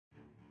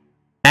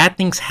Bad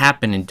things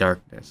happen in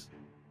darkness.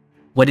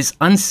 What is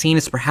unseen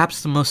is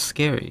perhaps the most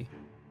scary.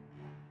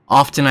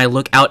 Often I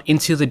look out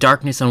into the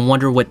darkness and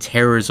wonder what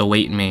terrors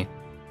await me.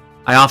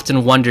 I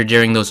often wonder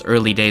during those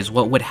early days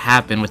what would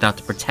happen without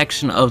the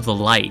protection of the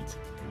light,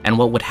 and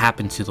what would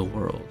happen to the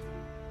world.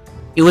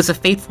 It was a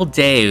fateful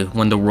day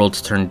when the world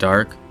turned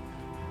dark,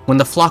 when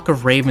the flock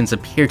of ravens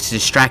appeared to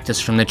distract us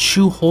from the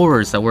true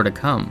horrors that were to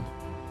come.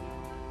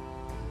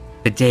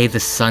 The day the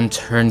sun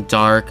turned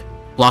dark,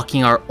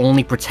 blocking our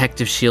only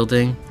protective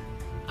shielding.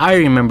 I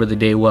remember the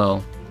day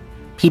well.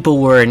 People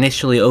were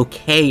initially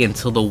okay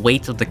until the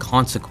weight of the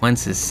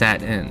consequences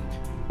sat in.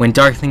 When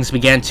dark things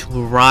began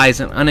to arise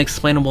and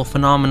unexplainable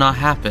phenomena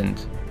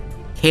happened.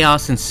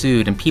 Chaos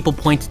ensued and people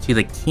pointed to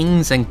the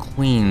kings and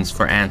queens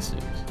for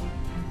answers.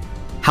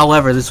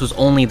 However, this was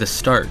only the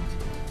start.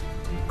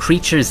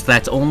 Creatures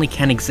that only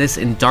can exist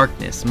in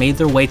darkness made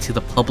their way to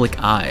the public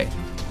eye.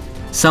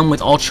 Some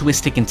with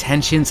altruistic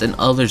intentions and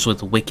others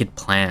with wicked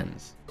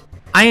plans.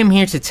 I am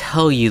here to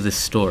tell you the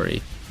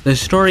story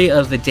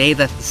of the day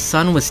that the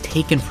sun was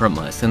taken from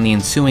us and the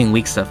ensuing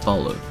weeks that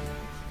followed.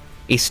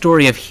 A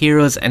story of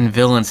heroes and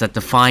villains that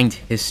defined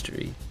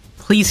history.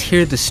 Please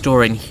hear the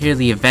story and hear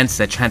the events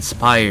that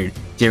transpired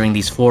during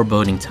these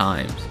foreboding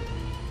times.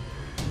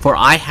 For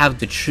I have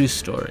the true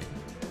story,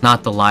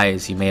 not the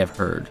lies you may have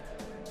heard.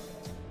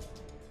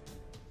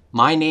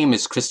 My name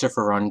is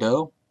Christopher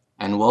Rondeau,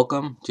 and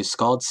welcome to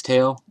Scald's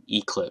Tale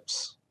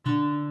Eclipse.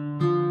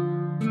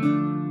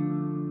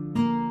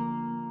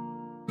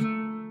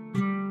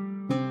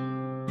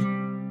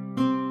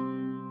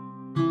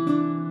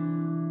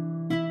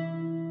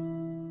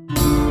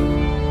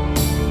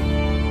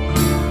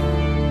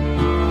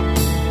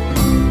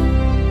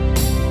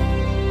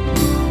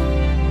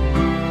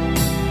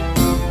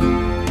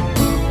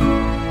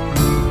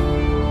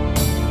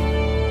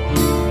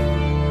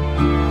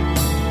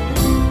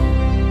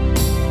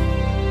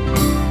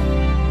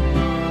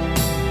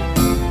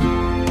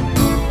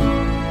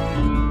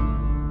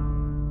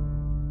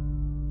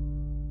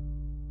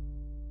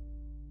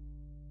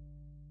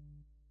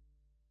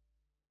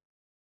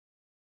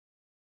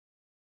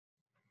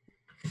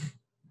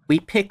 We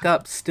pick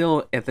up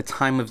still at the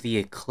time of the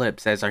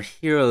eclipse as our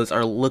heroes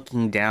are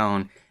looking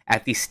down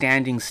at these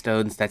standing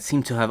stones that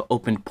seem to have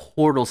opened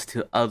portals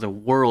to other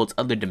worlds,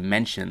 other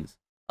dimensions,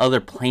 other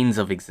planes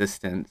of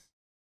existence.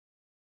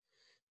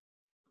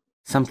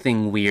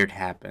 Something weird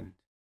happened.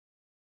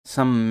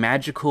 Some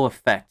magical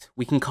effect.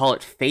 We can call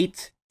it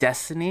fate,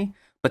 destiny,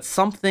 but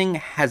something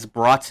has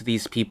brought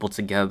these people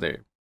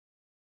together.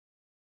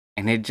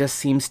 And it just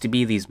seems to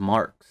be these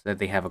marks that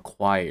they have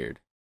acquired.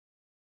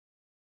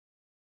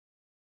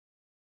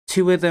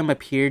 Two of them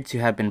appeared to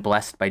have been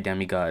blessed by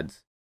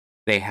demigods.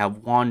 They have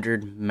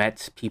wandered,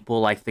 met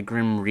people like the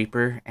Grim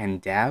Reaper and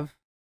Dav,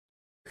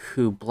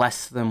 who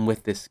blessed them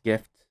with this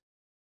gift.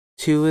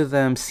 Two of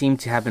them seem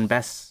to have been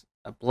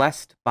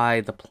blessed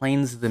by the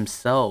planes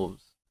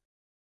themselves,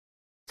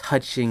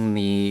 touching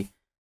the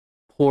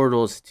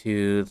portals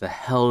to the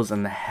hells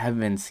and the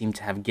heavens seem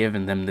to have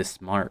given them this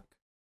mark.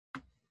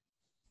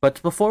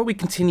 But before we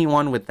continue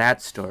on with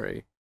that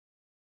story,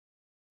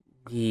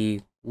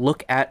 we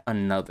look at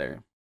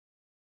another.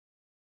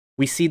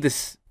 We see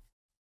this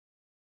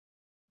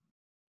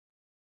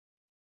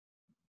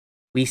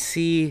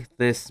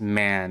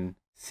man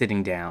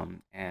sitting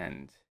down,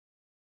 and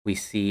we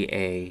see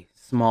a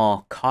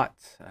small cot,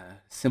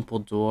 simple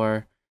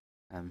door,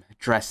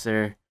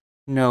 dresser,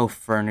 no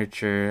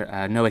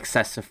furniture, no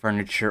excessive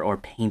furniture or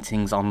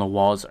paintings on the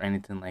walls or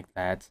anything like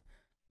that,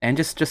 and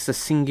just a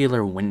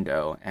singular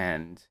window.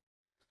 And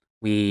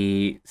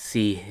we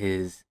see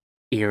his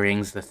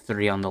earrings, the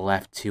 3 on the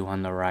left, 2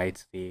 on the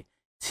right, the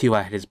 2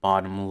 at his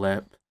bottom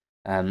lip,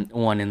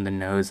 1 in the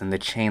nose, and the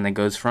chain that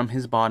goes from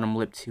his bottom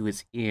lip to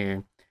his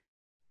ear.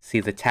 See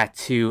the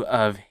tattoo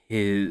of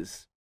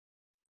his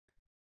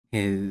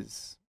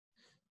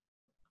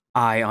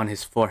eye on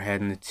his forehead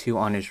and the 2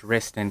 on his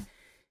wrist, and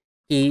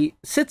he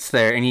sits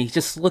there and he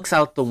just looks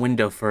out the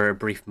window for a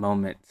brief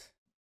moment,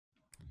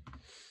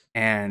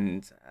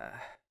 and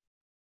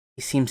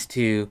he seems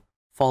to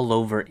fall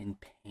over in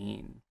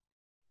pain.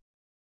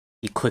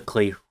 He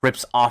quickly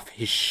rips off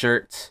his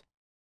shirt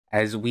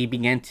as we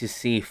begin to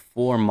see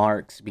 4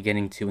 marks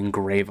beginning to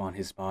engrave on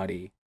his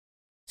body.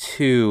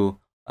 2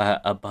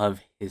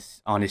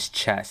 on his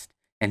chest,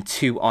 and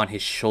 2 on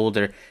his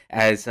shoulder,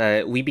 as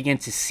we begin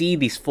to see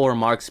these 4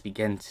 marks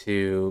begin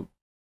to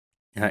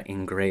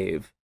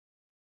engrave.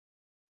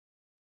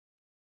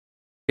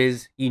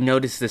 You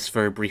notice this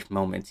for a brief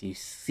moment. You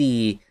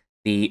see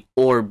the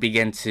orb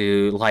begin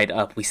to light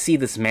up. We see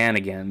this man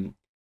again.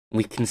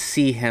 We can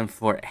see him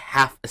for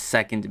half a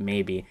second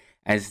maybe,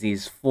 as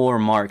these 4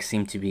 marks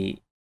seem to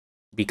be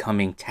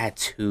becoming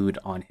tattooed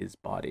on his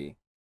body.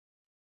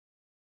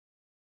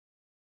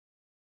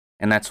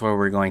 And that's where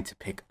we're going to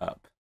pick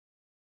up.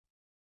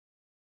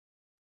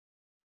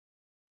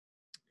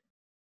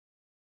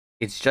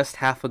 It's just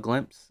half a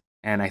glimpse,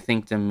 and I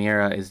think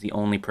Demira is the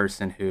only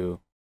person who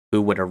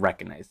would have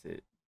recognized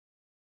it.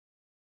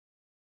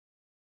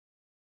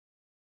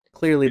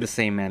 Clearly the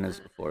same man as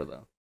before,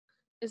 though.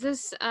 Is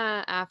this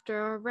after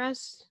our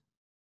rest?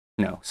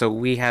 No, so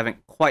we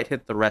haven't quite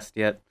hit the rest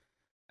yet.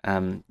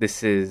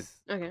 This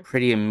is Okay.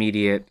 pretty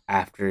immediate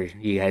after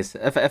you guys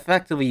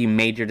effectively you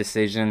made your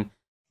decision,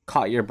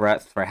 caught your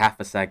breath for half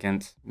a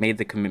second, made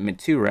the commitment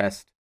to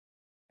rest,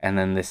 and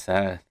then this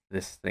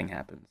thing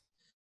happens.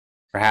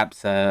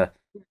 Perhaps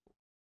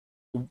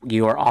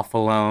you are off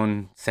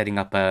alone, setting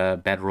up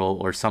a bedroll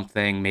or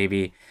something.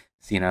 Maybe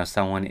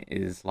someone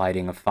is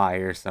lighting a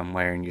fire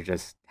somewhere, and you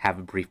just have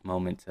a brief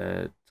moment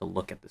to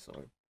look at the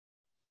sword.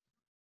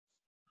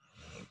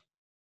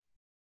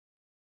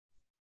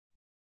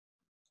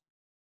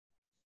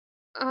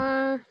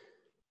 Uh,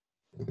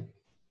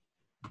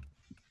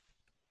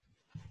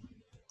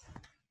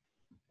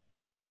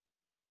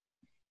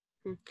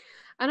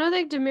 I don't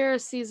think Demira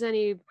sees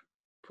any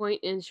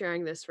point in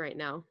sharing this right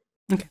now.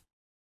 Okay.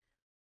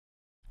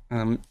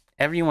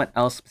 Everyone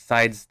else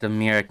besides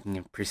Demir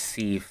can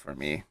perceive for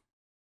me.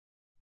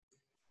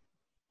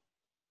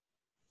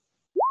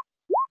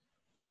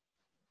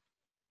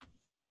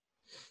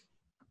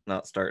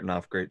 Not starting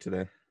off great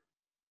today.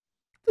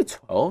 The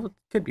 12 it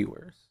could be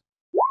worse.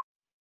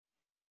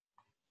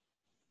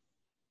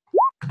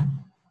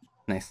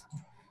 Nice.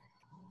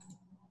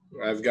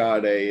 I've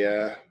got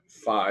a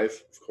 5,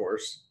 of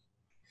course,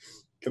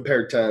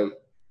 compared to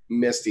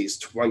Misty's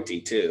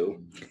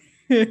 22.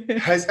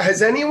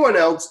 Has anyone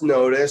else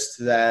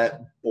noticed that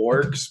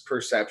Bork's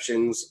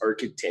perceptions are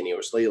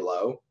continuously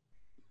low?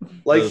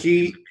 Like Those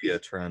seem to be a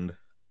trend.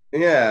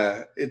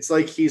 Yeah, it's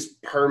like he's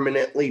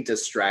permanently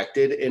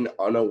distracted and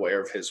unaware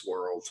of his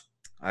world.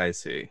 I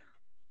see.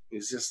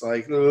 He's just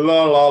like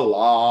la la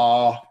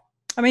la.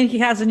 I mean, he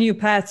has a new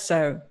pet,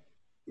 so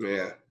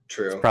Yeah,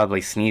 true. He's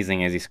probably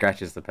sneezing as he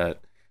scratches the pet.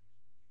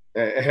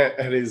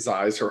 And his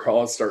eyes are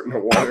all starting to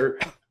water.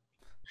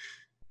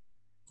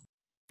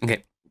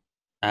 Okay.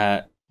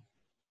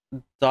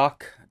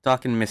 Doc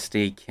and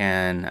Misty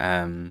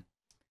can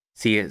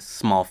see a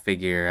small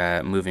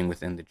figure moving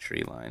within the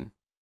tree line.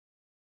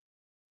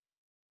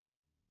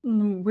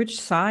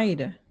 Which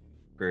side?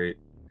 Great.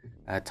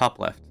 Top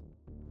left.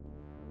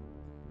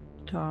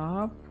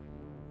 Top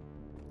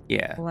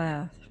Yeah.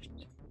 left.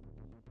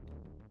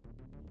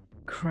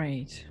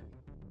 Great.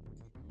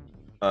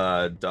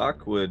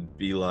 Doc would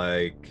be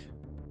like,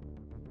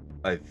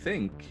 I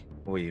think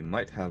we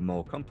might have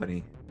more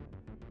company.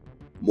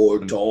 More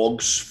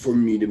dogs for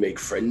me to make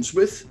friends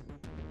with?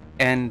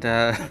 And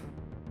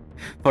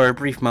for a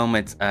brief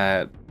moment,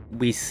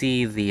 we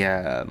see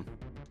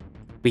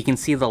we can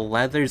see the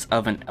leathers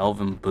of an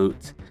elven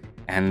boot,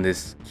 and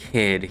this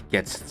kid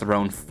gets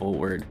thrown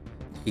forward.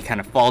 He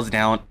kind of falls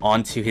down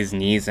onto his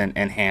knees and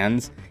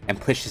hands and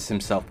pushes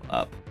himself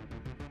up.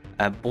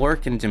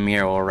 Bork and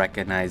Demir will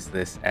recognize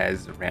this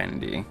as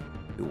Randy,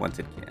 who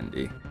wanted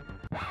candy.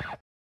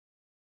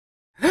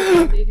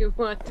 You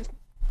want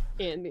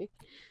candy?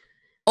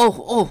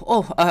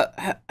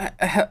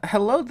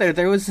 Hello there.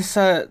 There was this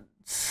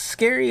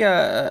scary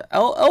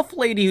elf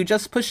lady who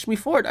just pushed me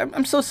forward.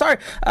 I'm so sorry.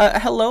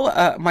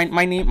 Hello.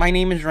 My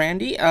name is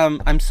Randy.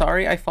 I'm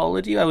sorry I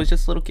followed you. I was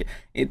just a little kid.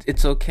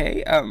 It's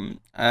okay.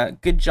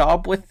 Good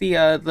job with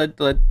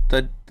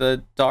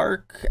the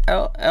dark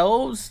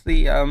elves.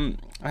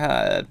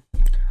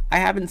 I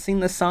haven't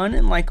seen the sun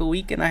in like a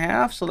week and a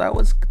half, so that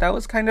was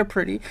kind of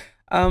pretty.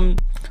 I'm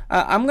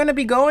gonna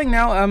be going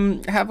now.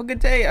 Have a good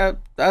day.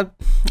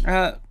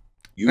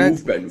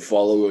 You've been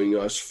following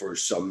us for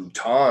some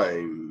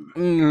time.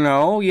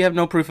 No, you have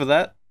no proof of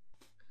that.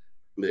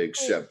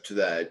 Except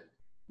that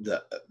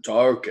the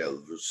Dark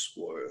Elves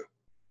were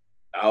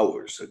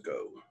hours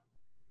ago.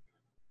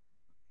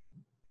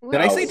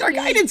 Did I say dark?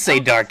 I didn't say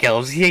dark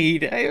elves.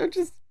 I'm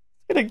just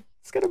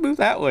gonna move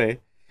that way.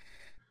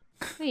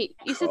 Wait,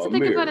 you said Come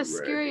something here, about a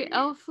scary Randy.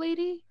 elf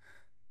lady?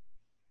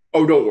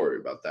 Oh, don't worry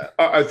about that.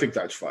 I think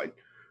that's fine.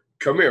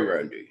 Come here,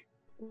 Randy.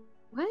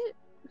 What?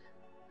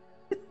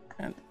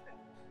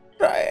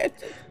 I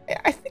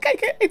think I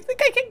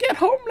can get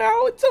home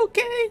now. It's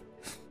okay.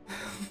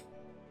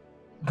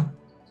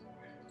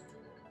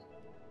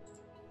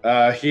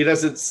 He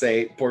doesn't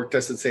say, Bork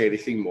doesn't say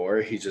anything more.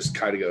 He just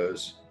kind of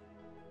goes,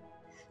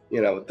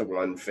 with the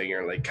one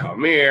finger, like,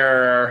 come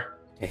here.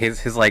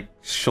 His like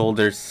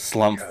shoulders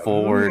slump Come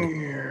forward,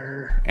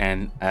 here.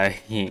 and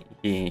he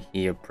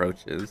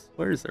approaches.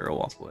 Where is there a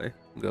walkway?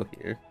 Go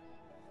here.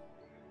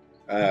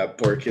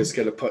 Bork is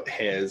gonna put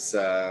his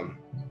arms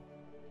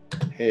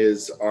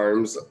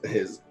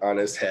on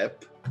his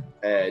hip,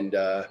 and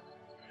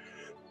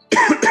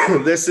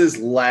this is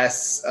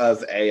less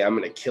of a I'm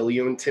gonna kill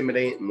you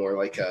intimidate, and more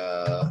like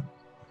a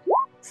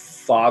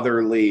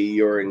fatherly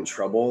you're in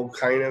trouble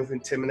kind of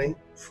intimidate.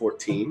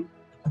 14.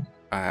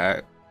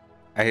 I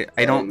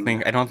don't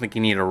think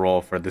you need a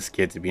roll for this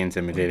kid to be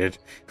intimidated.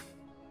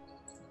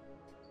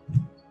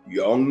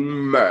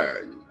 Young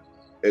man,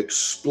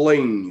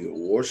 explain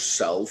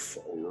yourself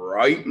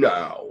right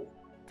now.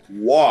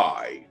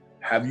 Why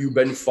have you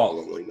been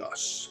following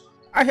us?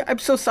 I'm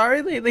so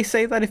sorry. They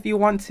say that if you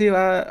want to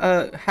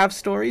have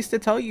stories to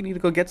tell, you need to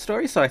go get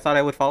stories. So I thought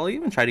I would follow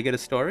you and try to get a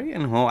story.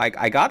 And well,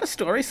 I got a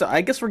story. So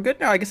I guess we're good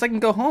now. I guess I can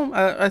go home.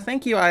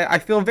 Thank you. I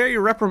feel very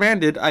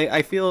reprimanded.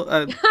 I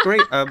feel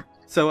great.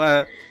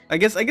 So I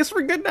guess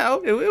we're good now.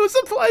 It was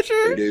a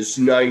pleasure. It is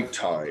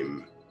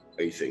nighttime,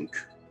 I think.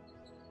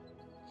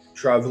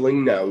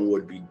 Traveling now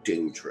would be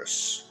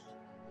dangerous.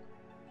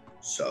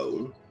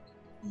 So,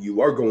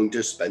 you are going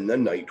to spend the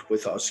night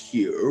with us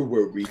here,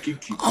 where we can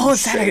keep you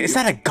is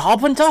that a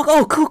goblin dog?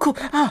 Oh, cool.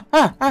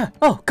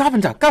 Oh,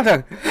 goblin dog.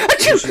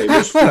 Achoo! His name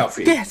is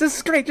Fluffy. Yes, this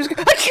is great. Just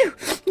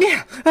achoo!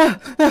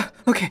 Yeah.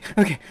 Okay.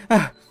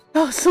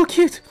 Oh, so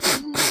cute.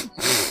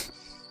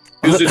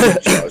 Isn't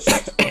it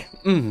just?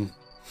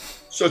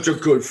 Such a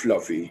good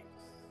Fluffy.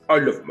 I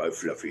love my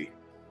Fluffy.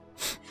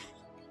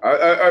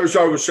 As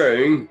I was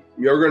saying,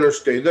 you're going to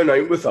stay the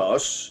night with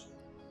us,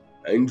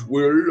 and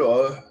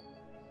we'll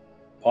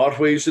part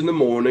ways in the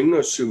morning,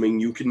 assuming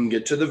you can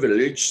get to the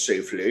village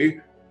safely.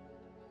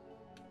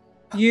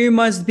 You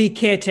must be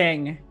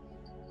kidding.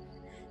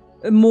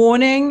 The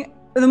morning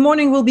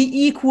will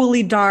be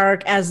equally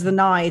dark as the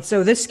night,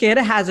 so this kid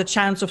has a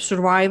chance of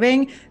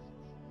surviving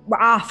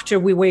after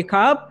we wake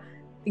up,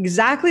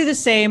 exactly the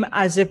same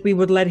as if we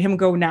would let him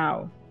go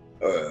now.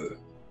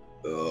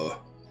 Well,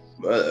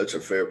 that's a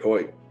fair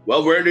point.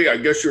 Well, Randy, I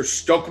guess you're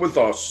stuck with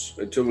us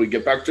until we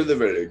get back to the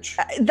village.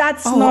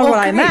 That's not what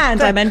I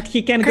meant. I meant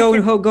he can go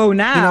now. You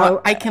know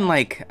what? I can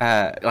like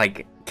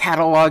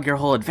catalog your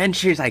whole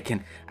adventures. I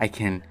can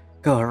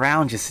go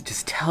around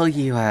just tell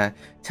you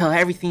tell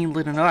everything you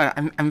need to know.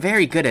 I'm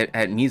very good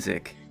at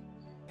music.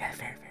 Yeah,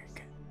 very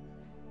good.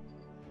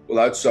 Well,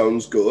 that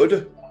sounds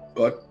good,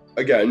 but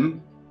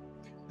again,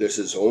 this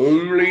is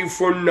only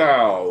for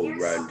now,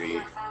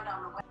 Randy.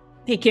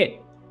 Hey kid,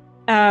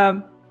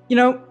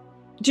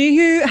 do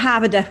you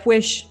have a death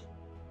wish?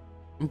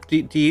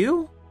 Do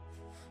you?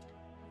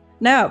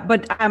 No,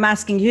 but I'm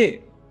asking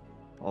you.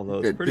 Although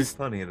it's pretty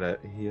funny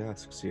that he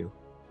asks you.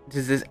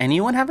 Does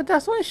anyone have a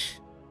death wish?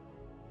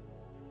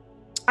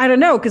 I don't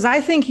know, because I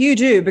think you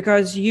do,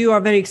 because you are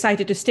very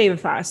excited to stay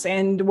with us,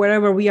 and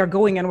wherever we are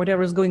going and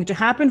whatever is going to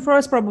happen for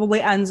us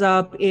probably ends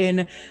up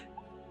in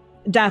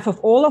death of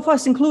all of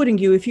us, including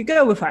you, if you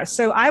go with us.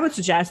 So I would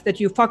suggest that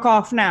you fuck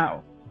off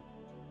now.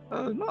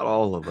 Not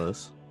all of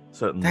us.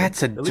 Certainly.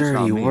 That's a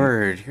dirty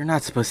word. You're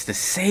not supposed to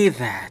say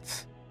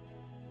that.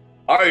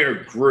 I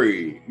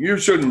agree. You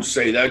shouldn't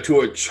say that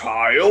to a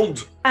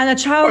child. And a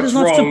child is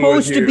What's not wrong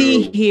supposed with to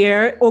be you?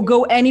 here or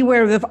go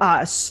anywhere with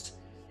us.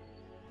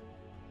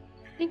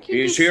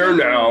 He's here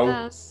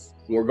now.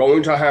 We're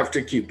going to have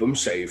to keep him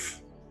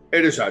safe.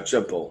 It is that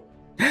simple.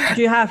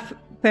 Do you have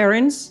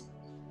parents?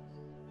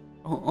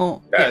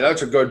 Yeah,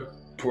 that's a good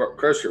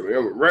question.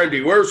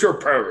 Randy, where's your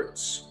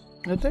parents?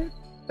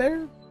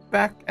 They're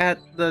back at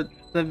the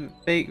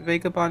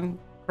Vagabond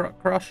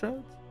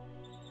Crossroads.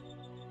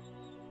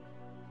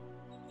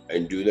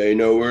 And do they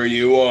know where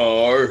you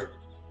are?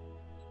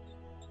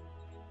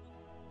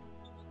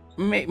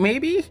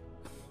 Maybe?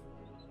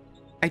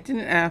 I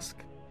didn't ask.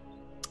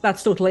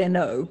 That's totally a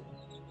no.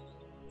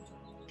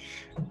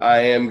 I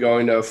am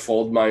going to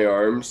fold my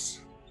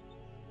arms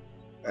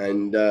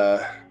and,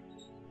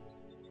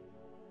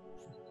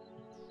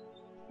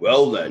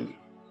 well then,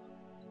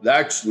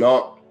 that's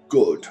not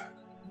good.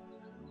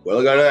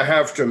 We're gonna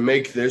have to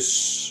make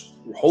this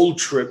whole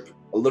trip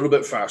a little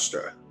bit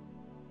faster.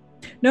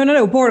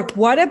 No, Bork,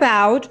 what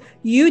about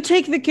you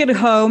take the kid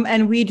home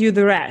and we do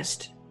the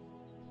rest?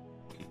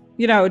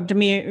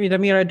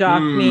 Demira,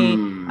 Doc, me,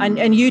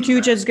 and you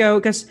two just go,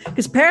 because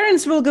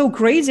parents will go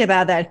crazy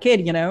about that kid,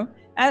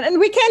 and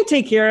we can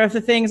take care of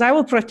the things. I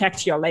will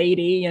protect your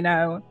lady, I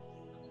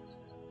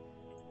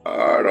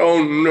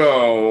don't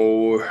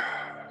know.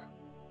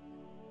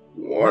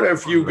 What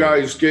if you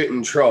guys get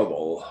in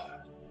trouble?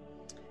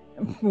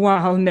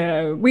 Well,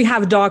 no. We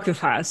have Doc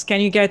with us. Can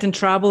you get in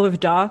trouble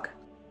with Doc?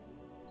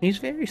 He's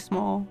very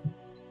small.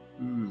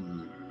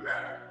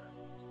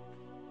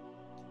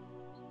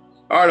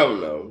 I don't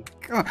know.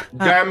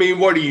 Dammy,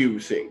 what do you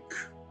think?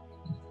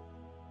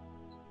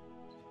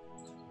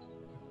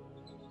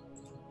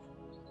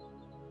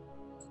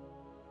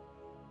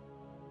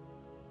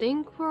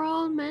 Think we're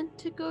all meant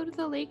to go to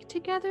the lake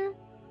together?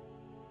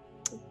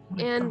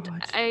 And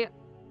God. I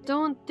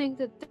don't think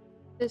that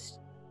this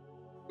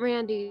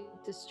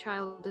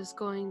child is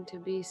going to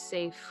be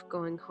safe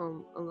going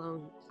home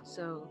alone.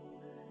 So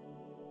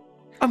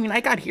I mean,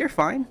 I got here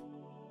fine.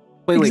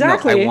 Wait,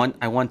 exactly. no,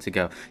 I want to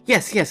go.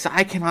 Yes,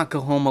 I cannot go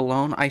home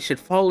alone. I should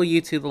follow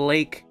you to the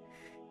lake,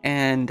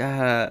 and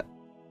yeah.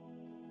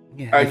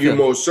 And you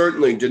most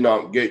certainly did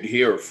not get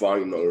here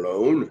fine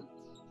alone.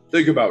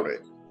 Think about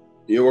it.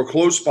 You were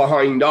close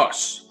behind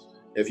us.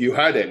 If you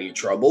had any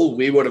trouble,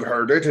 we would have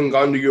heard it and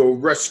gone to your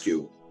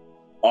rescue.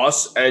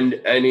 Us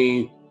and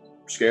any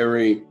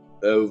scary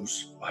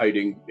elves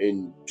hiding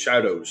in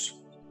shadows.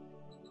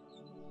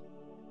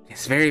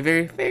 It's very,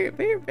 very, very,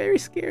 very, very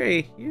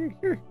scary.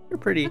 You're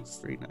pretty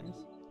nice.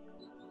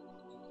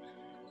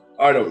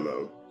 I don't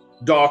know.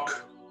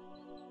 Doc,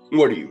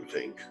 what do you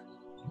think?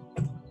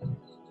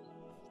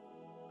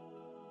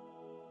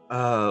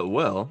 I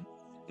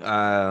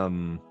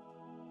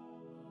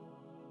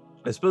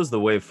suppose the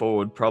way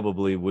forward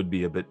probably would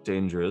be a bit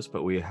dangerous,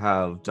 but we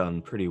have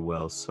done pretty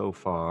well so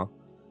far.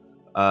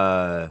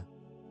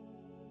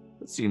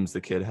 It seems the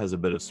kid has a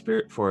bit of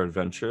spirit for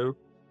adventure.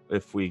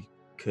 If we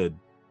could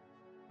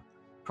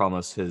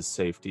promise his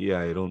safety,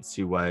 I don't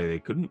see why they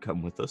couldn't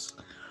come with us.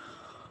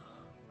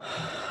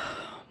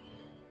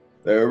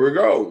 There we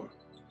go.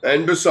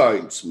 And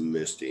besides,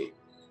 Misty,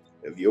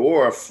 if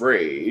you're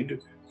afraid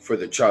for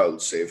the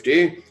child's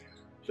safety,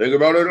 think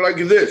about it like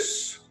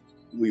this.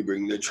 We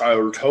bring the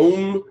child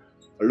home,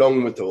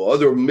 along with the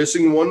other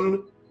missing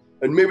one,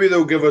 and maybe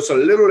they'll give us a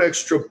little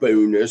extra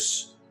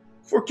bonus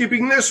for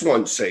keeping this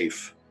one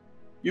safe.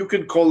 You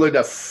could call it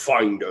a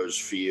finder's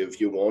fee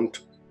if you want.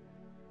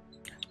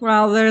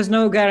 Well, there's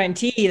no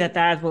guarantee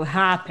that will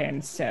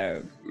happen,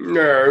 so...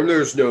 No,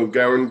 there's no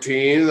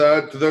guarantee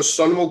that the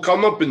sun will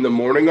come up in the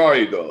morning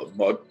either,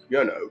 but,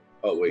 you know.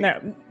 Oh, wait.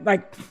 No,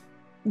 like,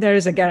 there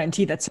is a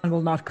guarantee that sun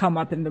will not come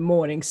up in the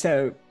morning,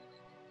 so...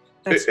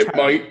 It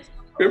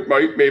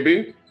might,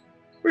 maybe.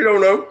 We don't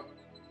know.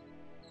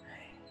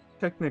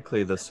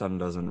 Technically, the sun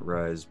doesn't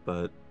rise,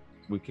 but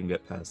we can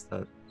get past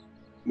that.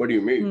 What do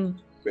you mean?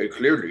 It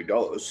clearly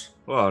does.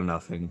 Well,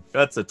 nothing.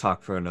 That's a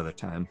talk for another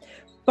time.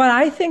 But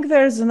I think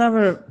there's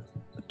another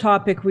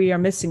topic we are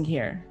missing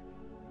here,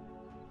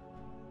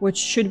 which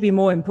should be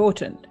more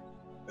important.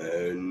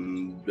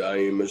 And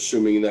I'm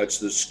assuming that's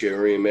the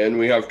scary man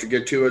we have to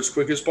get to as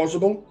quick as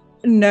possible?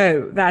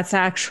 No, that's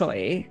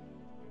actually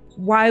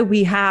why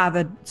we have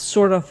a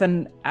sort of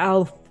an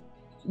elf,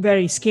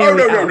 very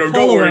scary elf. No,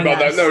 don't worry about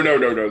that. No.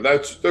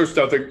 There's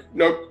nothing.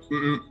 Nope,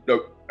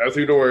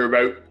 nothing to worry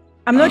about.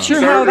 I'm not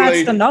sure how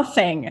that's the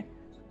nothing.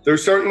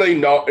 There's certainly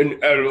not an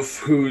elf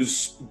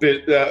who's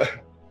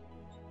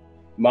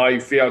my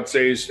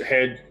fiance's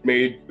head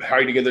made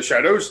hiding in the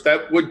shadows.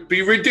 That would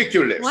be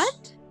ridiculous.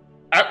 What?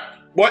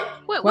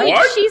 What? Wait,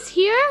 she's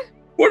here?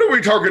 What are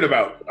we talking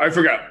about? I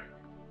forgot.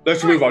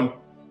 Let's move on.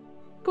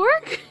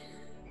 Bork?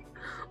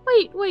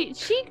 Wait,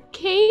 she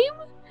came?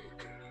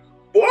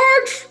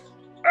 What?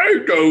 I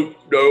don't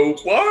know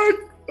what.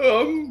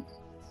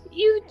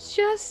 You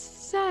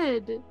just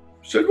said.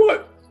 Said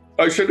what?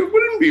 I said it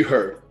wouldn't be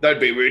her. That'd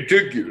be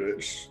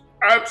ridiculous.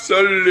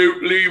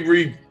 Absolutely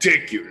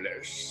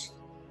ridiculous.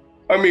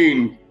 I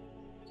mean,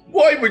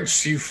 why would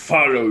she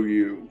follow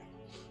you?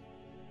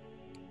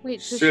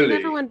 Wait, so Silly. she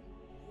never went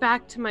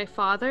back to my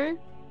father?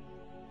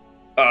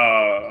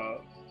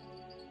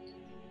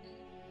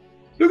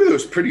 Look at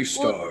those pretty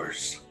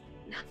stars.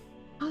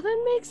 Oh,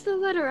 that makes the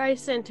letter I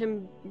sent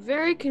him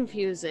very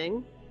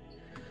confusing.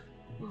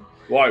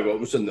 Why? What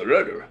was in the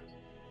letter?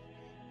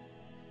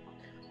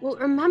 Well,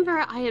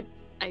 remember, I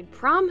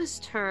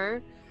promised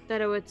her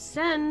that I would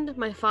send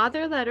my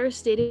father a letter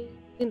stating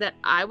that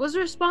I was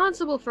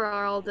responsible for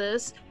all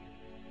this,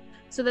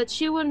 so that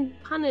she wouldn't be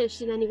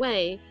punished in any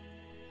way,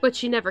 but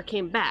she never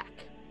came back.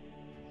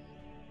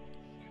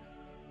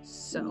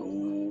 So...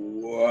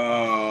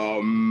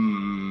 Well...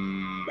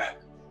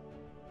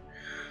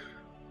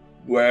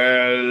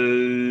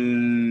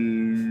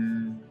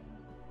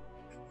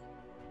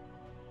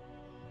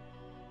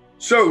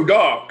 So,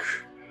 Doc,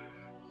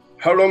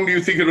 how long do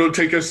you think it'll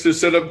take us to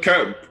set up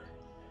camp?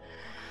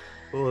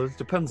 Well, it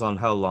depends on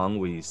how long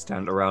we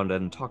stand around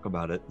and talk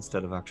about it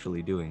instead of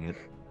actually doing it.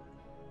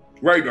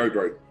 Right.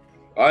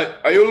 I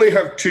only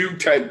have 2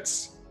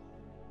 tents,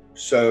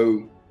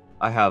 so...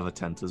 I have a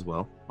tent as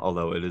well,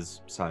 although it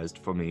is sized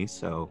for me,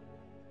 so...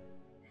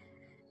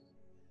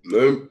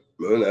 Well,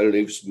 that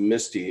leaves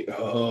Misty.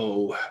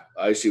 Oh,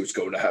 I see what's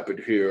going to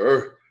happen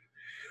here.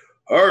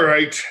 All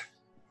right.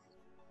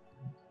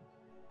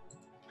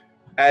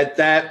 At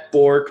that,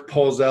 Bork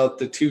pulls out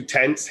the 2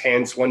 tents,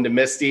 hands one to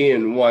Misty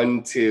and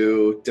one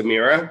to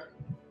Demira.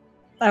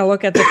 I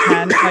look at the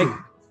tent, like,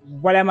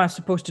 what am I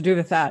supposed to do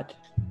with that?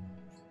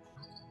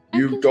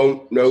 You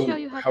don't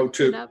know how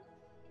to... to...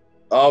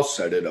 I'll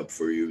set it up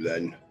for you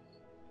then.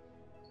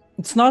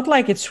 It's not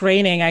like it's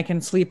raining. I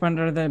can sleep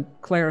under the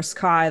clear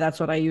sky.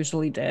 That's what I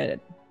usually did.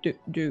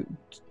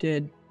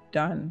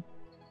 Done.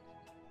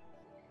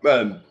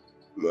 Well,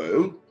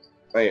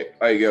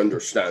 I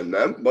understand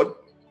that,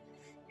 but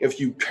if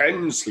you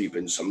can sleep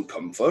in some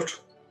comfort,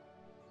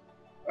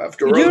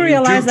 after all, you do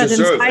realize that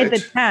deserve inside it. the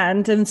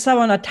tent, and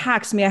someone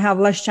attacks me, I have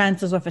less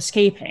chances of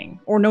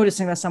escaping or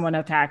noticing that someone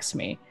attacks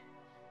me.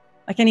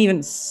 I can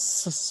even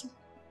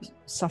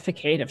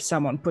suffocate if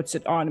someone puts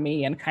it on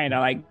me and kind of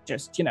like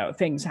just,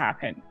 things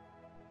happen.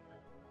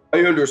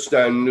 I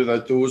understand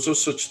that those are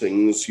such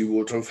things you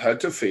would have had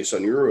to face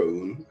on your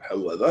own.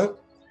 However,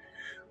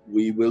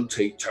 we will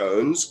take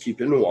turns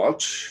keeping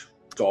watch.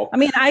 Doc, I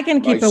mean, I can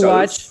keep a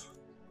watch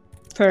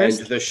first.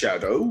 And the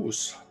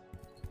shadows,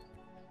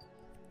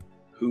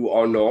 who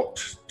are not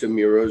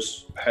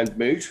Demira's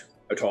handmaid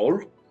at all.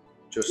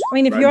 Just I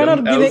mean, if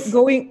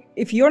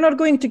you're not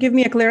going to give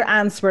me a clear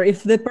answer,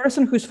 if the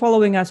person who's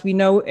following us, we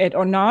know it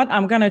or not,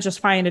 I'm gonna just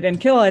find it and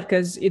kill it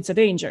because it's a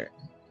danger.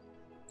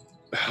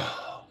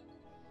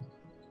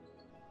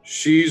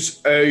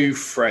 She's a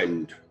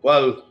friend.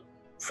 Well,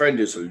 friend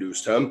is a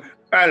loose term.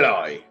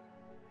 ally,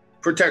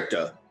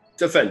 protector,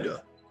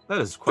 defender. That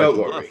is quite Don't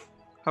the worry. bluff.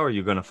 How are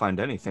you going to find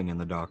anything in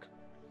the dark?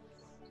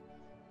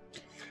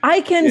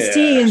 I can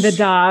see in the Yes.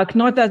 dark,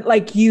 not that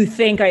like you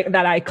think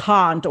that I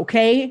can't,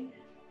 okay?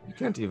 You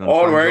can't even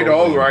All find right, your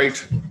all way.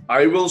 right.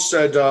 I will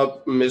set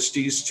up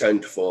Misty's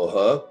tent for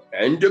her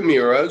and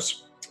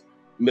Demira's.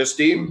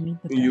 Misty,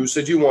 you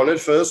said you wanted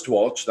first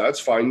watch. That's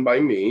fine by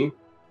me.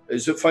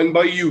 Is it fine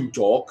by you,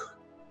 Doc?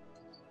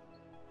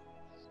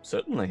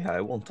 Certainly,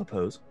 I won't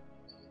oppose.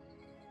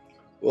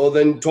 Well,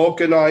 then Doc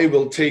and I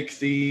will take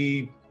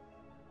the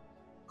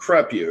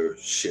crappier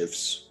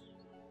shifts,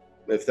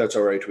 if that's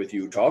all right with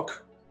you,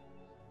 Doc.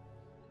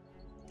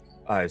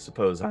 I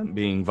suppose I'm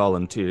being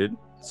volunteered,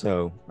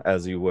 so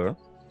as you were.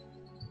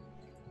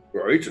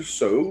 Right,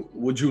 so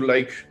would you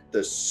like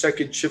the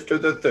second shift or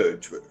the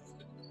third shift?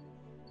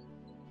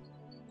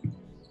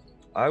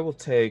 I will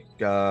take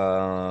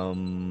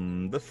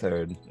the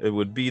third. It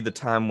would be the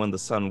time when the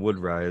sun would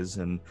rise,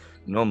 and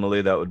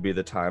normally that would be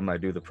the time I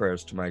do the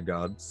prayers to my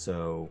god,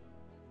 so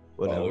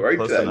whatever, All right,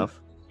 close then. enough.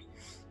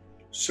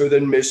 So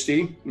then,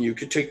 Misty, you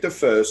could take the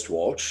first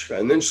watch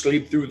and then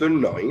sleep through the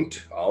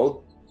night.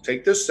 I'll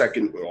take the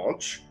second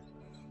watch.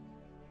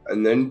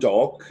 And then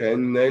Doc,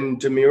 and then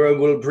Demira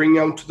will bring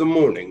out the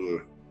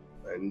morning.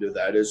 And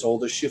that is all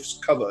the shifts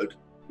covered.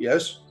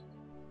 Yes?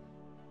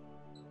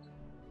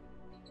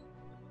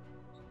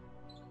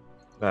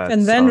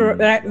 And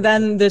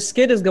then the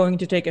skid is going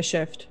to take a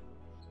shift.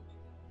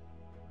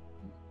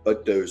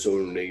 But there's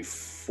only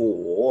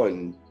 4,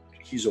 and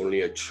he's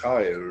only a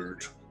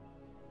child.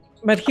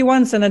 But he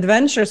wants an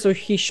adventure, so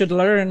he should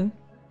learn.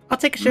 I'll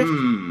take a shift.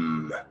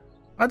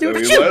 I'll do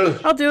it. Very well.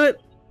 I'll do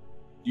it.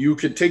 You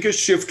could take a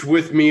shift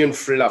with me and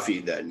Fluffy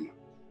then.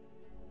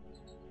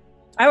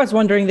 I was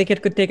wondering the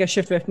kid could take a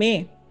shift with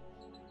me.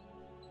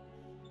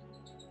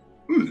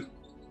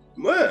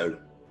 Well,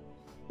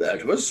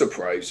 that was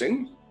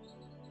surprising.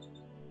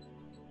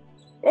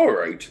 All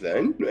right,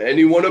 then.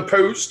 Anyone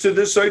opposed to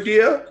this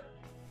idea?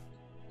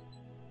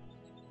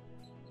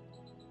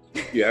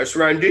 Yes,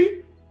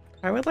 Randy?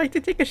 I would like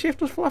to take a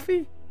shift with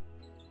Fluffy.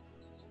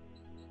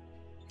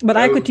 But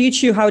I could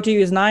teach you how to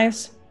use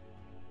knives.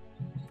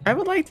 I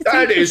would like to take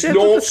That a is shift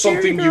with not the scary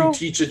something girl. you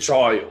teach a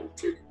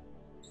child.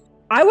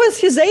 I was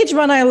his age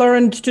when I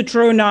learned to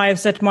throw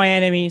knives at my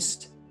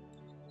enemies.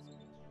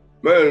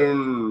 Well,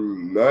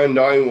 and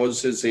I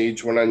was his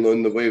age when I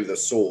learned the way of the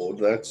sword.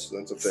 That's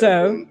a fair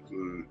So,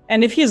 point.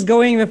 and if he's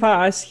going with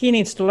us, he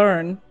needs to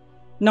learn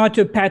not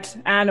to pet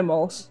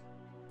animals.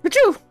 But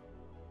you.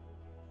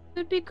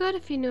 It'd be good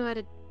if he knew how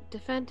to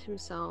defend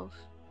himself,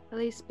 at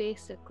least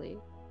basically.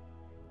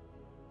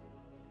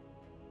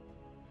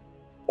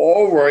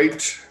 All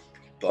right,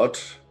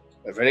 but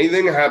if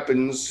anything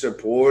happens to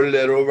poor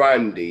little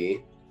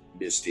Randy,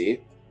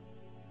 Misty,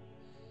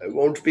 I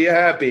won't be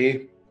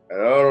happy,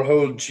 and I'll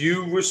hold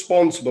you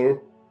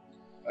responsible.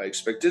 I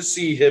expect to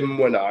see him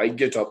when I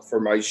get up for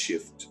my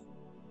shift.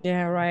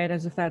 Yeah, right,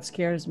 as if that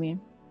scares me.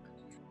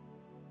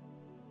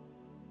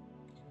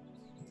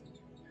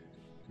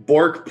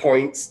 Bork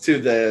points to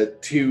the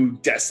 2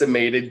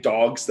 decimated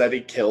dogs that he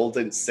killed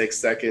in 6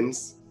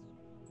 seconds.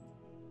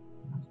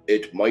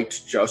 It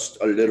might just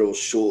a little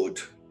should.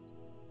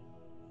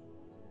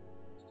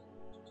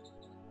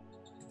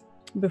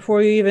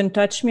 Before you even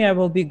touch me, I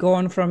will be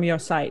gone from your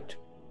sight.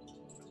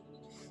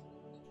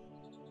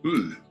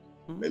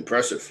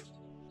 Impressive.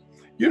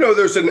 You know,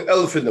 there's an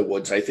elf in the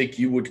woods I think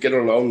you would get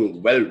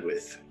along well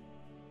with.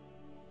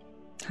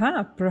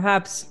 Huh,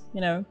 perhaps,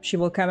 she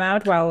will come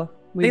out while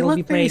we They will look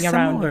be very playing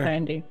around with similar.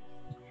 Randy.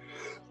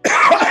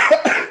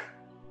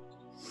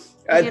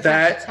 At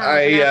that,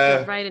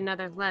 I write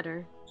another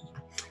letter.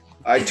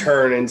 I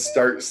turn and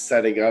start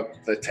setting up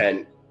the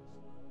tent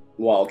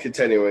while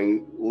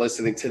continuing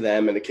listening to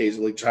them and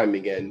occasionally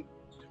chiming in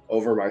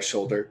over my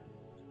shoulder.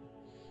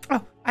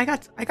 Oh, I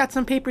got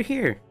some paper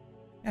here.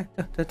 Yeah,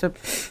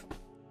 this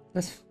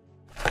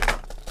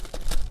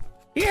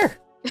here.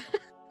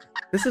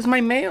 This is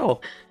my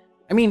mail.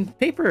 I mean,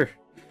 paper.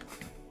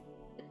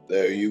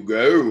 There you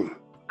go.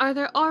 Are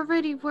there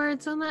already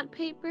words on that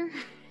paper?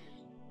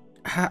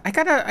 I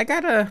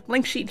got a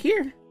blank sheet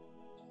here.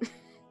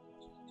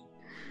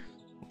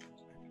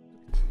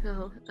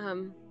 Oh,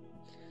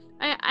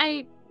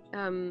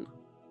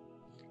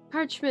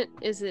 parchment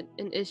isn't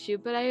an issue,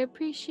 but I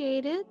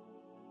appreciate it.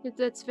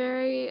 That's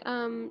very,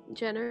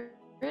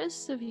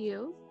 generous of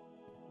you.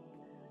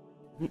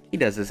 He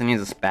does this, and he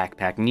has this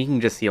backpack, and you can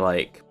just see,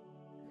 like,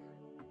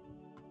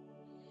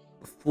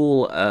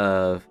 full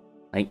of,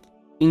 like,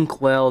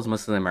 inkwells.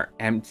 Most of them are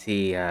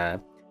empty,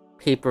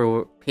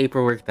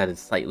 paperwork that is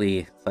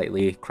slightly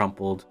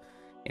crumpled,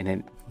 and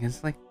then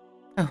he's like,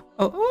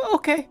 oh,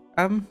 okay,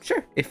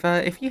 sure,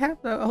 if you have,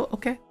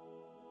 okay,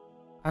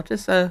 I'll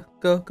just,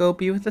 go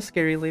be with the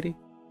scary lady.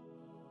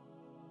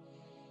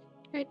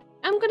 Right,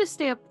 I'm gonna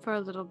stay up for a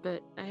little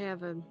bit. I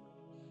have,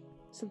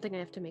 something I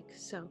have to make,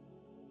 so.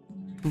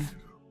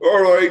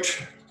 All right.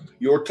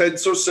 Your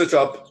tents are set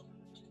up.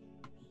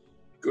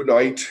 Good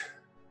night.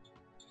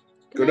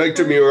 Good night,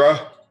 Mark.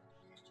 Demira.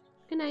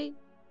 Good night.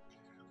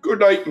 Good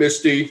night,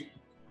 Misty.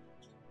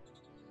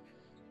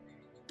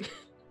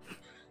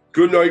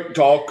 Good night,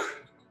 Doc.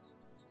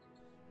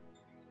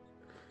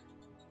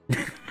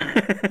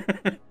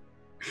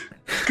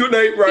 Good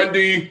night,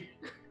 Randy.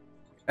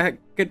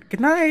 Good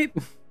night.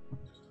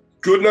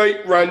 Good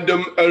night,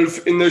 random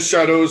elf in the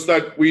shadows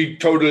that we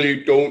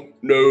totally don't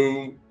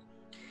know.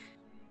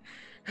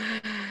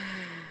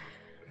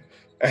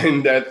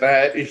 And at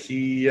that,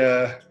 he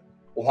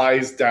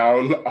lies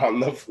down on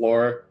the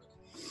floor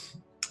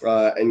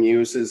and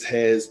uses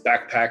his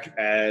backpack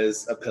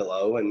as a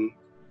pillow and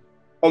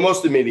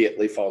almost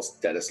immediately falls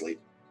dead asleep.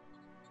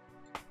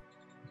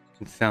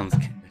 It sounds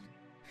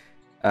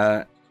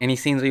good. Any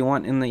scenes we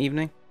want in the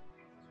evening?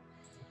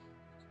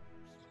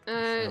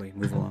 Shall we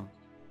move along?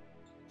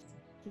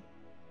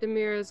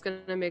 Demir is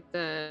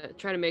gonna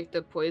try to make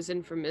the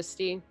poison for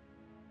Misty.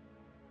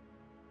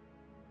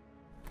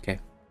 Okay.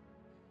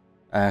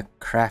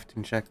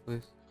 Crafting check,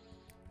 please.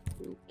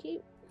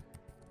 Okay.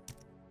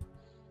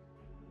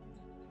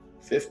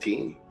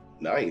 15.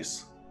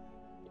 Nice.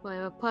 Well, I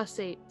have a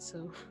 +8,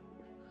 so.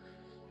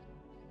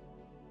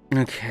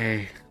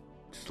 Okay.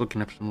 Just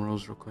looking up some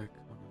rules real quick.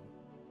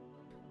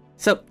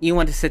 So, you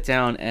want to sit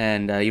down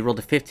and you rolled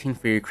a 15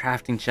 for your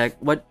crafting check.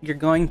 What you're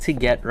going to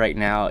get right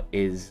now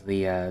is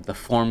the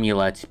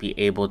formula to be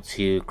able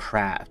to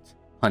craft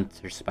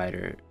hunter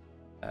spider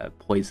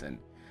poison.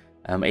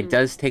 It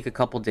does take a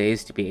couple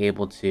days to be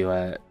able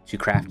to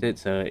craft it,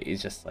 so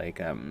it's just like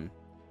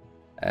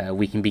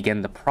we can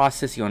begin the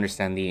process. You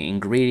understand the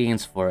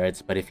ingredients for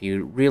it, but if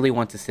you really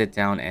want to sit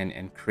down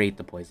and create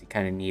the poison, you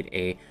kind of need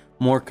a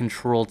more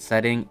controlled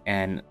setting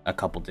and a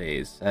couple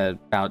days,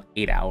 about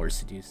 8 hours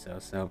to do so.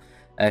 So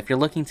if you're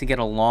looking to get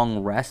a long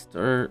rest,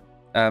 or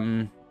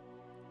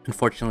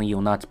unfortunately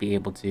you'll not be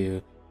able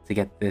to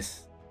get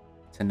this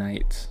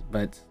tonight,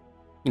 but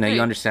you know,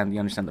 you understand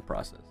the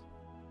process.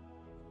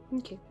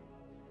 Okay.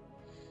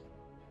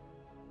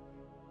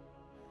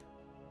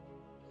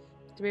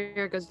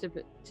 Demir goes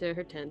to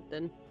her tent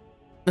then.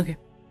 Okay.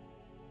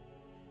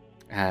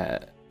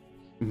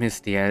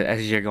 Misty,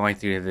 as you're going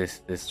through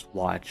this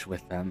watch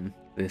with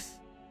this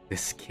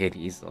kid,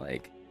 he's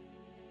like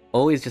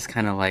always just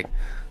kind of like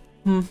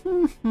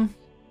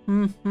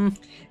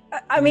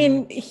I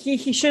mean,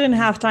 he shouldn't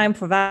have time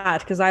for that,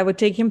 because I would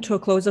take him to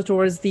closer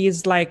towards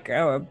these like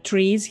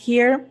trees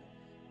here,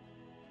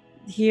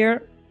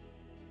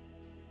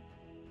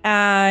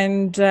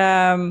 and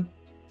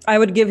I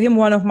would give him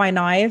one of my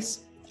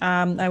knives.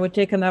 I would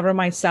take another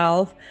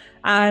myself,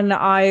 and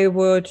I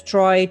would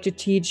try to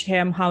teach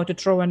him how to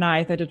throw a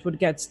knife that it would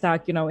get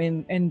stuck,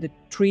 in the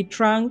tree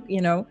trunk,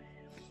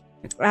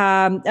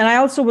 And I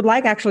also would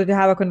like actually to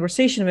have a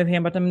conversation with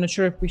him, but I'm not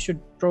sure if we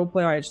should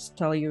roleplay or I just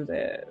tell you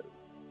the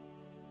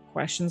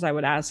questions I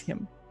would ask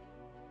him.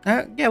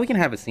 Yeah, we can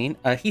have a scene.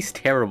 He's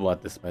terrible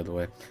at this, by the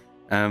way.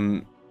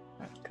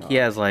 He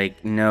has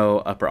like no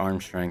upper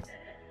arm strength.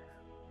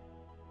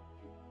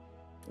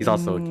 He's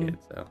also a kid,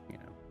 so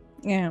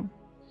Yeah.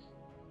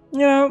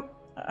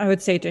 I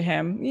would say to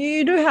him,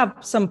 you do have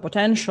some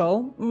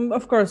potential.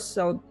 Of course,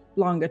 so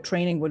longer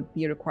training would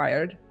be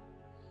required.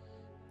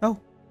 Oh,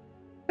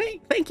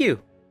 thank you.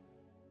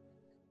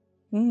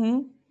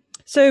 Mm-hmm.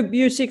 So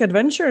you seek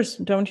adventures,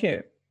 don't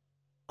you?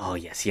 Oh,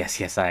 yes.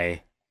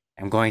 I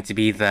am going to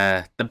be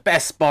the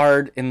best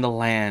bard in the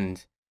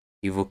land.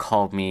 You will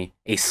call me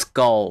a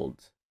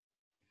skald.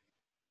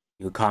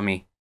 You will call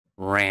me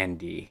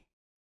Randy.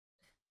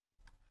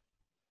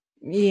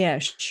 Yeah,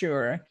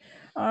 sure.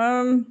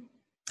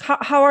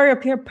 How are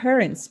your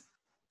parents?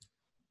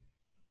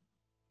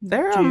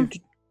 They're Do you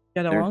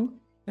get along?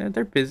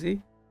 They're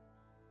busy.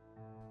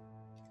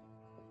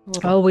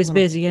 Always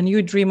busy, and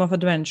you dream of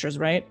adventures,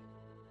 right?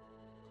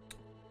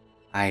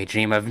 I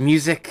dream of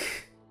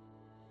music.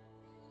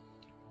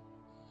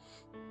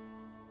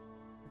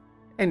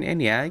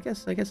 And yeah, I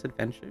guess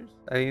adventures.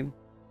 I mean,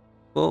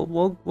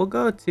 we'll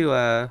go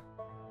to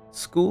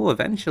school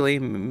eventually,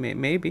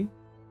 maybe.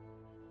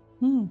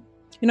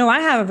 I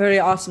have a very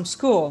awesome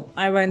school.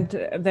 I went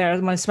there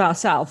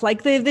myself.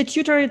 Like the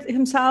tutor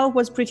himself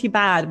was pretty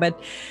bad,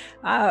 but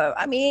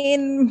I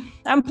mean,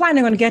 I'm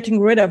planning on getting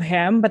rid of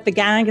him. But the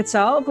gang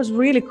itself was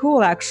really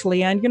cool,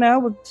 actually. And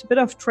with a bit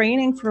of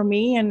training for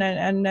me, and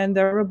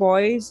there were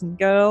boys and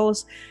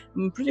girls.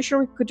 I'm pretty sure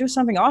we could do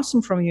something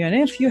awesome from you. And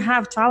if you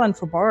have talent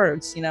for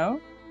bards,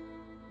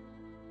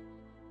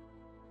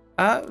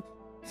 So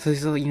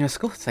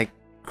school. It's like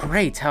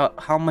great.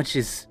 How much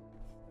is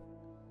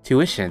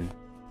tuition?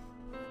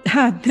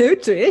 No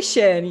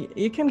tuition.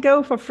 You can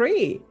go for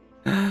free.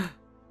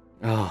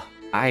 Oh,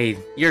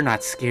 you're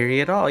not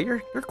scary at all.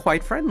 You're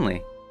quite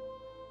friendly.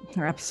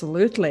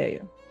 Absolutely.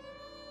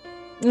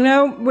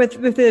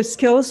 With the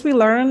skills we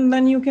learn,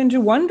 then you can do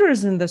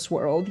wonders in this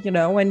world,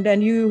 and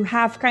then you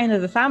have kind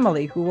of the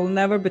family who will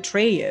never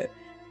betray you.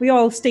 We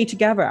all stay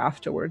together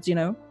afterwards,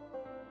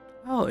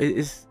 Oh,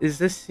 is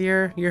this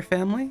your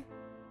family?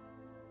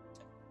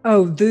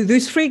 Oh,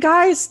 those three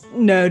guys?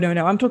 No.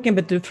 I'm talking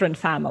about a different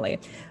family.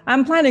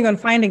 I'm planning on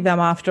finding them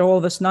after all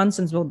this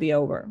nonsense will be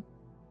over.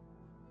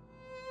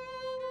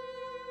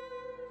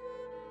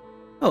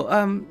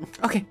 Oh,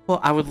 okay. Well,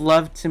 I would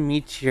love to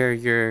meet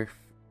your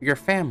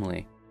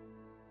family.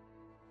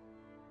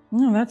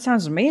 Oh, that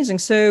sounds amazing.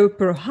 So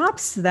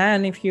perhaps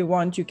then, if you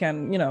want, you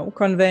can,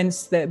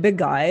 convince the big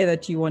guy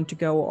that you want to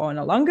go on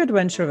a long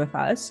adventure with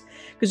us.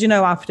 Because,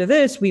 after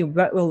this, we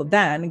will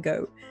then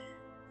go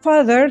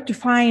further to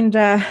find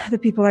the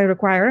people I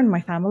require in my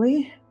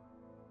family.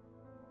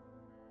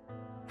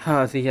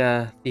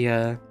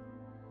 The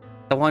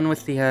one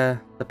with the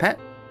pet,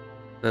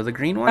 the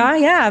green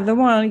one. Yeah, the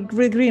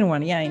green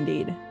one. Yeah,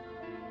 indeed.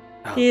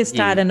 Oh, He is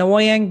tad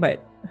annoying,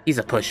 but he's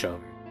a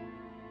pushover.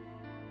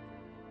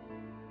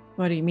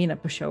 What do you mean a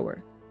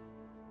pushover?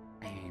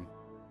 I mean,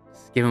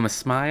 just give him a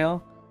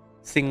smile,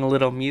 sing a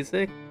little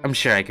music. I'm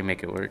sure I can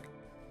make it work.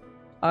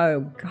 Oh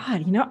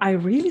God, I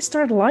really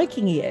started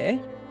liking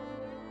you.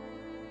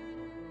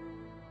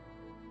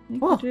 We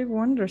could do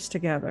wonders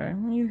together.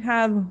 You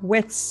have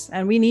wits,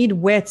 and we need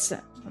wits.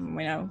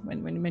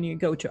 When you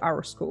go to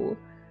our school.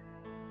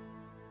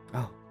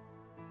 Oh,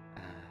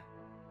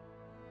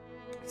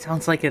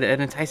 sounds like an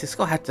enticing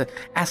school. I have to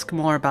ask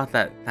more about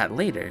that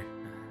later.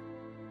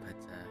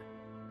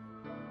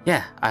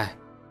 Yeah,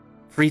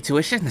 free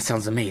tuition? That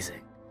sounds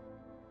amazing.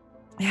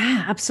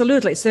 Yeah,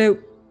 absolutely. So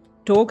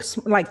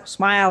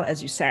smile,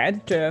 as you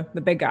said, to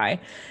the big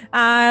guy.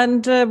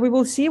 And we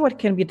will see what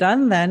can be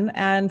done then.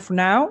 And for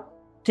now,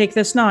 take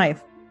this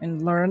knife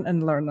and learn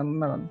and learn and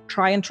learn.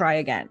 Try and try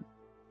again.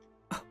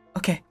 Oh,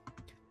 okay.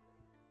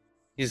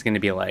 He's going to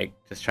be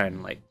just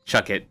trying to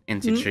chuck it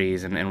into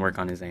trees and work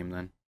on his aim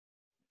then.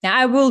 Yeah,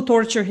 I will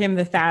torture him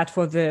with that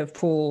for the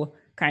full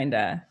kind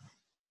of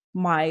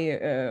my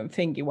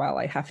thingy while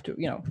I have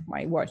to,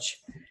 my watch.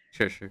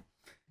 Sure.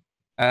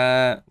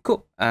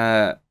 Cool.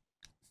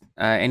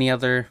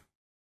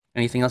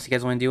 Anything else you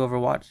guys want to do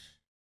Overwatch?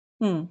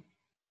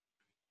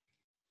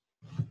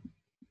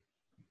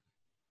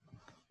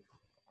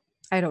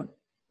 I don't.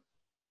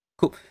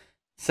 Cool.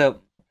 So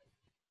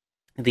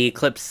the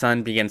eclipse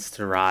sun begins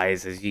to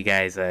rise as you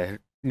guys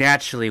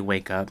naturally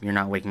wake up. You're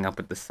not waking up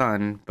with the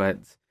sun, but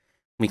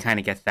we kind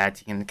of get that.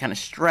 You can kind of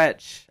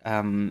stretch.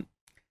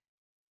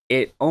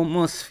 It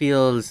almost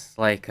feels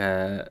like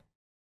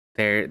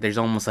there's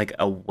almost like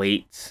a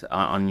weight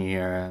on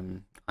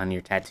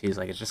your tattoos.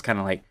 Like it's just kind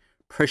of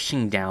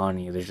pushing down on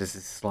you. There's just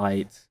a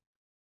slight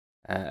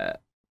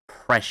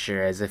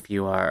pressure, as if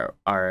you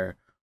are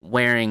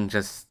wearing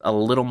just a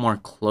little more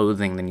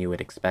clothing than you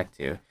would expect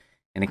to,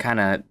 and it kind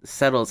of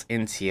settles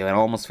into you. It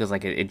almost feels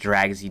like it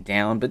drags you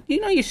down, but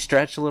you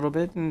stretch a little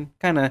bit and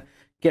kind of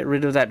get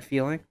rid of that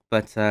feeling.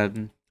 But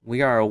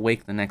we are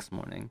awake the next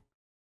morning.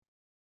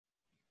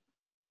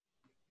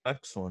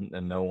 Excellent.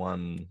 And no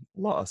one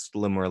lost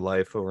limb or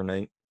life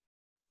overnight?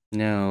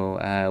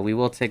 No, we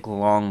will take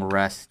long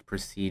rest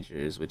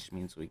procedures, which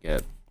means we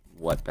get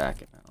what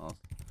back in health?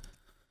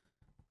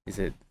 Is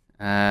it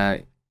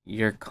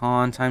your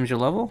con times your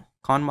level?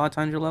 Con mod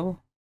times your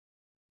level?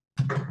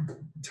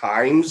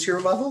 Times your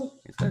level?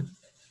 Is it?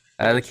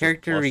 The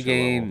character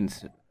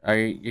regains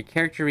your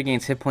character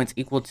regains hit points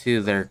equal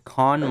to their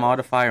con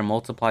modifier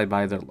multiplied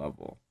by their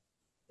level.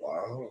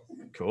 Wow.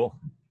 Cool.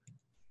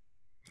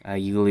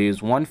 You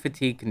lose 1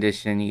 fatigue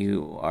condition.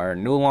 You are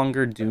no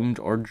longer doomed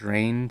or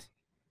drained,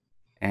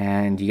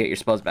 and you get your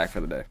spells back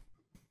for the day.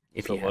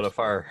 What if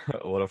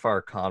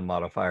our con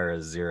modifier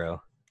is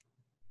 0?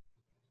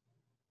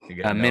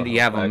 You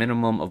have a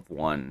minimum of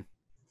 1.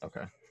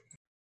 Okay.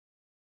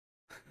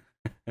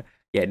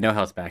 Yeah, no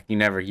health back. You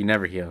never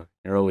heal.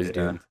 You're always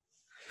doomed.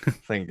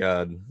 Thank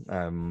God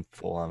I'm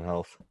full on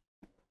health.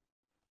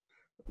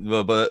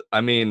 But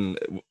I mean,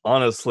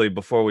 honestly,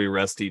 before we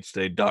rest each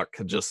day, Doc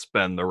could just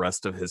spend the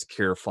rest of his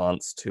cure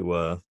fonts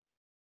to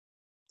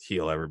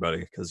heal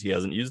everybody, because he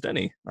hasn't used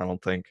any, I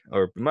don't think.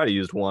 Or he might have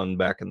used 1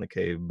 back in the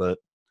cave, but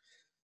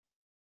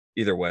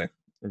either way,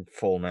 I'm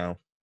full now.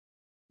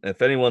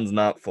 If anyone's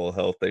not full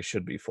health, they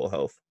should be full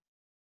health.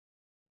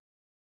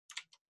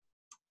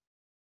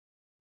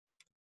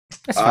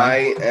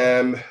 I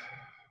am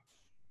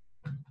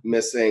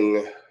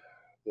missing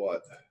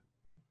what?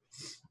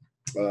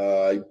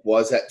 I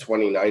was at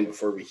 29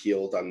 before we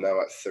healed. I'm now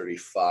at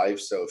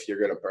 35. So if you're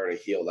going to burn a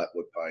heal, that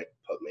would probably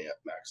put me at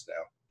max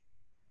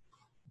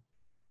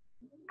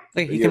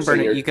now. You can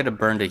burn it. You could have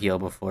burned a heal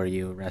before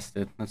you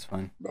rested. That's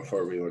fine.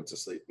 Before we went to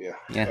sleep. Yeah.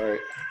 Yeah. All right.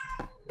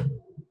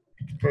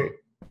 Great.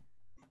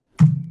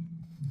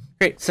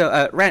 Great.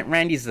 So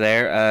Randy's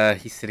there.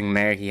 He's sitting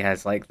there. He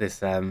has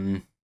this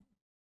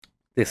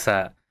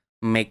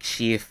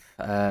makeshift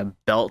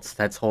belt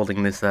that's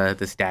holding this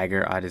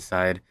dagger at his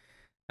side.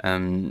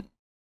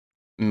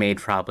 Made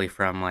probably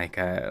from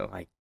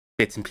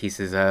bits and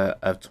pieces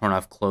of torn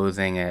off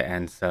clothing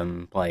and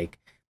some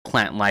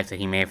plant life that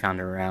he may have found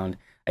around.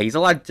 He's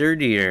a lot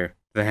dirtier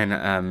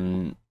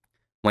than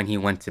when he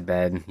went to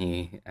bed.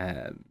 He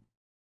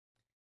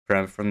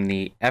from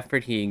the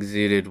effort he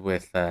exuded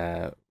with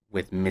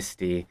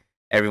Misty,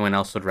 everyone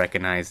else would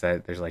recognize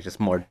that there's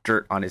just more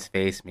dirt on his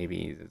face.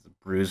 Maybe there's a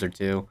bruise or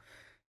two.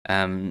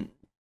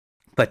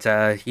 But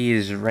he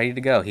is ready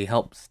to go. He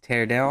helps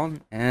tear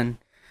down and.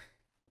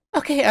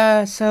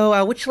 Okay,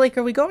 so which lake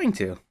are we going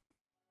to?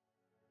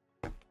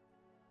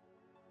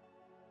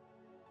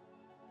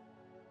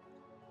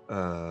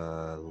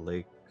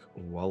 Lake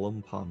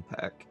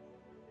Wallenpompak.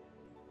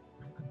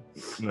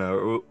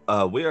 No,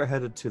 we are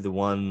headed to the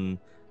one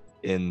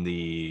in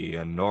the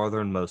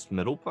northernmost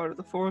middle part of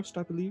the forest,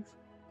 I believe.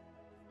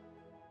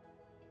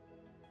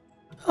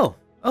 Oh,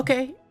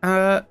 okay.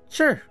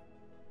 Sure.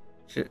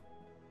 Sure.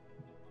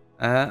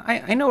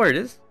 I know where it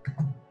is.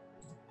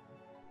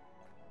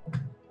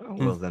 Oh,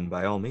 well then,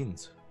 by all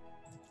means.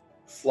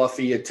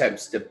 Fluffy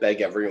attempts to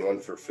beg everyone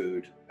for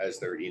food as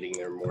they're eating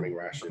their morning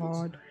rations.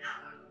 God.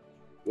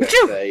 With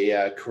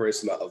a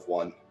charisma of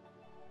 1.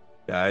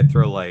 Yeah, I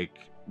throw like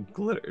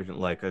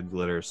a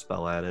glitter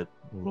spell at it,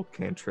 a little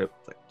cantrip,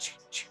 like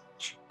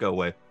go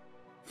away.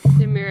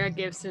 Demira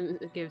gives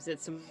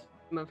it some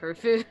of her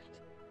food.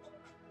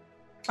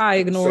 I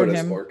ignore so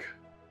him. Bork.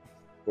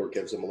 Bork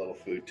gives him a little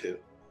food too.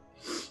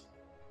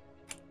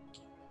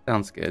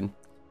 Sounds good.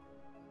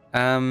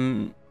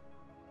 Yeah.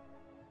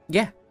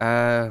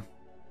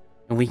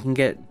 We can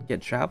get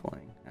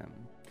traveling.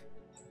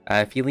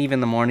 If you leave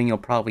in the morning, you'll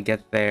probably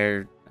get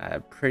there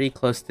pretty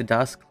close to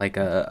dusk, like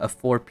a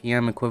 4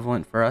 p.m.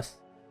 equivalent for us.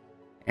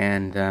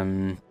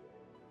 And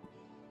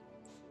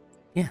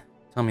yeah,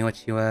 tell me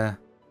what you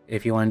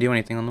if you want to do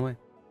anything on the way.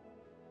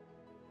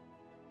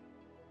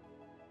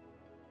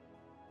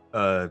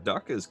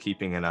 Doc is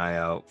keeping an eye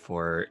out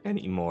for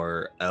any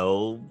more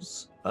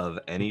elves of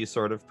any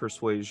sort of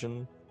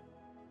persuasion,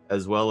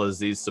 as well as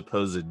these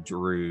supposed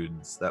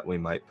druids that we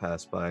might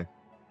pass by.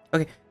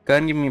 Okay, go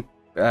ahead and give me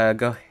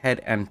go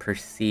ahead and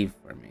perceive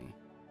for me.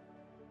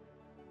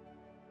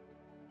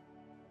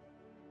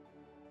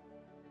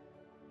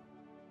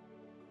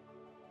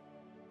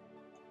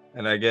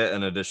 And I get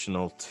an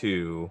additional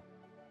 2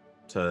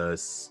 to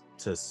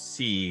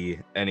see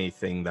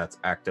anything that's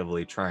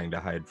actively trying to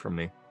hide from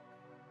me.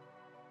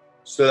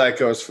 So that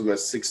goes from a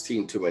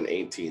 16 to an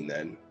 18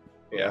 then.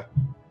 Yeah.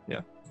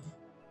 Yeah.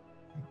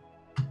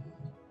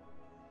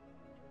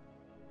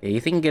 Yeah,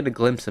 you can get a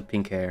glimpse of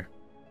pink hair.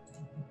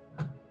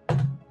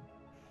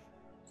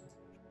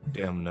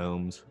 Damn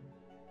gnomes.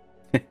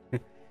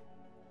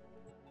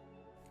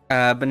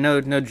 But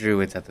no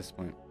druids at this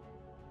point.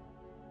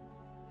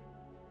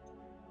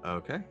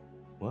 Okay.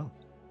 Well.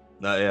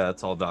 Yeah,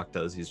 that's all Doc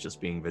does. He's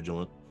just being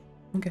vigilant.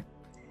 Okay.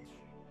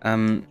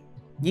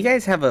 You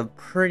guys have a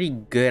pretty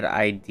good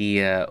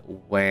idea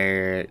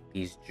where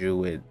these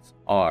druids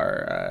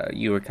are.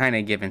 You were kind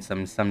of given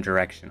some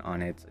direction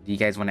on it. Do you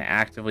guys want to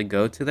actively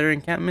go to their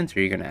encampments, or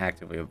are you going to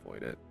actively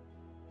avoid it?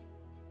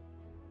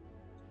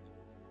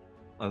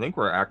 I think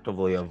we're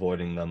actively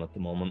avoiding them at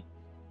the moment.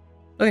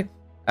 Okay.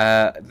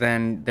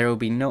 Then there will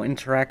be no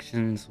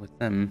interactions with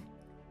them,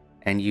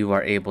 and you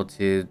are able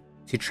to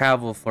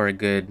travel for a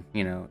good,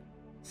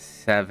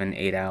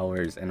 7-8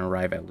 hours and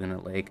arrive at Luna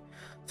Lake.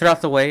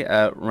 Throughout the way,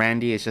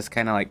 Randy is just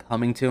kind of like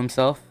humming to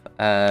himself,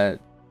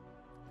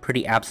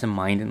 pretty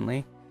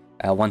absent-mindedly.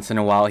 Once in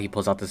a while, he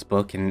pulls out this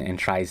book and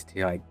tries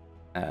to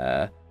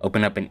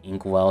open up an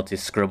inkwell to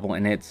scribble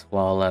in it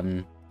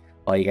while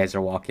you guys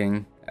are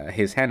walking.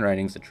 His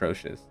handwriting's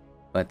atrocious,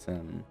 but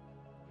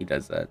he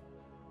does that.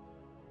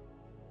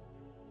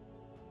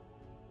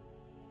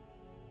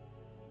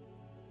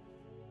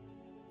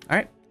 All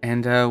right.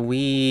 And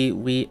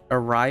we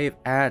arrive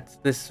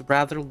at this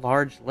rather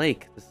large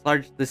lake.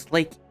 This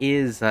lake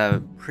is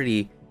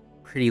pretty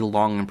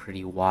long and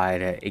pretty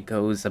wide. It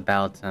goes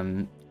about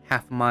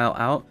half a mile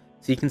out,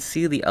 so you can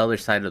see the other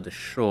side of the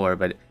shore,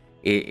 but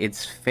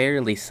it's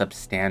fairly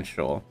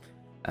substantial.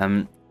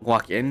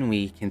 Walk in,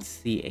 we can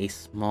see a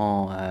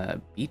small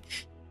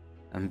beach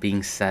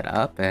being set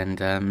up,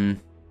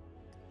 and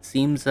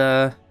seems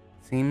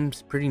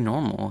pretty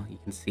normal. You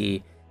can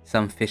see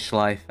some fish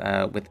life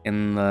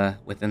within the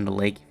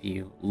lake. If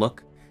you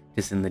look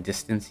just in the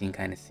distance, you can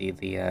kind of see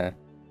the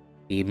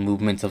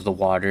movements of the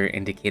water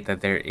indicate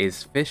that there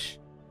is fish,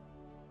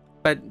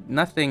 but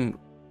nothing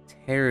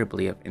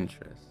terribly of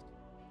interest.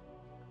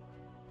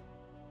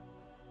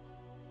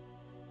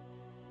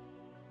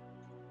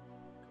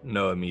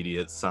 No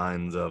immediate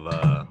signs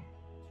of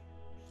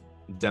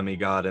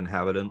demigod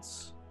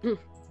inhabitants.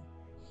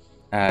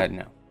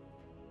 No.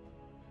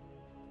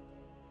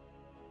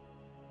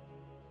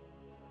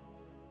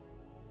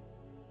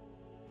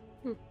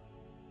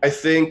 I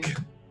think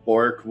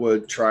Bork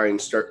would try and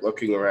start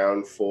looking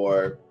around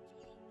for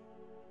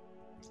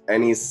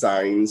any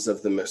signs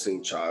of the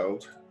missing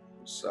child.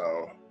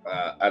 So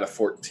at a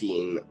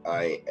 14,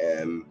 I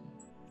am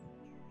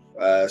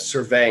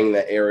surveying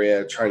the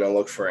area, trying to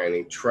look for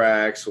any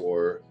tracks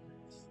or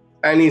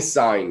any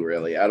sign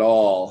really at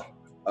all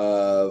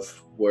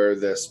of where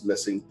this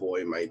missing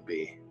boy might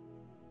be.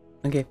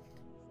 Okay.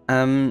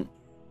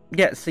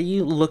 Yeah, so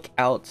you look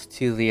out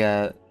to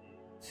the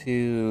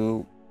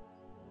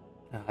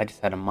I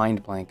just had a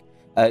mind blank.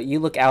 You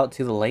look out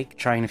to the lake,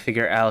 trying to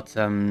figure out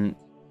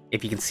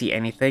if you can see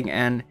anything,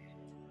 and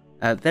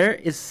there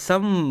is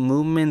some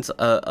movement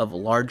of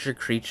larger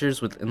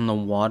creatures within the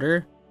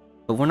water,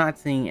 but we're not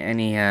seeing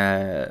any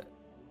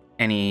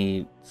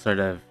sort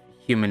of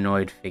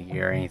humanoid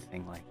figure or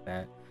anything like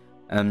that.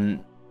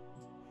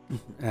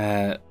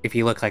 If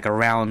you look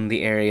around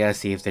the area,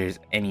 see if there's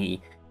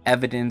any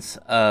evidence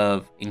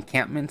of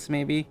encampments,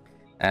 maybe.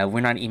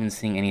 We're not even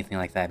seeing anything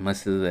like that.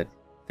 Most of the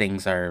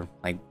things are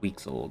like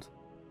weeks old.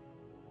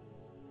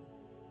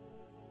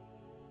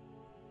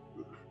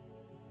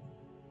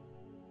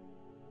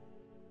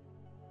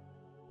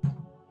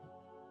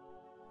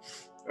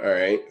 All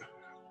right.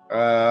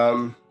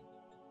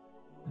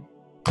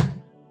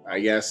 I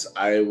guess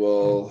I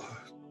will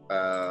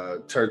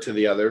turn to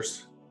the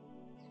others.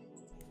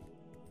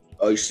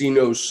 I see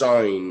no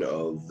sign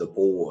of the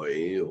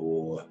boy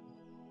or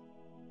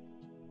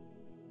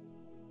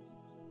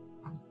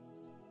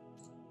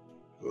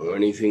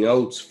anything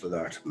else for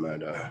that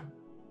matter.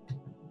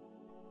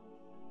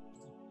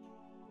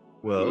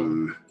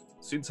 Well,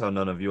 since how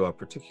none of you are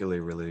particularly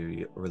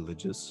really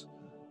religious,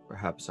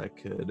 perhaps I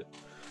could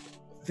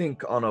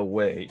think on a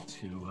way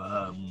to,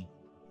 I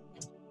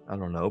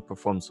don't know,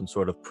 perform some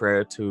sort of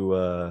prayer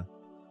to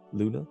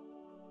Luna.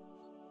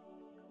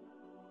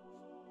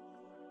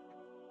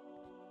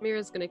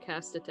 Mira's gonna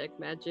cast Detect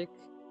Magic.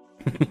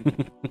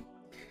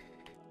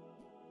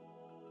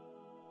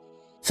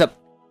 So,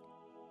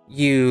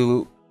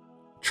 you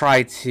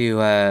try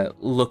to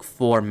look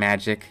for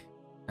magic,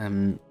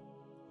 and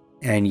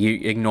you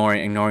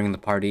ignoring the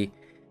party.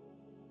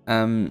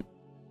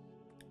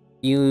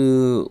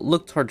 You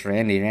look towards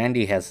Randy.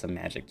 Randy has some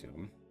magic to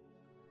him.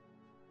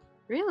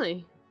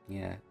 Really?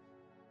 Yeah.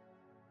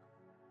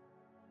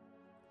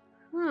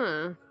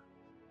 Huh.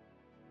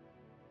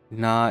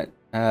 Not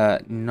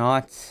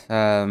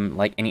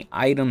like any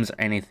items or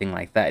anything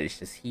like that. It's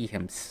just he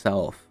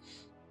himself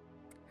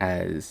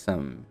has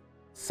some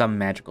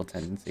magical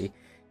tendency.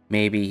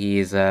 Maybe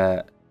he's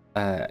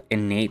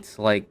innate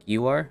like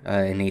you are,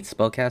 innate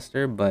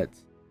spellcaster, but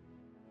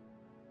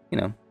you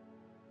know.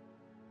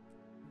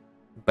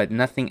 But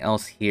nothing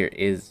else here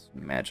is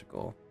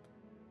magical.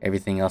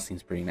 Everything else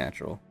seems pretty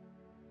natural.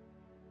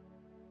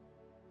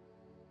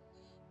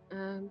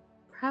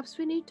 Perhaps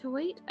we need to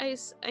wait. I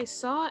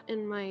saw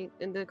in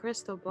the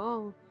crystal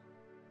ball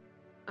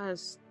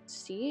us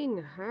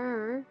seeing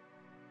her,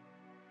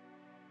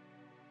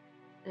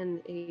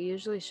 and it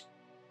usually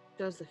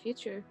shows the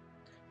future.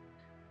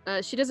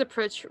 She does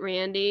approach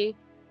Randy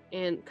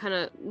and kind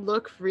of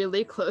look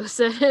really close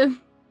at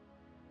him.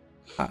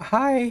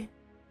 Hi.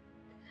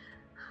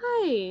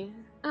 Hi.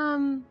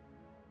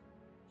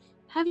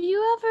 Have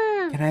you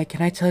ever?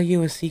 Can I tell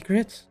you a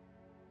secret?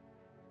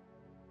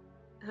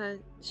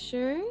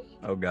 Sure.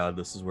 Oh god,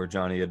 this is where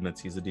Johnny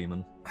admits he's a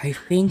demon. I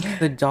think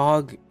the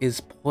dog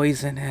is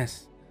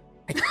poisonous.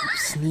 I keep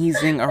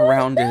sneezing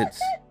around it.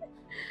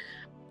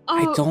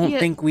 I don't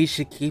think we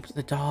should keep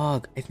the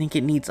dog. I think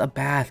it needs a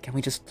bath. Can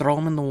we just throw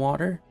him in the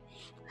water?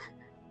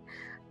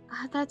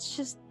 That's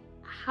just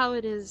how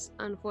it is,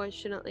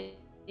 unfortunately.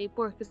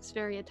 Bork is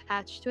very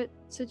attached to it,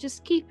 so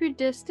just keep your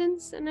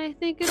distance, and I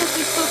think it'll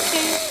be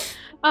okay.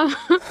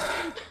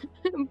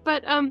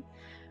 But I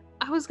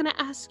was gonna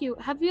ask you,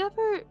 have you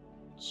ever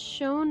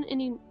shown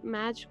any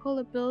magical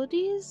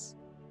abilities?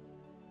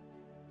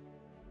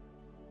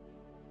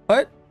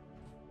 What?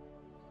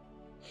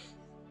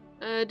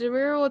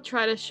 Demir will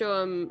try to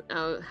show him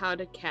how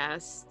to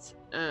cast,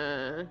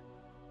 let's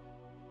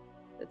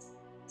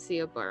see,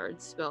 a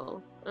bard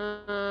spell.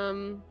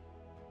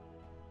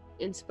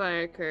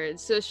 Inspire courage.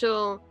 So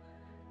she'll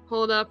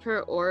hold up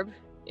her orb,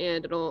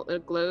 and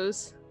it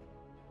glows.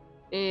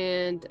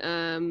 And,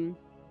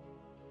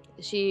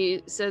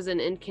 she says an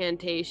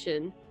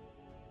incantation.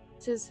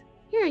 Says,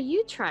 "Here,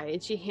 you try,"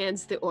 and she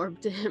hands the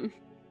orb to him.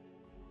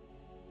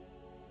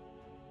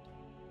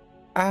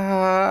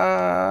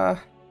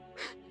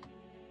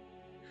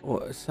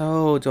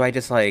 So do I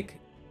just like...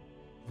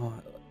 Do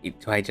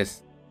I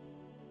just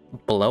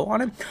blow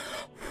on him?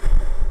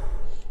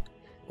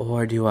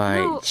 Or do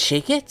I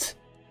shake it?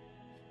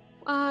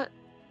 How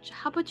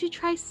about you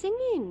try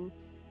singing?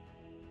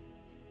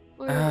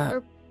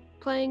 Or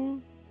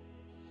playing...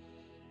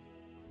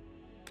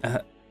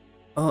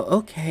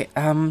 okay,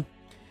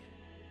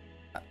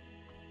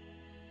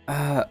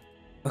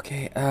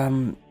 okay,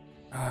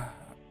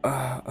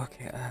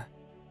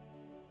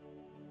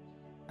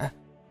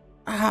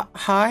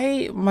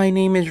 hi, my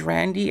name is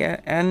Randy,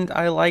 and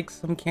I like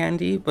some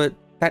candy, but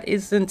that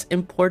isn't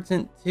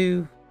important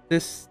to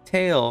this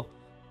tale.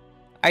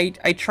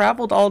 I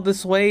traveled all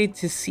this way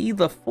to see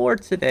the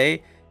fort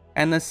today,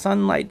 and the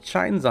sunlight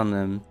shines on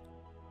them.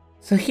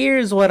 So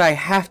here's what I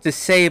have to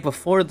say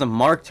before the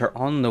marked are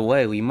on the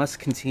way. We must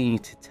continue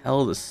to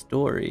tell the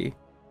story.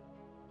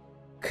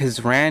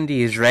 'Cause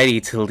Randy is ready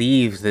to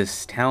leave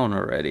this town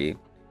already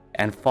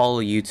and follow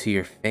you to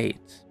your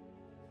fate.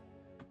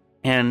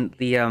 And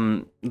the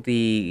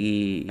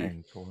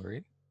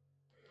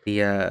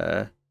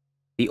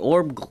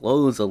orb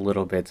glows a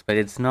little bit, but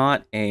it's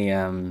not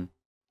an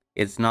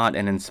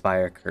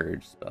Inspire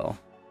Courage spell.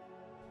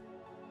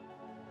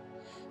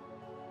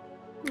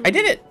 I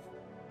did it!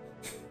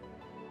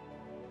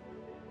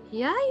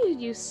 Yeah,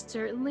 you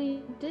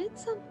certainly did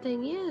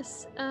something,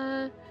 yes.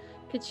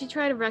 Could she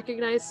try to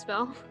recognize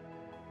spell?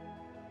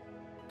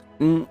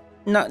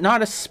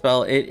 Not a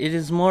spell. It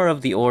is more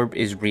of the orb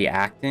is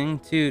reacting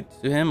to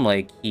him.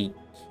 Like, he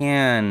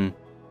can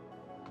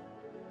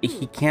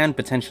he can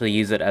potentially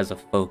use it as a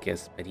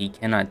focus, but he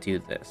cannot do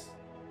this.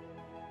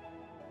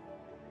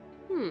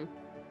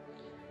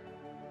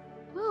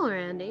 Well,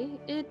 Randy,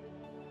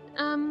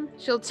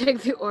 she'll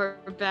take the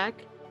orb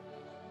back.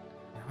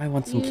 Now I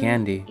want some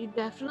candy.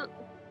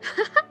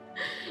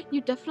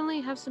 You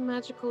definitely have some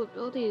magical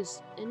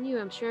abilities in you.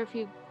 I'm sure if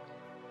you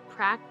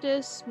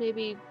practice,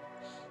 maybe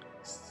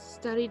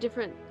study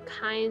different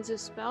kinds of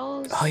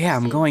spells. Oh yeah,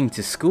 I'm going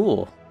to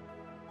school.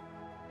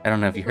 I don't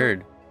know if you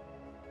heard.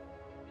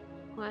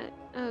 What?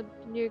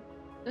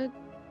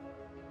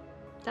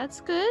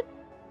 That's good.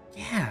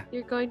 Yeah.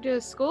 You're going to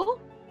a school?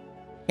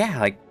 Yeah,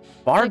 like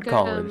Bard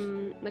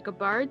College. Like a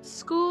Bard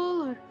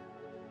school? Or...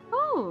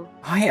 Oh.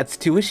 Oh yeah, it's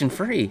tuition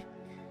free.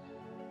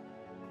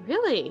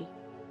 Really?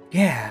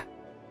 Yeah.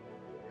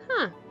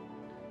 Huh.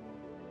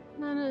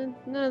 None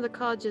of the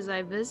colleges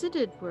I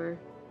visited were.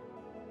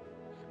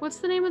 What's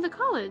the name of the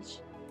college?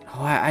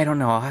 Oh, I don't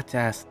know. I'll have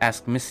to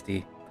ask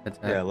Misty. But,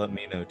 yeah, let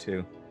me know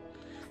too.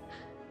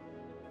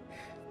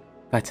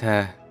 But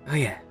oh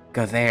yeah,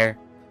 go there.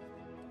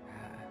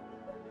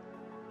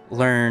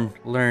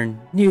 Learn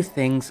new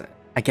things.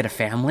 I get a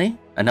family,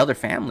 another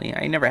family.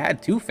 I never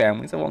had two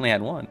families. I've only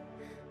had one.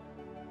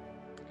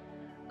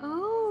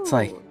 Oh. It's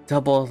like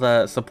double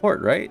the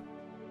support, right?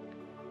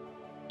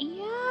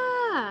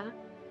 Yeah.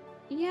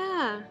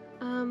 Yeah.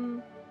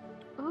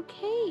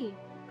 Okay.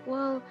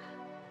 Well,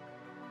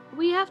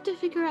 we have to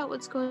figure out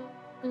what's going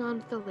on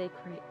with the lake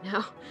right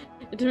now.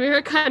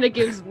 Demira kind of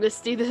gives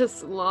Misty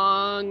this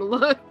long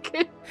look.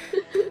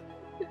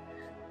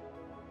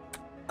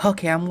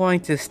 Okay, I'm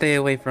going to stay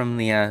away from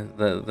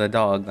the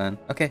dog then.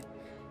 Okay.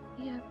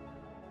 Yeah.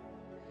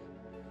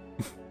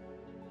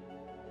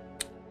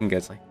 And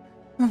guy's like,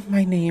 oh,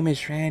 my name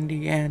is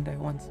Randy and I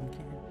want some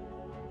candy.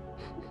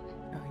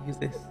 I'll use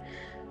this.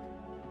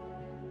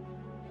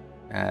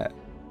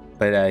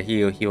 But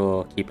he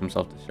will keep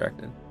himself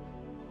distracted.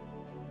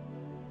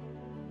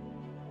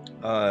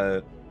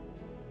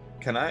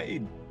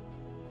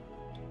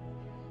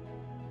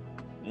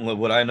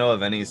 Would I know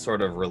of any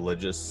sort of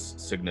religious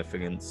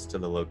significance to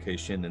the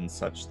location in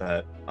such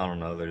that, I don't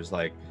know, there's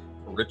like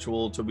a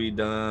ritual to be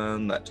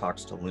done that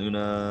talks to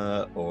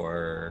Luna,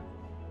 or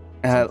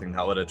something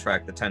that would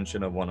attract the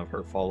attention of one of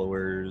her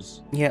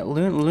followers? Yeah,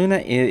 Luna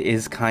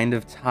is kind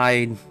of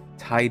tied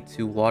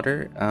to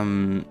water.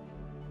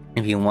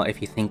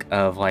 If you think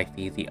of like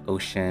the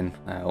ocean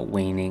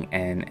waning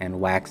and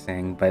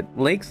waxing, but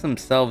lakes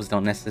themselves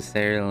don't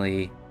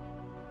necessarily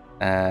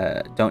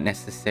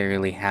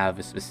have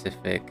a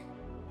specific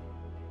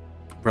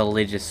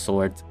religious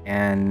sort,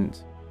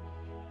 and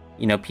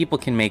people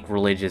can make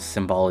religious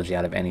symbology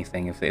out of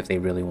anything if they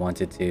really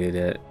wanted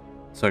to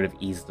sort of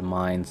ease the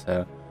mind.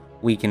 So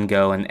we can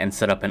go and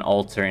set up an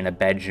altar in a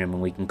bedroom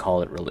and we can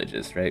call it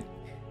religious, right?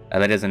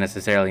 That doesn't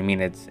necessarily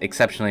mean it's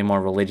exceptionally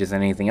more religious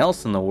than anything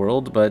else in the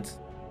world, but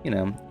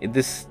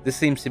this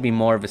seems to be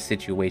more of a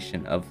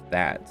situation of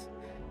that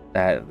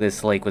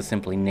this lake was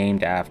simply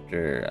named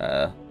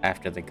after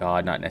the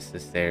god, not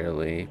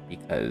necessarily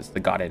because the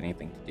god had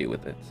anything to do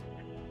with it.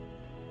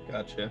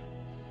 Gotcha.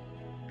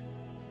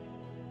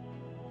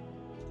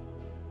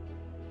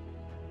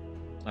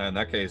 In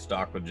that case,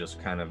 Doc would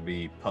just kind of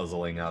be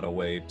puzzling out a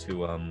way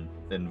to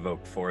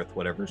invoke forth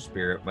whatever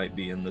spirit might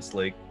be in this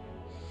lake.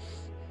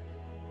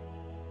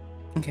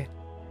 Okay.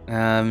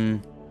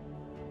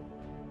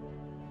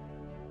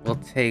 We'll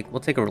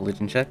take a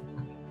religion check.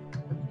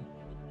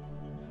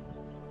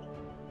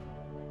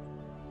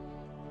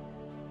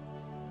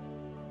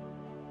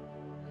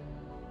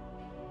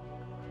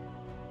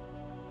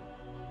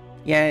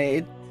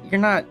 Yeah, you're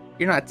not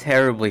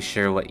terribly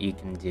sure what you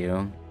can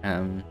do.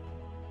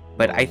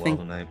 But I think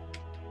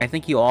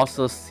you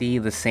also see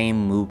the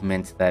same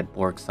movement that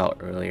Bork saw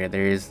earlier.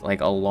 There is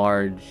like a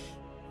large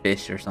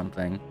fish or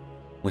something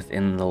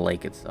within the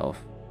lake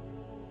itself.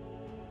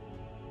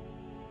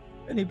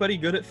 Anybody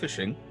good at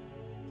fishing?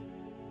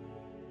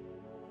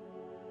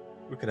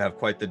 We could have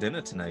quite the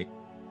dinner tonight.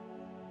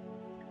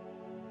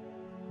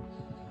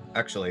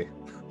 Actually,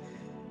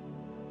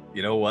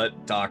 you know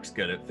what? Doc's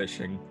good at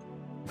fishing.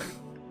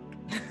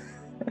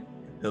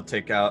 He'll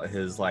take out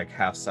his like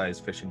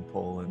half-size fishing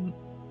pole and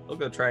he'll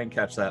go try and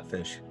catch that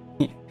fish.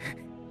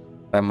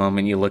 That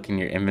moment you look in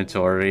your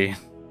inventory.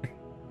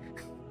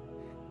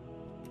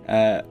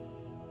 That's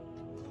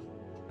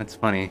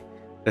funny.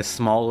 The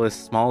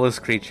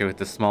smallest creature with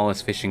the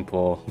smallest fishing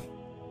pole.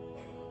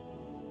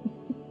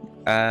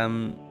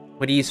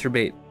 What do you use for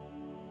bait?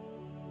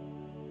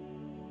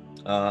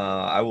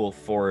 I will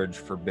forage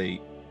for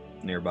bait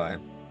nearby.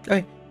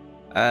 Okay.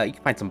 You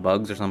can find some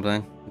bugs or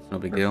something. It's no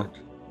big deal.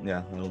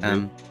 Yeah, that'll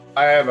do.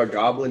 I have a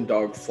goblin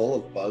dog full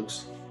of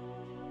bugs.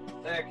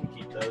 I can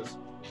keep those.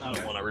 I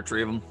don't want to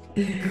retrieve them.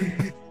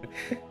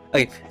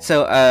 Okay,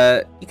 so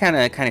you kind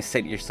of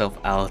set yourself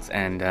out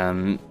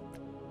and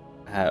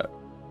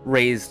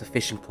raise the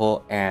fishing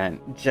pole and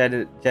jet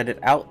it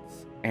out,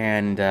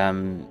 and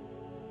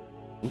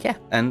yeah,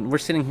 and we're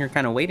sitting here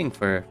kind of waiting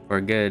for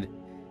a good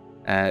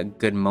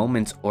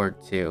moment or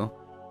two.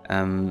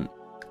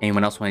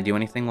 Anyone else want to do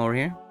anything while we're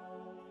here?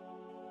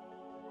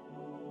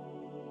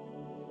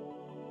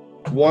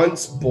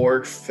 once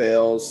Borg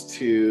fails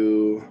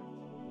to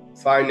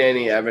find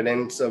any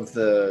evidence of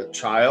the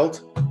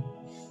child,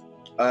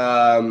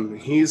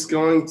 he's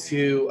going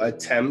to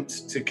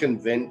attempt to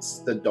convince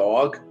the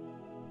dog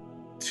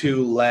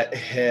to let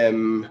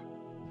him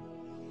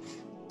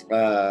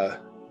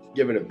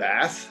give it a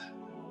bath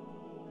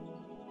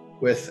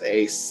with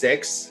a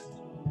 6.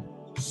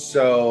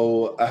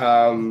 So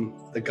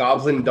the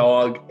goblin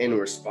dog, in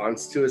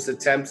response to his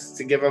attempts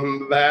to give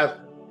him a bath,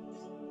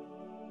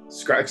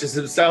 scratches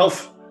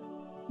himself.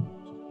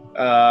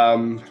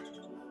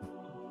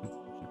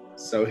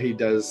 So he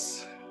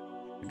does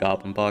The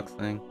goblin box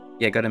thing.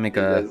 Yeah, gotta make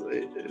does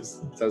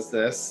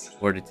this.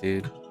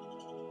 fortitude.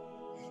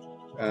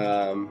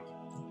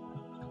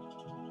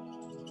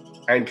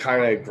 And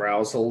kind of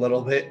growls a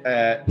little bit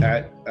at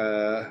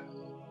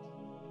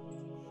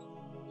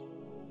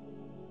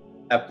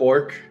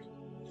Bork,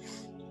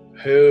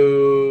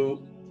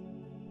 who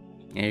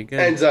Yeah, you're good.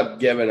 ends up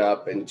giving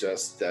up and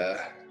just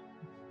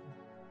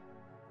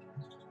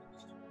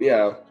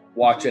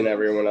watching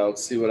everyone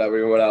else, see what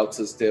everyone else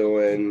is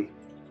doing,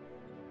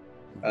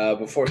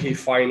 before he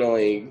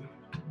finally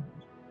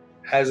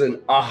has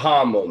an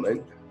aha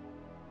moment.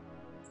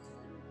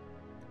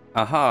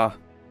 Aha.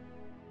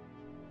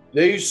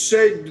 They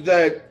said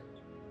that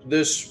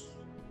this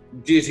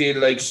deity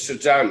likes to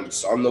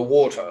dance on the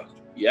water,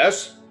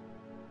 yes?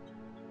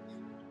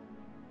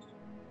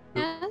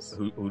 Yes,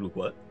 Who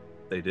what?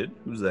 They did?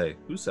 Who's they?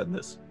 Who said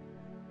this?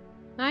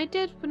 I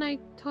did when I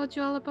told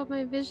you all about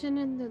my vision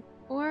in the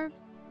orb.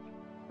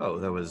 Oh,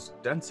 there was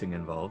dancing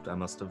involved. I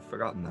must have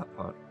forgotten that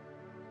part.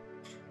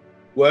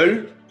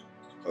 Well,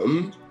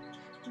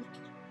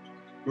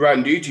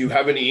 Randy, do you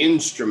have any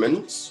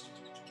instruments?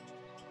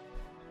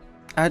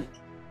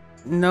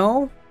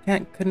 No.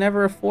 Could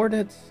never afford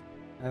it.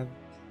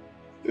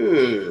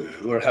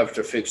 We'll have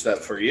to fix that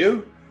for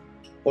you.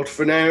 But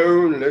for now,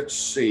 let's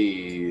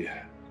see.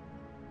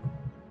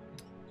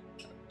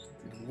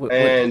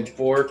 And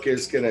Bork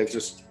is gonna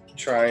just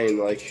try and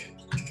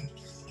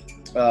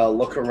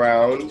look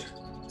around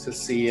to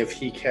see if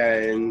he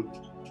can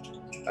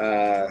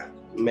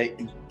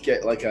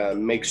get like a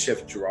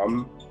makeshift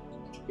drum,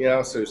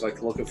 so he's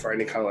like looking for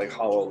any kind of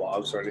hollow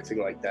logs or anything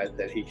like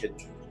that he could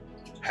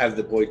have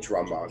the boy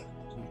drum on.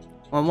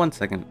 Well, 1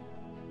 second.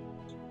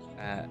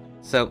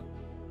 So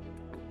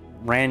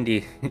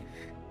Randy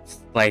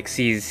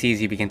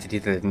sees you begin to do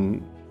the,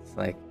 and it's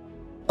like,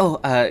 oh,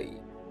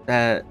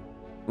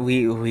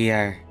 we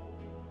are.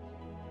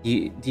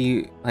 We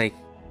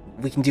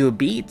can do a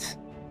beat.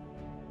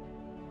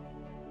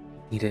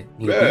 Need a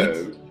beat?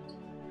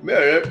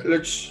 Yeah,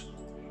 let's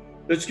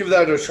give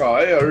that a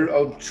try.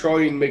 I'll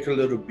try and make a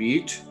little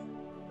beat,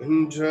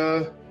 and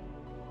let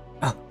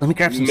me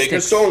grab some make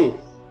sticks. a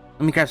song.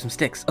 Let me grab some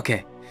sticks.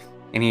 Okay.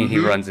 And he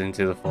runs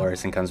into the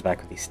forest and comes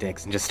back with these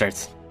sticks and just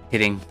starts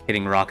hitting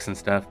rocks and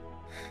stuff.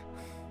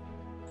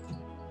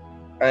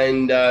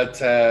 And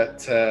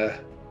to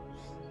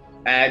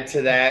add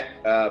to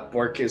that,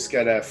 Bork is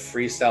gonna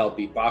freestyle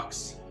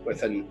beatbox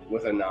with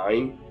a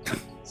 9.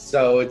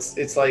 So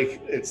it's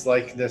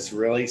like this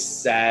really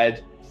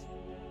sad,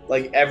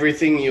 like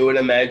everything you would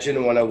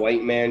imagine when a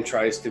white man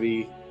tries to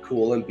be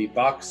cool and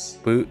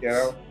beatbox. Boots,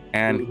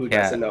 and who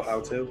cats, doesn't know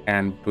how to.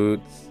 And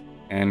boots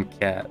and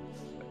cats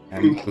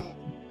and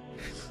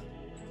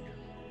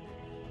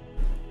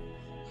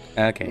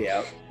Okay.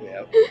 Yep.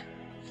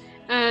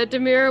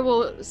 Demira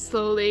will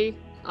slowly,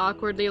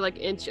 awkwardly,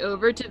 inch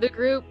over to the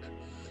group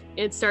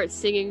and start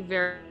singing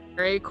very,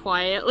 very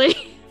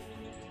quietly.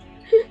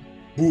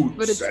 Boots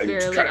but it's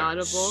barely cats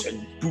audible.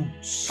 And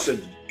boots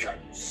and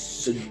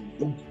cats and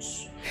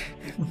boots.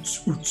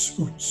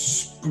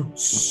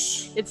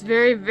 Boots. It's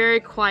very, very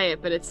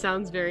quiet, but it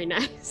sounds very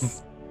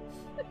nice.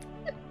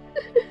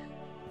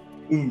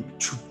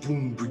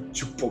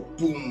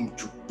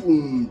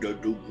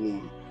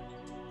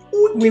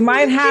 We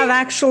might have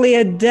actually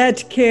a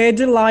dead kid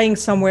lying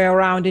somewhere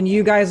around, and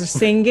you guys are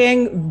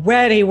singing.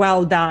 Very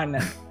well done.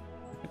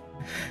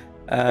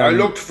 I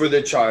looked for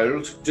the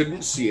child,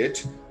 didn't see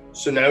it,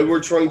 so now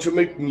we're trying to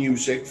make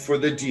music for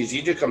the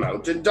deity to come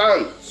out and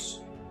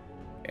dance.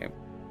 Okay.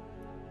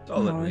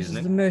 This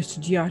is the most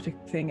idiotic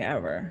thing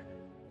ever.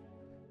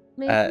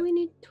 Maybe we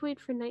need to wait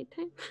for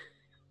nighttime.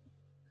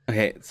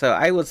 Okay, so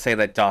I would say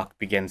that Doc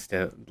begins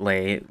to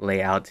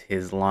lay out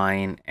his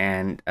line,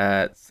 and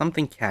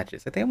something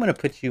catches. I think I'm gonna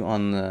put you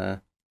on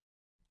the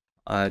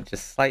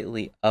just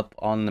slightly up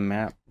on the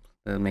map.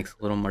 That makes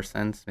a little more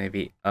sense.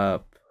 Maybe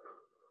up.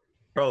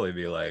 Probably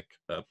be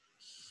up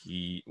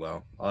here.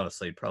 Well,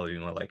 honestly, probably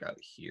more out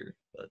here,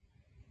 but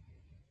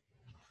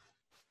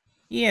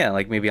yeah,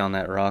 maybe on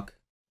that rock.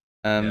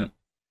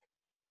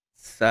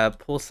 So,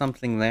 pull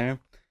something there,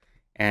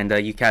 and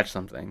you catch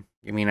something.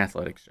 Give me an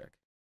athletics check.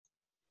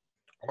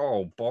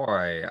 Oh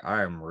boy,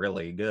 I'm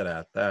really good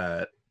at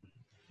that.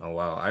 Oh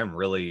wow, I'm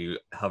really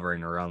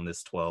hovering around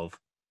this 12.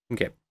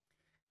 Okay.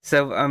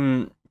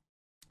 So,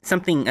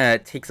 something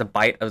takes a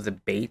bite of the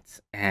bait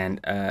and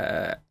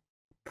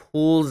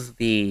pulls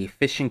the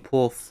fishing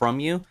pole from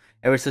you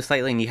ever so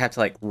slightly, and you have to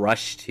like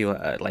rush to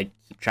like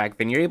keep track of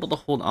it. And you're able to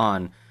hold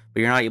on, but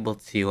you're not able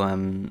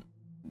to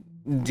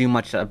do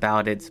much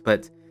about it.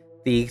 But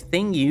the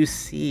thing you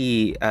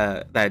see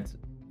that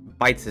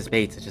bites his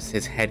bait, such as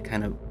his head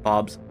kind of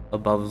bobs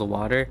above the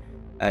water,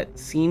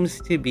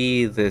 seems to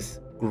be this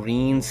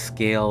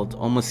green-scaled,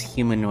 almost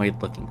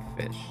humanoid-looking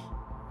fish.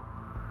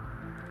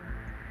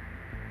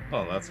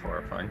 Oh, that's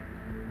horrifying.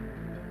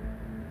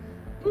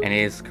 And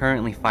it is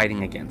currently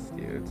fighting against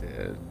you.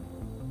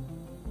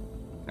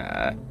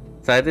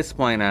 So at this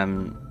point,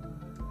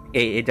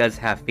 it does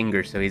have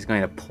fingers, so he's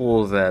going to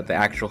pull the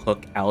actual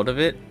hook out of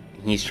it,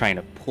 and he's trying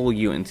to pull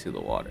you into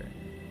the water.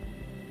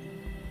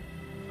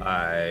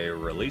 I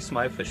release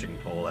my fishing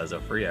pole as a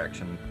free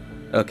action.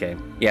 Okay,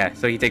 yeah,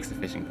 so he takes the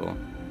fishing pole.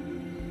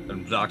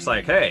 And Doc's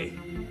like, hey,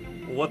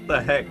 what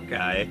the heck,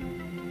 guy?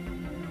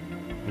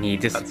 And he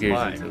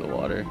disappears into the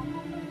water.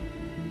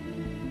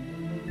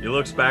 He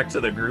looks back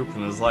to the group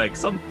and is like,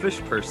 some fish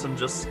person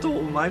just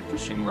stole my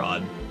fishing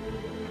rod.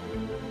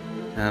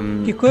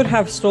 You could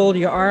have stole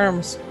your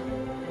arms.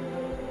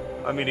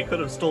 I mean, he could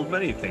have stole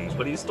many things,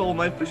 but he stole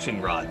my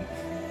fishing rod.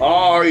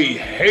 I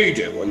hate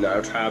it when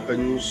that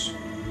happens.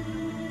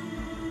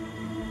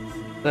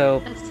 So...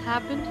 That's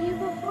happened to you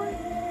before?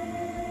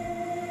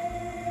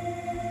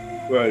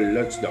 Well,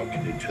 let's not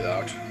get into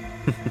that.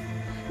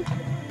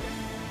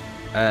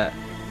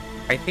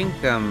 I think,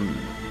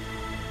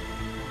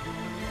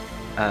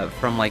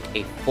 from like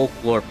a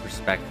folklore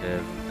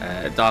perspective,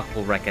 Doc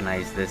will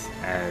recognize this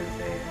as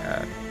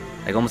a,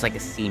 like almost like a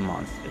sea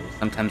monster.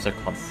 Sometimes they're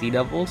called sea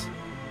devils,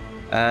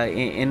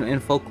 in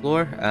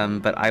folklore,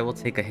 but I will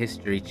take a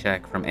history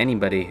check from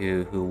anybody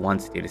who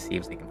wants to see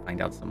if they can find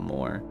out some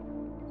more.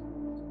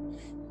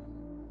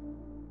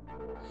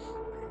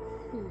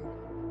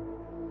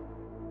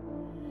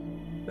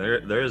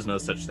 There is no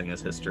such thing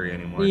as history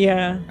anymore.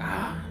 Yeah.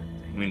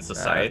 You mean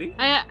society?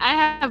 I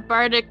have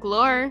bardic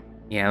lore.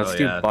 Yeah, let's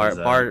do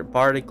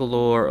bardic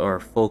lore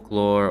or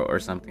folklore or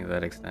something to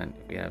that extent,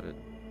 if we have it.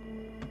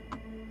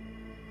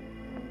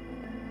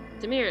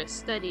 Demira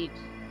studied.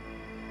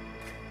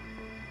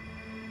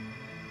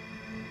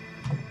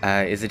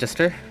 Is it just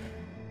her?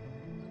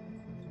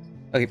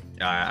 Okay.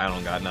 I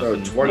don't got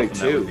nothing. 22. Nothing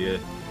that would be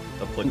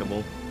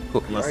applicable.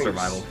 Cool. Unless Nice.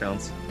 survival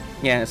counts.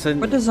 Yeah, so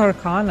What is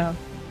Arcana?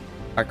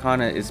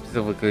 Arcana is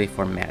specifically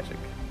for magic.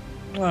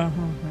 Uh-huh.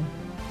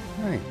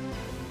 Right.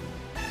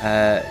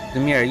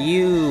 Demir,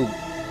 you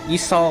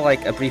saw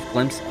like a brief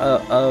glimpse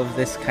of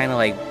this kind of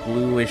like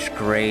bluish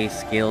gray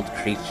scaled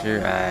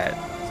creature.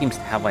 Seems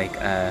to have like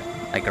a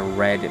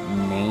red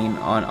mane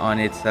on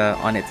its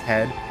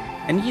head,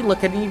 and you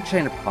look at it and you're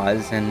trying to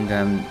pause.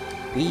 And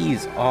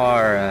these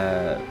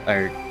are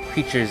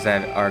creatures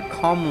that are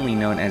commonly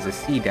known as a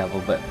sea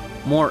devil, but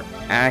more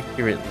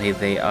accurately,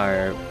 they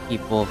are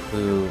people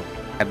who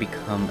have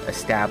become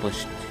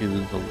established to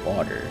the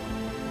water.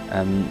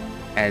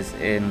 As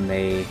in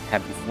they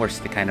have been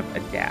forced to kind of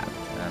adapt.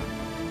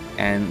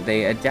 And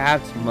they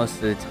adapt most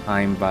of the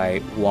time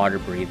by water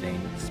breathing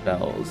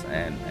spells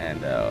and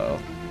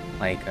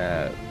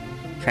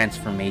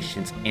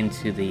transformations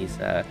into these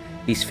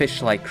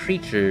fish-like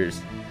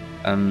creatures,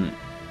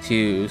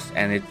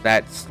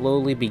 that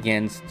slowly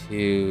begins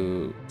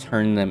to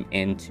turn them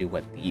into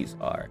what these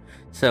are.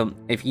 So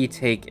if you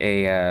take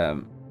a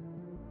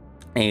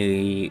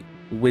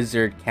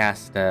wizard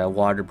cast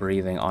water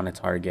breathing on a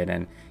target,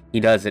 and he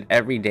does it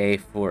every day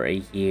for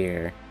a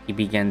year, he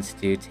begins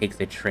to take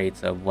the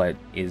traits of what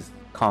is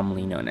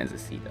commonly known as a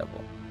sea devil.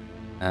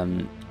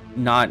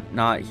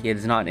 He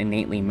is not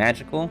innately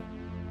magical,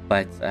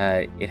 but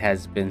it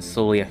has been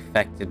slowly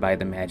affected by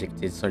the magic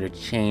to sort of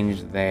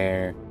change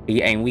their...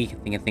 And we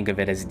can think of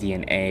it as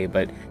DNA,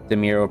 but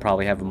Demir will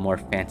probably have a more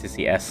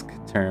fantasy-esque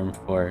term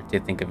to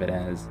think of it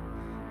as.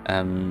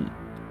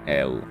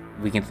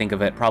 We can think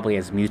of it probably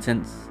as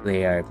mutants.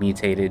 They are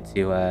mutated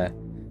to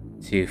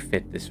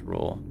fit this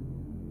role.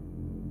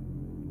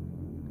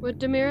 Would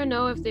Demira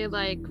know if they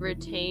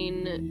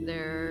retain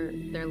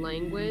their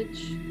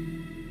language?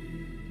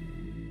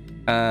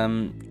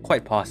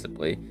 Quite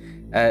possibly.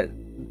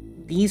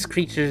 These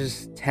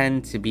creatures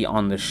tend to be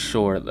on the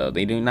shore, though.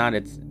 They do not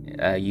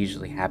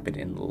usually happen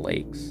in the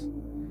lakes.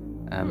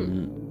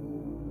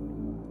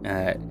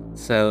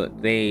 So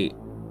they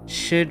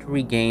should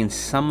regain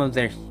some of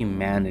their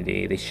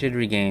humanity. They should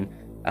regain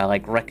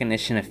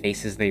recognition of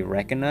faces they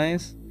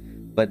recognize,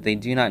 but they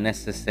do not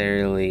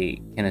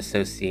necessarily can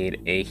associate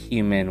a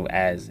human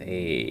as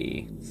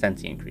a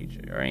sentient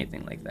creature or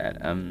anything like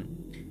that.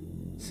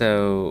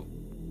 So,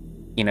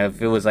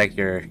 if it was like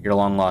your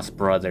long lost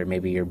brother,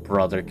 maybe your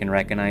brother can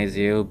recognize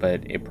you,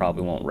 but it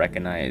probably won't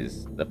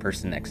recognize the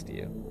person next to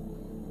you.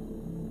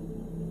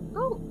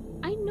 Oh,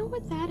 I know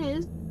what that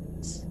is.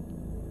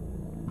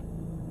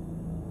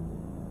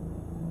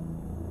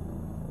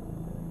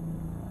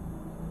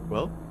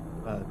 Well,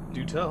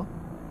 do tell.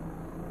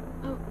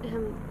 Oh,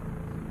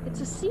 it's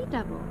a sea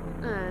devil.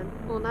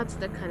 Well, that's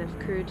the kind of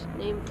crude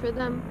name for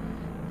them.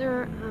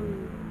 They're,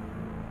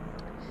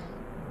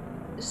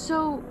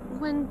 so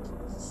when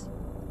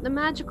the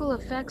magical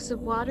effects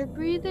of water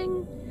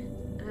breathing,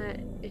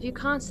 if you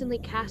constantly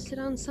cast it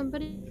on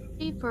somebody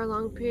for a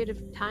long period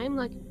of time,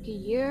 like a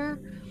year,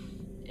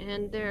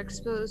 and they're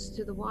exposed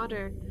to the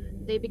water,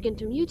 they begin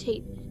to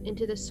mutate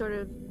into this sort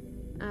of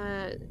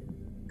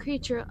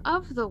creature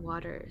of the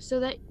water. So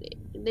that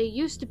they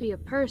used to be a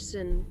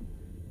person,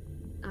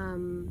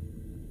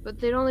 but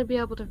they'd only be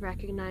able to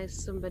recognize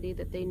somebody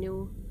that they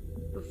knew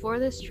before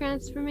this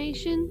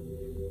transformation.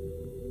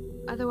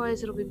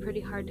 Otherwise, it'll be pretty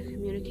hard to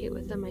communicate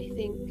with them, I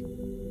think.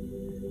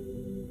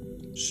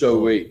 So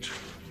wait,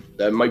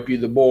 that might be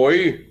the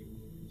boy?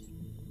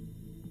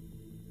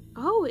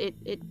 Oh, it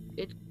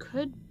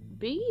could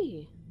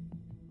be.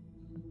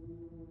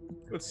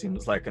 It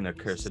seems like an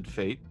accursed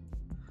fate.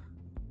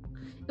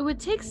 It would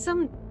take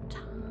some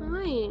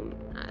time.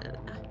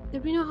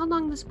 Did we know how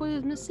long this boy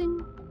was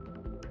missing?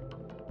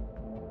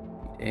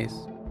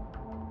 Days.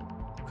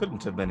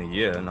 Couldn't have been a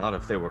year, not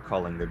if they were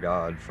calling the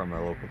god from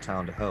a local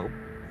town to help.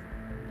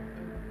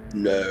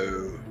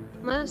 No,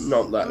 Unless,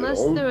 not that unless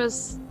long.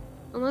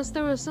 Unless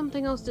there was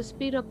something else to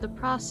speed up the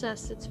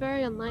process, it's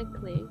very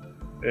unlikely.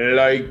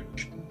 Like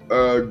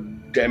a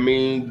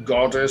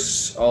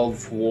demi-goddess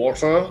of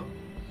water?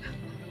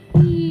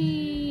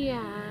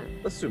 Yeah.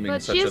 Assuming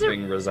But such she a isn't-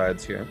 thing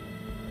resides here.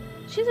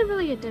 She isn't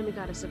really a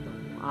demigoddess of the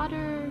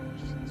water.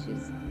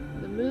 She's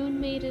the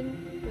moon maiden,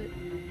 but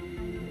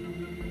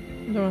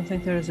I don't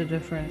think there is a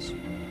difference.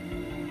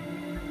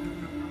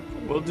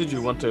 Well, did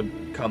you want to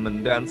come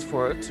and dance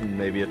for it, and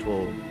maybe it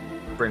will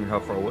bring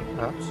her forward,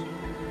 perhaps?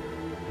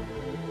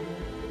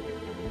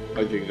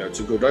 I think that's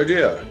a good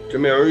idea.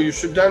 Tamara, you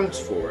should dance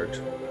for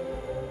it.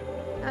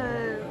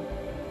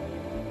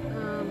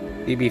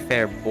 To be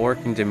fair, Bork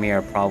and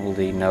Demir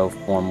probably know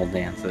formal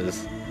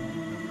dances.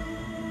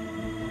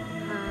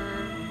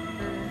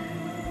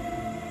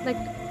 like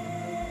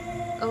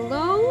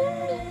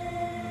alone?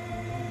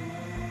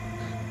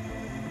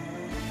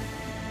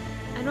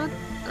 I don't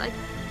like.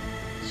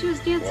 She was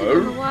dancing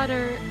in the Well?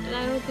 water, and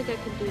I don't think I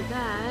could do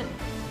that.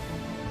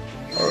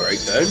 Alright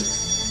then.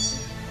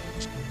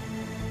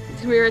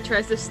 Tamira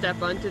tries to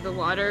step onto the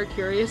water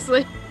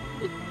curiously.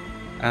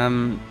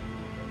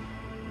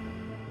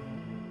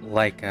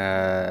 Like,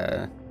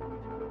 do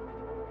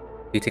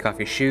you take off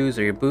your shoes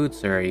or your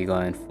boots, or are you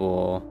going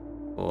full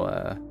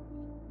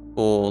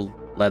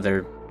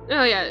leather?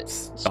 Oh yeah,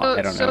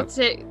 I don't know.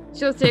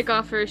 she'll take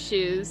off her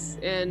shoes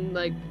and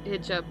like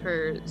hitch up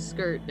her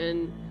skirt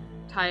and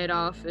tie it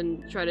off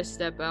and try to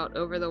step out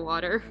over the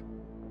water.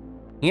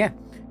 Yeah.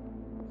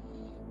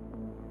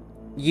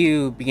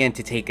 You begin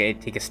to take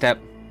a step,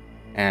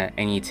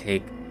 and you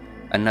take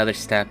another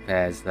step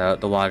as the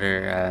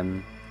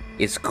water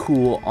is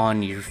cool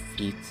on your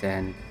feet,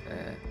 and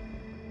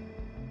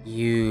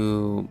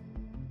you.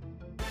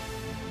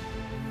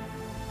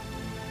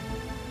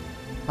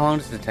 How long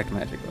does detect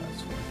magic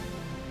last for?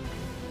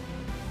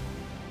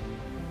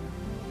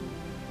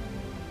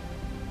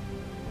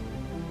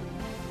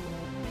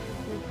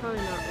 Well,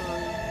 probably not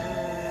long.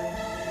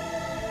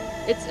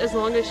 It's as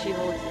long as she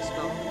holds the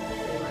spell.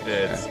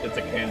 Pretty much. It's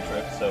a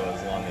cantrip, so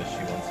as long as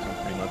she wants to,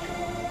 pretty much.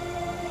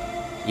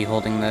 You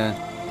holding the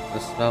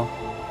spell?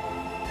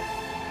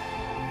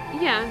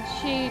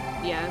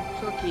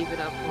 She'll keep it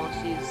up while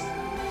she's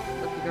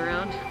looking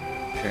around.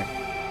 Sure.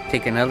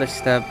 Take another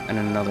step and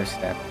another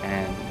step,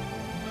 and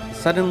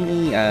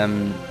suddenly,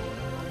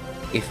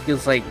 it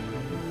feels like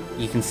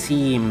you can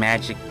see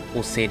magic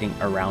pulsating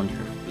around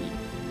your feet.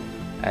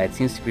 It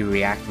seems to be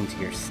reacting to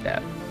your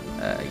step,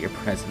 your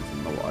presence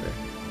in the water.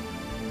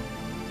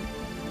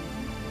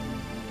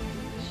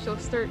 She'll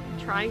start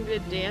trying to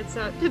dance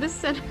out to the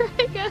center,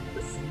 I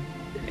guess.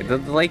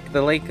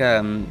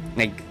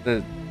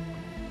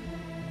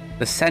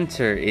 The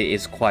center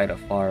is quite a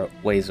far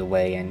ways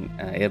away, and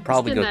it'll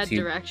probably Just in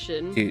go that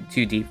direction.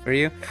 too deep for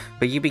you.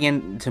 But you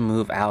begin to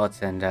move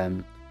out,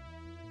 and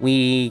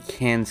we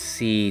can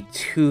see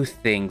two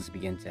things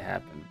begin to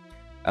happen.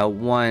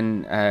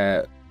 One,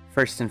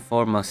 first and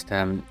foremost,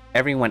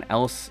 everyone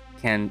else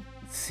can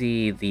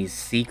see these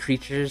sea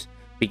creatures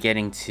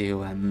beginning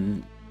to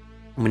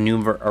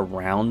maneuver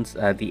around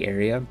the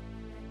area.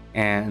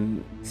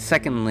 And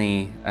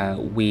secondly,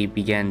 we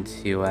begin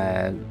to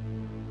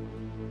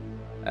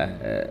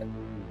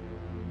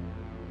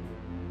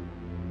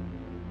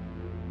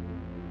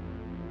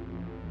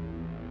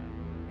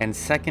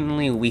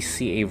we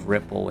see a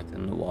ripple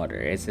within the water,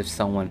 as if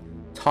someone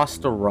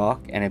tossed a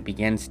rock and it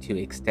begins to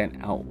extend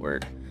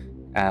outward,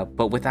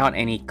 but without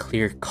any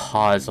clear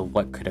cause of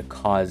what could have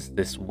caused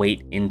this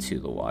weight into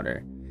the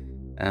water.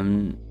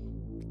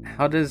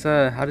 How does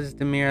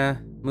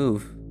Demira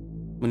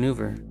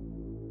maneuver?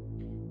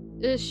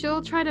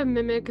 She'll try to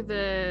mimic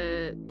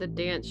the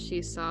dance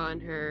she saw in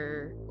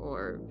her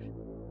orb.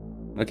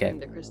 Okay. In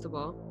the crystal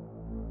ball.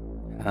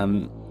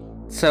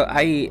 So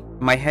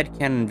my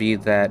headcanon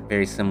viewed that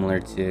very similar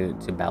to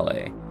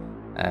ballet.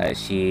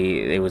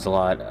 It was a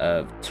lot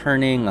of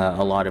turning,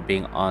 a lot of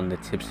being on the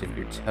tips of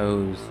your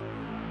toes,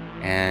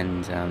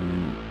 and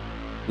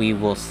we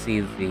will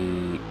see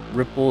the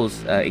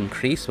ripples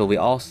increase, but we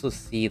also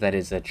see that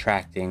it's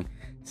attracting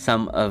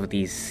some of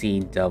these sea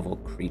devil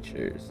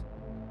creatures.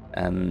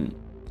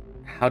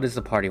 how does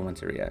the party want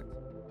to react?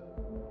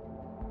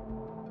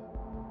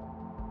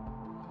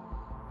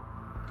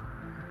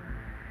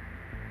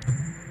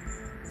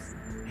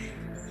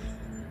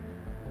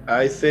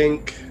 I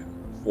think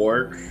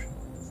Bork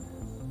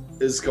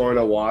is going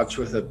to watch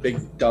with a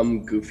big,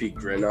 dumb, goofy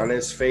grin on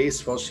his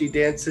face while she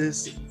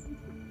dances.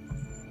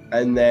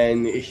 And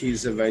then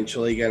he's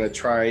eventually going to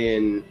try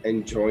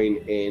and join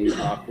in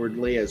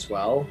awkwardly as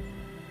well.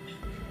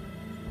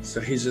 So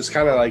he's just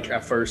kind of like,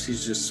 at first,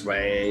 he's just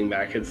swaying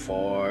back and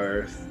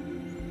forth.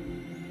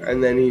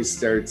 And then he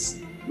starts,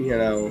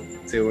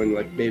 doing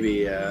like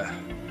maybe a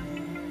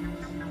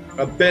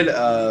bit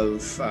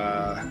of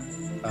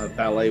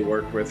ballet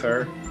work with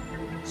her.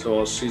 So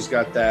while she's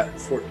got that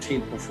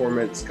 14th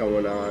performance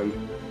going on,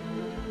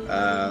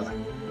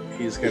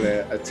 he's going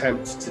to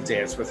attempt to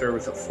dance with her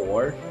with a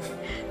 4.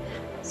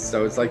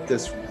 So it's like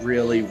this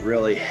really,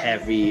 really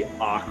heavy,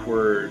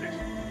 awkward,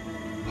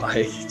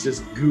 like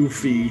just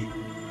goofy,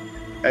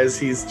 as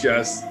he's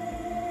just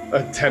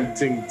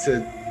attempting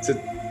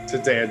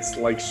to dance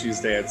like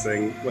she's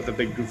dancing with a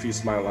big goofy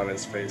smile on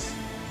his face.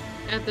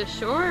 At the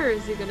shore, or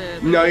is he gonna?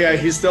 No, yeah,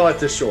 he's still at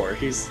the shore.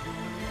 He's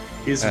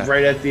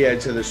right at the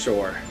edge of the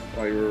shore,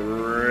 like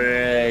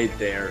right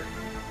there.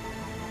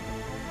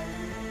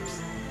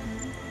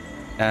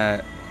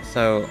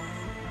 So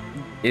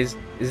is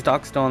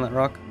Doc still on that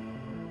rock?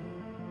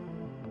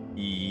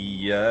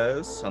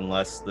 Yes,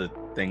 unless the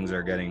things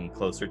are getting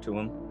closer to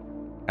him.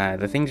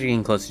 The things are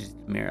getting closer to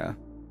Mira.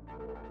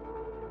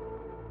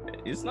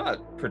 He's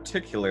not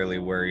particularly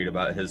worried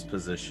about his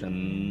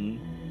position.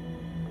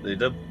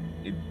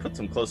 He puts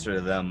him closer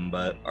to them,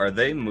 but are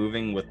they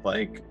moving with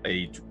like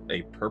a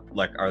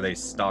like are they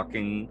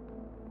stalking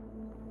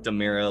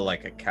Demira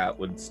like a cat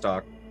would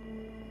stalk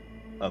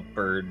a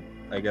bird,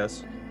 I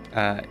guess?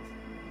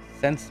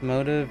 Sense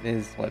motive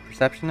is what,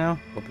 perception now?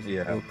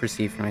 Yeah. What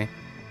perceive for me?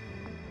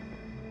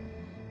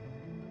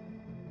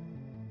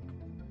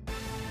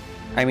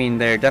 I mean,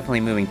 they're definitely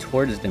moving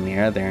towards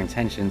Demira. Their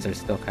intentions are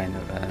still kind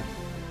of,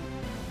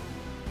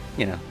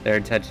 their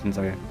intentions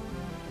are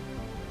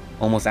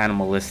almost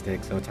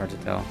animalistic, so it's hard to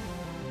tell.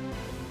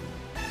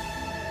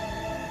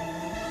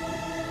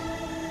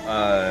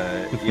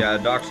 Yeah,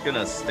 Doc's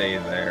gonna stay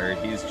there.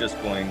 He's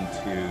just going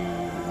to,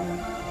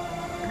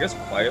 I guess,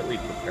 quietly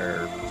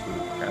prepare to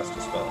cast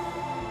a spell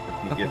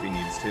if he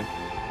needs to.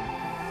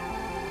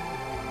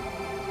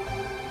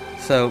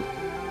 So,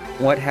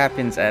 what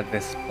happens at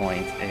this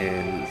point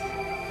is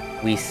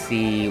we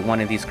see one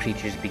of these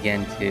creatures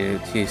begin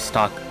to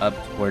stalk up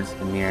towards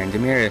Demira, and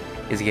Demira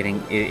is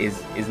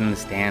in the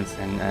stance,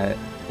 and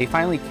he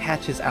finally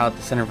catches out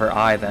the center of her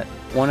eye that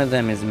one of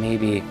them is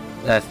maybe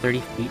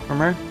 30 feet from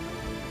her,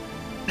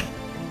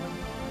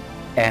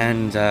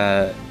 and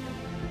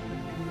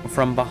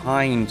from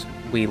behind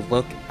we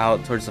look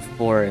out towards the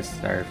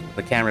forest, or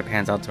the camera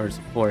pans out towards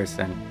the forest,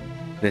 and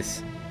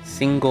this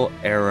single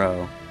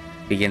arrow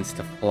begins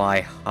to fly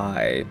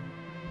high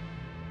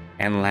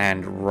and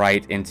land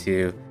right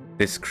into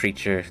this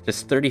creature,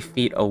 just 30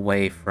 feet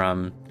away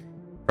from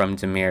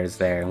Demir's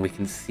there, and we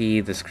can see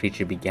this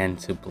creature begin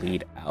to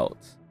bleed out.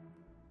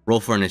 Roll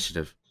for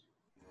initiative.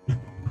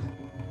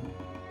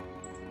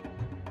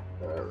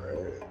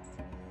 Alright.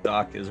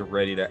 Doc is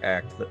ready to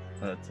act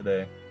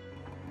today.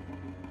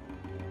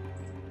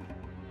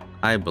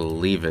 I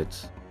believe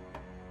it.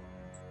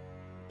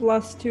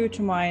 +2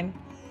 to mine.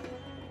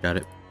 Got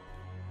it.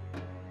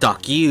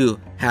 Doc, you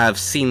have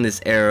seen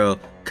this arrow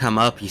come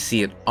up, you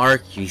see it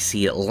arc, you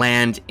see it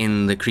land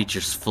in the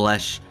creature's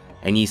flesh,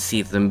 and you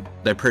see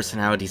their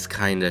personalities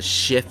kind of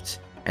shift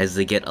as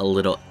they get a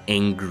little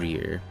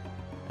angrier.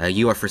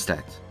 You are first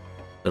act.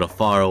 A little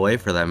far away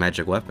for that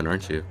magic weapon,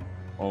 aren't you?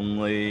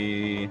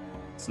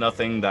 It's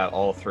nothing that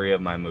all 3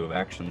 of my move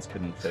actions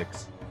couldn't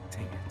fix.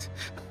 Dang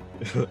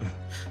it.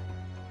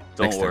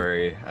 Don't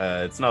worry,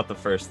 it's not the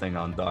first thing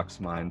on Doc's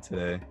mind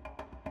today.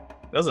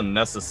 He doesn't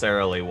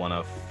necessarily want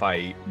to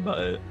fight,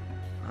 but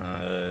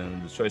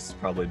the choice has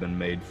probably been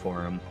made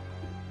for him.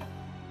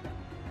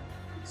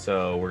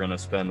 So we're going to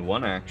spend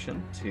 1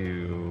 action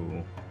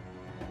to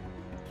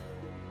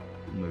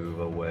move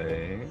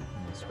away.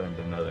 We'll spend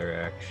another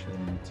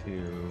action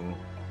to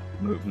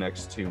move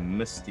next to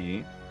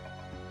Misty.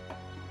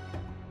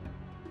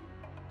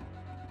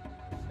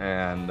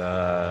 And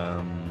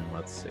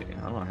let's see,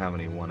 I don't have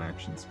any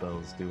 1-action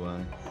spells, do I?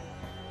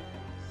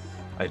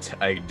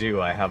 I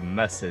do, I have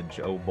Message,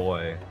 oh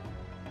boy.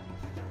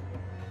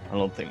 I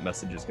don't think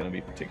Message is going to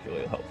be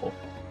particularly helpful.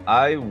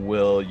 I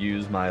will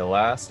use my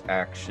last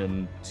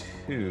action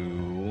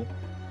to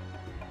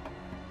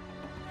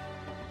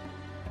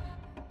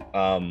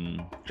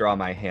draw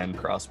my hand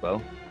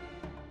crossbow.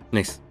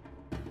 Nice.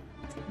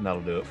 And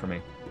that'll do it for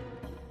me.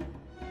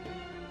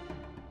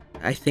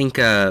 I think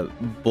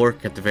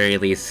Bork at the very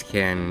least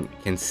can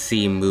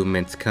see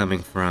movements coming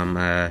from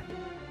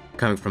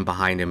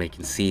behind him. He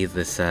can see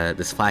this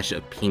flash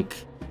of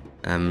pink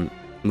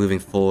moving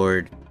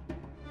forward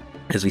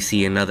as we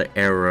see another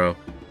arrow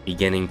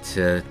beginning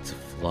to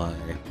fly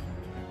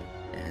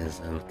as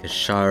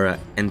Kashara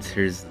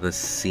enters the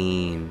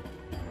scene.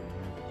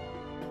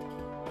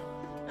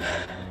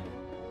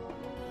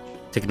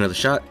 Take another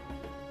shot.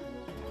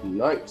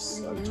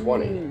 Nice. I'm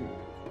 20. Ooh,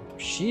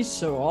 she's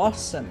so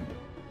awesome.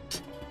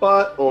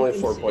 But only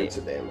 4 points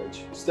of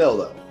damage. Still,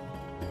 though.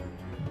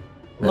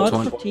 Not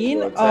 20.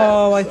 14? Attack,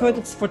 Oh, I so- thought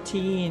it's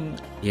 14.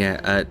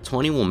 Yeah,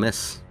 20 will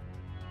miss.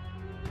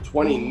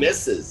 20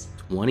 misses.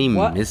 20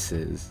 What?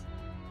 misses.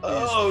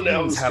 Oh, now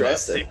I'm Humans have a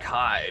stressing. thick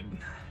hide.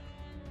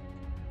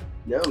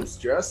 Now I'm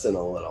stressing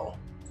a little.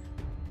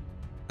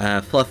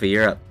 Fluffy,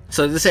 you're up.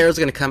 So this arrow's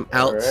gonna come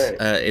out.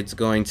 Alright. It's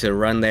going to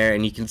run there,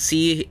 and you can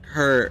see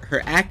her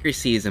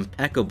accuracy is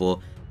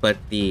impeccable, but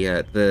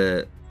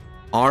the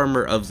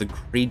armor of the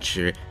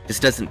creature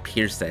just doesn't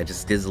pierce that. It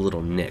just gives a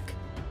little nick,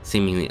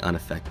 seemingly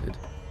unaffected.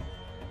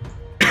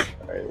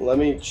 Alright, let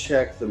me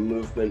check the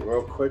movement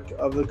real quick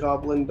of the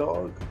goblin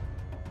dog.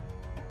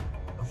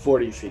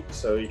 40 feet,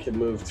 so you can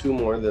move 2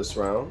 more this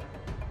round.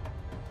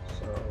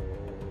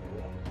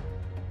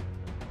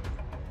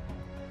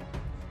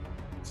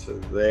 So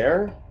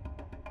there.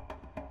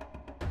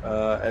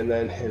 And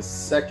then his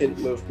second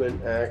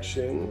movement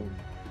action,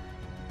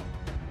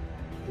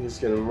 he's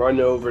going to run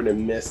over to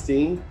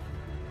Misty.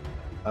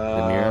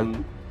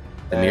 Demira?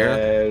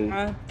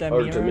 And, Demira.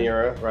 or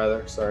Demira,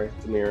 rather. Sorry,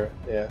 Demira,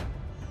 yeah.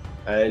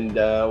 And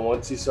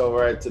once he's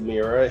over at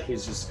Demira,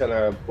 he's just going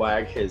to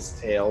wag his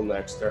tail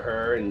next to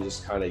her and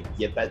just kind of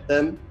yip at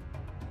them.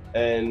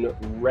 And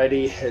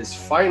ready his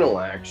final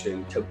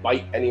action to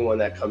bite anyone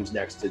that comes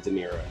next to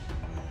Demira.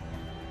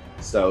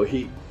 So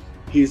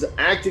he's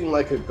acting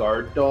like a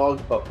guard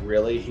dog, but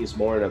really he's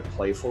more in a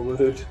playful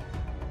mood.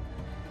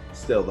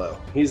 Still though,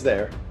 he's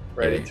there,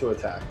 ready Okay. to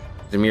attack.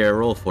 Demira,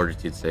 roll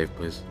fortitude save,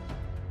 please.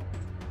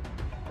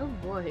 Oh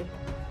boy.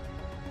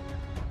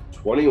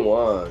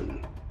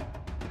 21.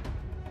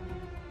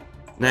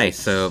 Nice.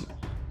 So,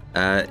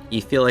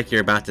 you feel like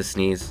you're about to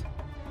sneeze,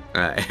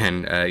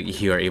 and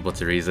you are able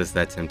to resist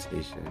that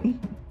temptation.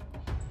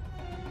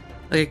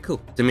 Okay, cool.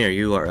 Demir,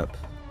 you are up.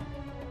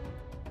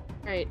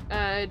 Alright,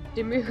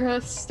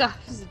 Demira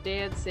stops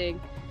dancing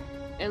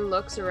and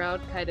looks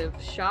around kind of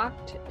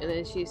shocked, and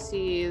then she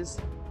sees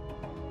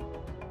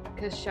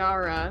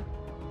Kashara,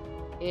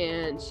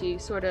 and she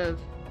sort of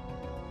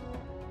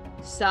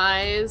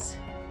sighs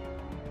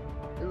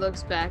and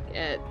looks back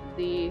at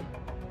the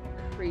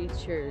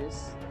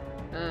creatures.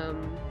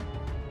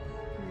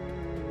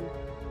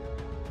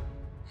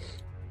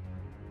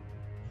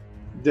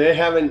 They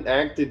haven't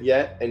acted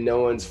yet, and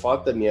no one's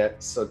fought them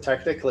yet. So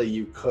technically,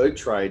 you could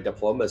try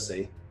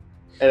diplomacy,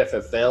 and if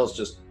it fails,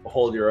 just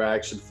hold your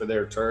action for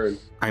their turn.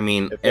 I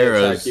mean, If they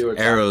attack you,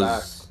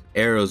 attack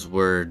arrows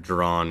were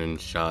drawn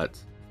and shot.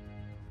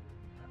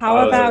 How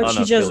Oh, about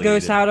she just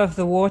goes unaffiliated. out of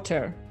the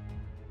water?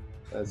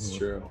 That's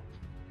true.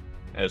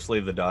 Yeah, just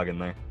leave the dog in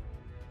there.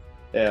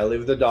 Yeah,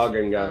 leave the dog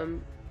and guy.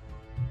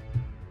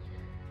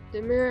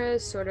 Demira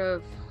sort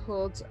of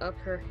holds up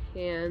her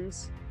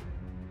hands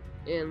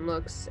and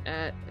looks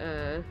at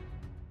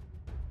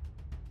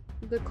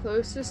the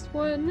closest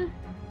one.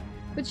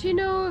 Would you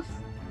know if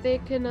they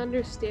can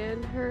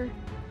understand her?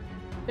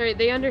 Right,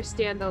 they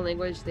understand the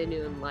language they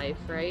knew in life,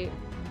 right?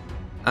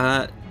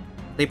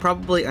 They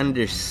probably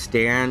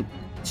understand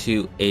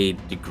to a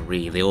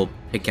degree. They will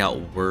pick out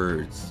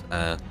words.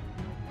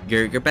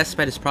 Your best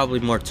bet is probably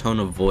more tone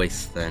of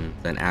voice than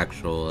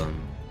actual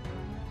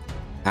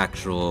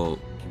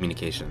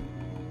communication.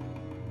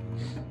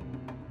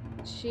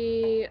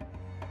 She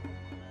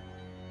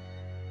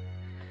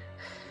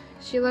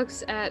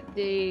looks at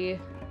the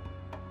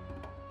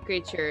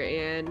creature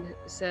and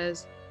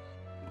says,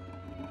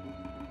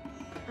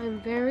 "I'm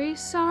very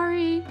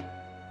sorry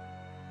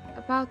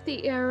about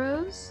the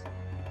arrows.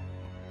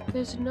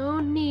 There's no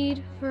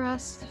need for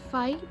us to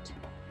fight.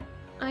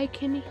 I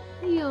can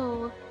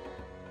heal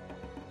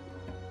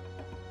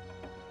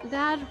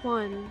that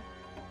one.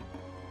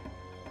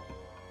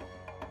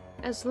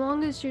 As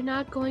long as you're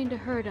not going to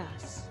hurt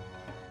us."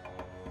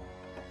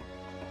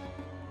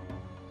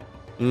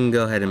 You can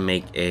go ahead and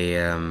make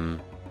a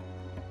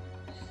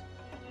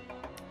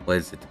what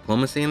is it?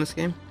 Diplomacy in this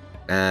game?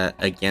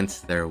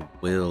 Against their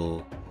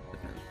will.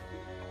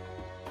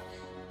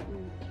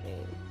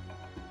 Okay.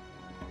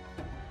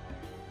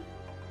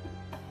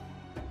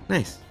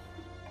 Nice.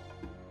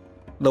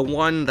 The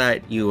one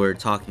that you were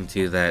talking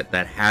to that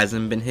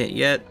hasn't been hit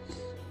yet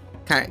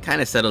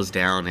kind of settles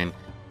down and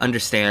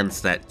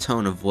understands that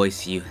tone of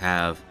voice you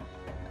have.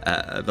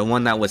 The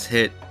one that was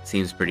hit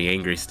seems pretty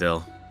angry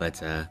still,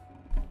 but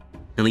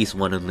at least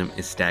one of them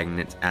is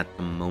stagnant at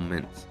the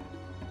moment.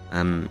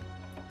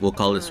 We'll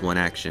call this one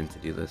action to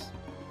do this.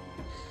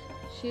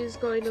 She's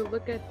going to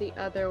look at the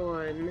other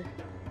one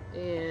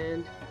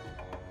and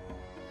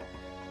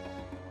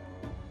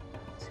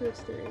switch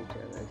the range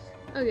of this.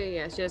 Okay,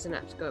 yeah, she doesn't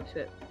have to go up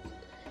to it.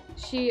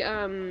 She,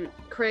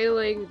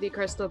 cradling the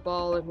crystal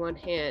ball in one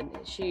hand,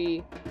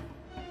 she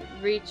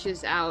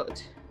reaches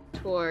out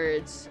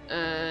towards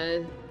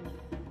the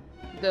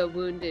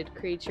wounded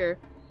creature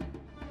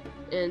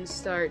and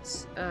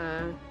starts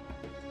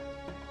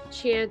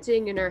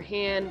chanting, and her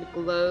hand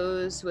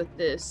glows with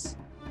this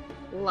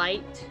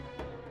light,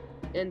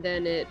 and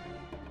then it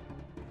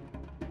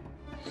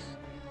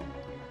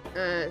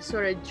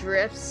sort of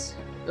drifts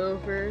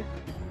over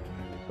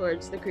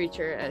towards the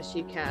creature as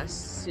she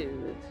casts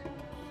Soothe.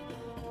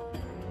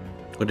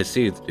 What does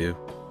Soothe do?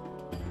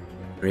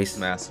 Grace?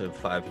 Massive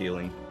 5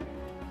 healing.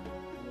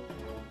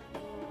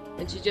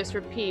 And she just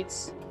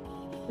repeats,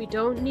 "We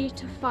don't need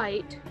to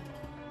fight.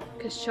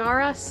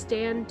 Kashara,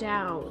 stand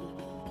down."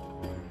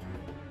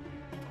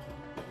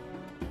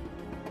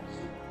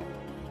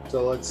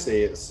 So let's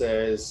see. It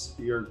says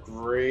you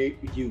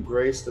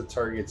grace the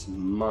target's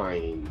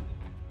mind,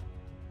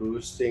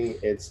 boosting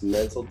its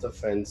mental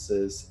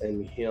defenses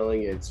and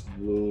healing its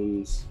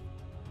wounds.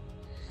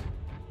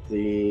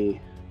 The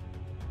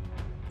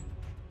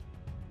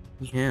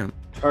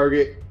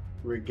target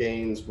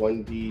regains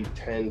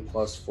 1d10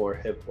 plus 4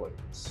 hit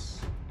points.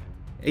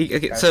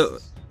 Okay, so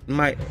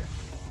I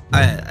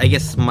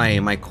guess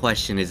my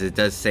question is, it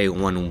does say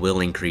one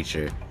willing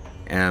creature,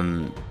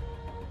 and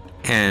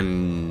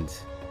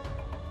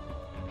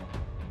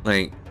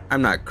like,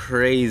 I'm not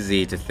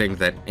crazy to think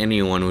that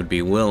anyone would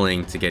be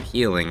willing to get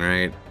healing,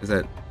 right? Is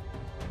that?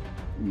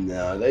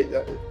 No,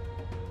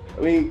 I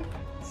mean,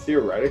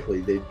 theoretically,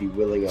 they'd be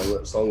willing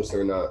as long as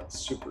they're not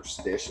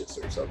superstitious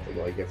or something.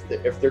 Like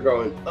if they're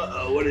going,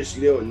 what is she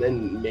doing?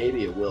 Then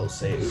maybe it will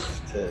save.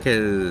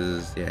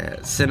 Because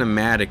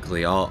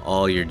cinematically,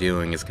 all you're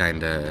doing is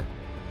kind of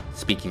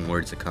speaking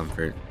words of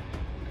comfort.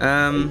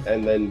 And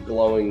then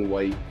glowing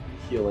white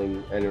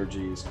healing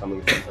energy is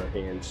coming from her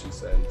hand. She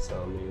said.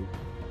 So I mean.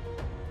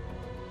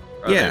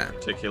 Are they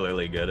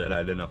particularly good at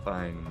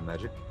identifying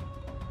magic?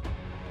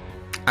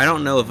 I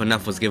don't know if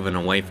enough was given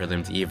away for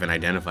them to even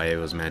identify it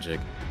was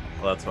magic.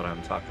 Well, that's what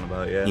I'm talking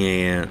about, yeah.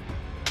 Yeah.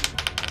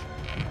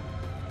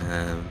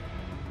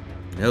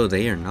 No,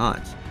 they are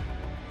not.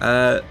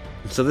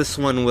 So this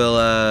one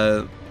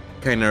will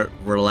kind of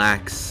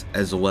relax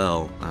as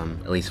well,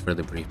 at least for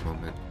the brief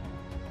moment.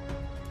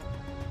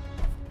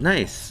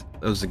 Nice.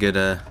 That was a good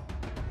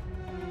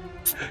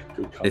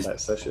good combat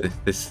session.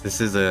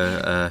 This is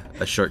a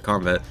short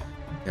combat.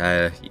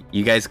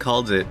 You guys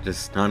called it,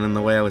 just not in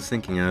the way I was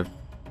thinking of.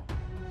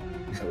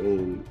 I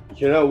mean,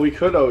 we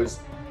could always.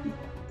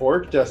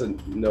 Borg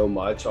doesn't know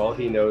much. All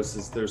he knows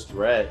is there's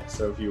threat.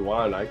 So if you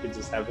want, I could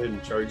just have him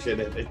charge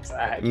in and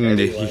attack.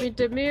 Anyway. I mean,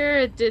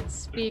 Demira did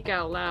speak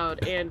out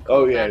loud and.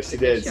 Oh yeah, she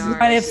did.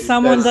 But if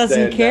someone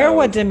doesn't care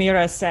what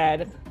Demira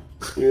said,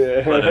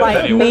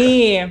 like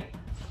me,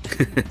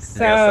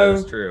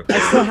 so true. I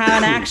still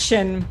have an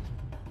action.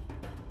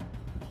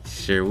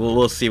 Sure,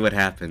 we'll see what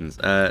happens.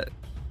 Is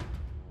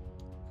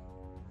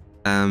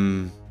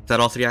that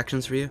all 3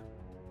 actions for you?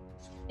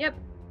 Yep.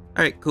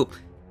 All right, cool.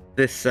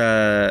 This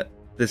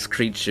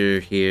creature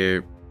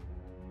here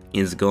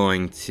is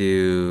going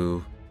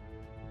to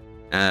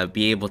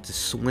be able to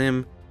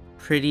swim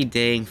pretty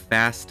dang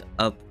fast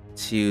up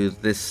to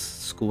this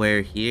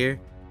square here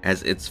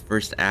as its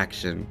first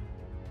action,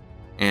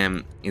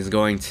 and is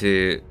going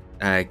to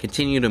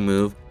continue to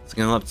move. It's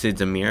going to go up to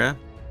Demira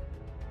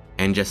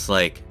and just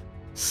like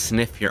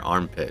sniff your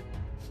armpit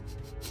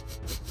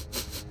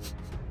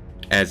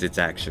as its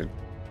action.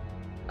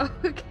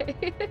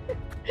 Okay.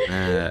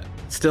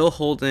 Still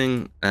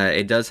holding,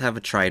 it does have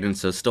a trident,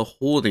 so still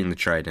holding the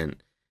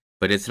trident,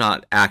 but it's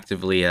not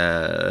actively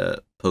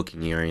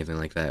poking you or anything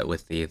like that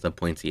with the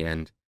pointy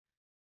end.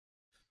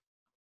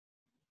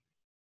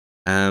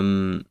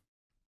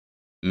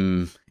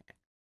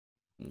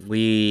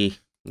 We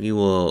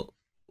will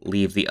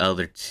leave the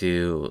other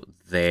 2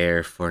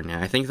 there for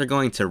now. I think they're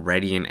going to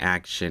ready an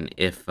action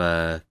if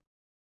they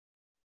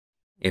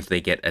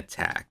get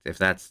attacked. If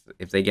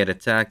they get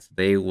attacked,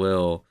 they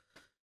will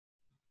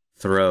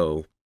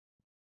throw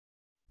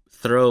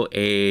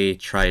a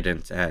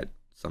trident at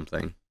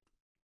something.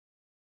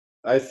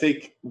 I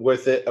think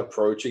with it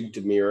approaching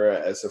Demira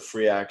as a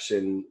free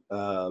action,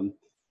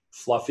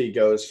 Fluffy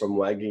goes from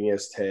wagging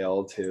his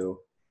tail to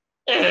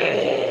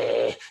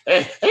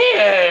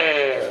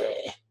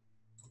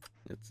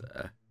It's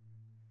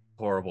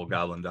horrible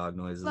goblin dog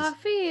noises.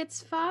 Fluffy,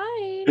 it's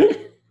fine.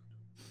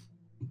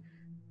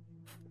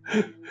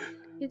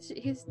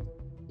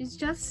 He's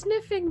just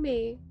sniffing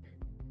me.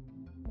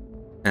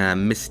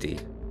 Misty.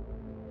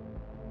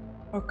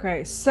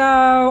 Okay,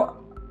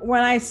 so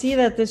when I see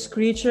that this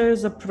creature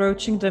is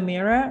approaching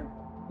Demira,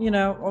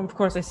 of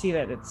course I see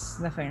that it's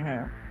sniffing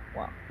her.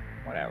 Well,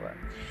 whatever.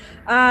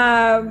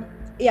 I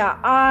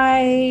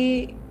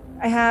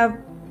have,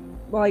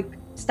 like,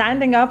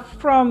 standing up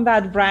from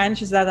that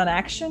branch, is that an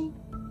action?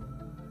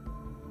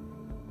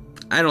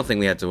 I don't think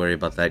we have to worry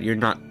about that. You're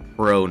not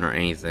prone or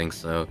anything,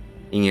 so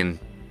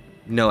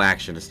no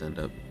action to stand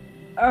up.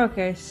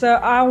 Okay, so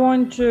I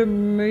want to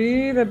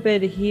move a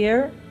bit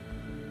here.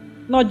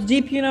 Not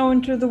deep,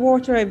 into the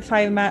water. If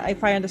I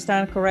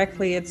understand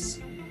correctly, it's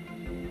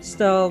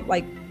still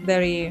like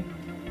very.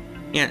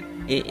 Yeah,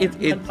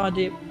 not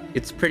deep.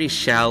 It's pretty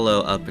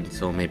shallow up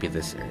until maybe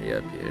this area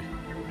up here.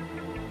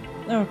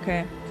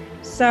 Okay,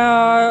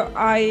 so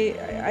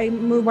I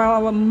move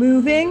while I'm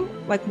moving.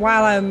 Like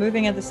while I'm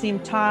moving at the same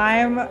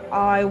time,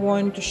 I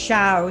want to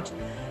shout,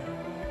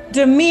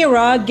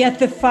 "Demira, get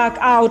the fuck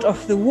out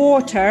of the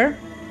water!"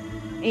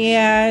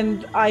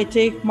 and I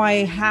take my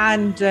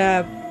hand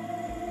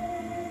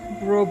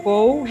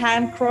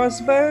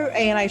crossbow,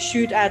 and I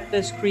shoot at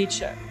this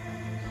creature.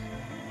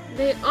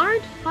 They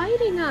aren't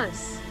fighting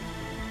us.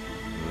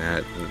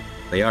 Nah,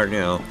 they are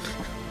now.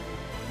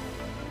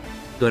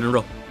 Go ahead and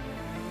roll.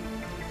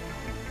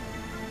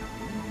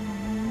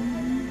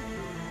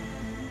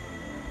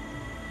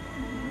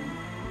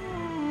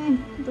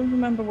 Don't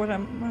remember what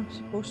I'm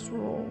supposed to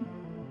roll.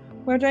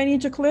 Where do I need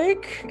to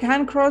click?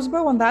 Hand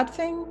crossbow on that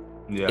thing?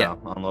 Yeah,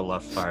 on the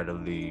left side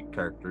of the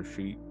character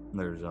sheet.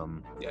 There's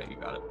yeah, you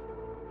got it.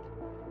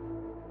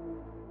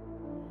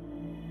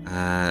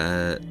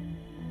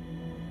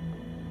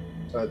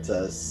 So it's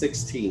a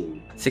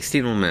 16.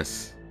 16 will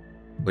miss.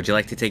 Would you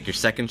like to take your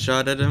second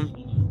shot at him?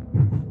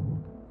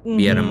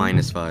 Be at a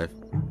 -5.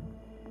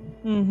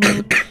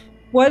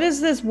 What is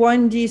this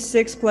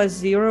 1d6 plus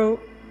 0?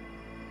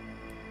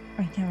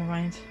 Oh, never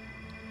mind.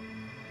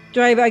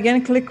 Do I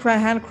again click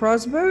hand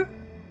crossbow?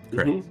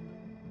 Correct.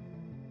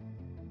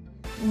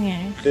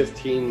 Yeah.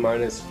 15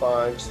 minus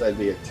 5, so that'd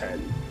be a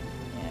 10.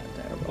 Yeah,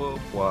 terrible.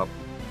 Whoop,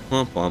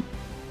 Womp womp.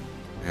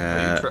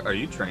 are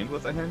you trained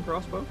with a hand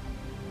crossbow?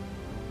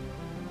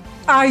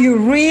 Are you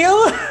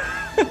real?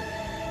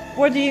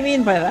 What do you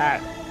mean by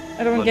that?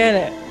 I don't get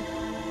it.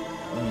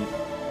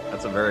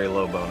 That's a very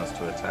low bonus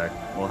to attack.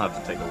 We'll have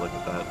to take a look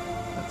at that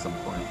at some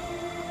point.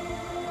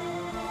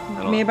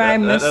 Maybe I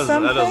missed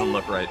something? That doesn't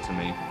look right to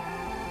me.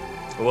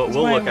 We'll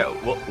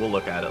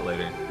look at it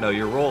later. No,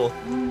 your roll,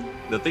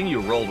 the thing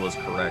you rolled was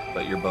correct,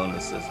 but your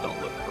bonuses don't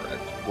look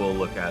correct. We'll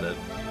look at it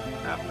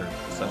after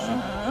the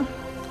session.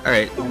 All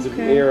right.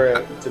 Okay.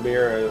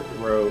 Tamira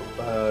wrote,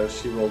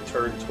 she will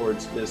turn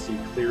towards Misty,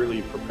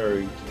 clearly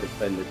preparing to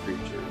defend the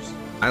creatures.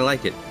 I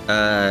like it.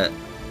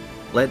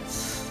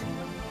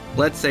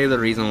 Let's say the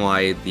reason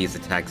why these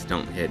attacks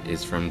don't hit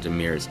is from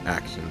Demir's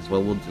actions.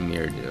 What will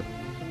Demir do?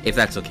 If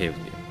that's okay with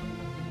you.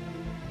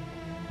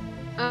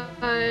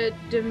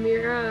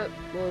 Demira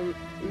will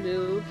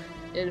move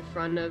in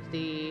front of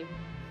the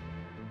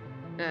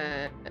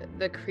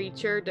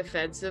creature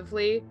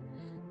defensively,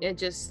 and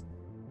just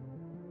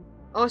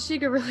all she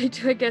could really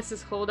do, I guess,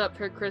 is hold up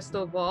her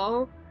crystal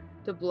ball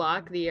to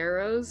block the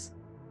arrows.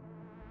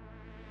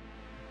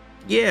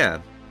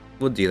 Yeah,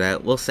 we'll do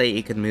that. We'll say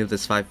he could move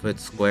this 5-foot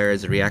square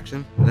as a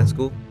reaction. That's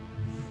cool.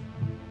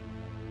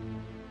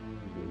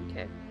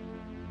 Okay.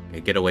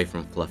 Okay, get away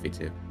from Fluffy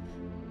too.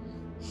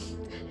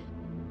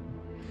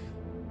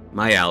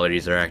 My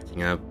allergies are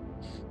acting up,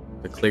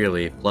 but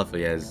clearly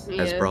Fluffy has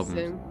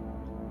problems.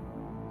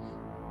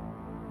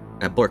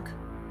 Bork.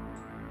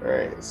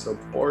 Alright, so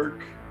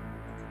Bork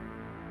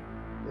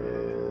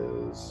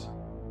is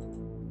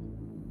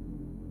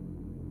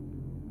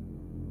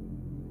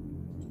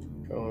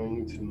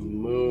going to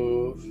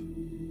move.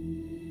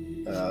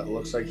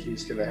 Looks like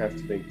he's going to have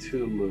to make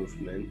 2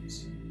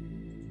 movements.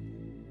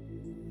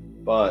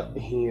 But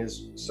he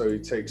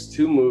takes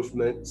 2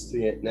 movements to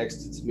get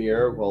next to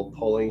Tamir while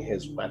pulling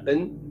his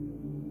weapon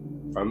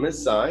from his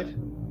side.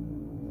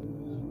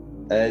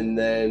 And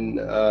then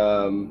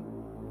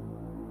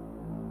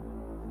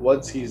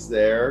once he's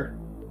there,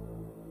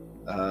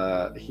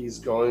 he's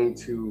going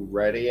to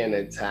ready an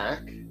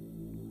attack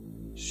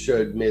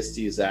should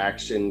Misty's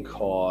action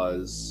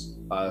cause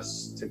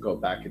us to go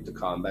back into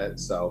combat.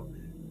 So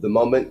the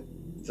moment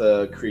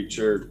the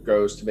creature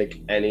goes to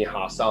make any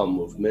hostile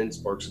movements,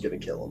 Bork's gonna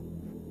kill him.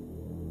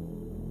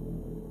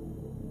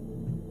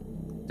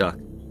 Duck.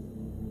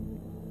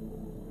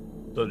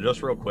 So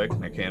just real quick,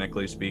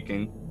 mechanically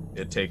speaking,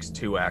 it takes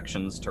 2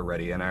 actions to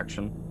ready an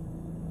action.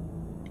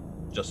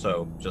 Just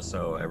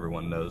so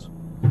everyone knows.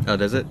 Oh,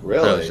 does it?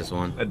 Really? Oh, it's just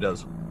 1. It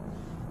does.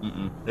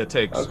 It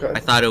takes. Okay. I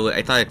thought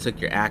it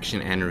took your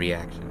action and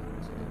reaction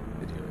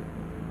to do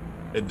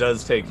it. It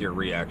does take your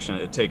reaction.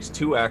 It takes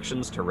 2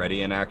 actions to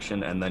ready an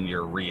action, and then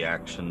your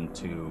reaction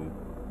to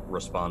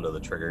respond to the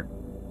trigger.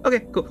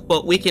 Okay, cool.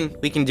 Well, we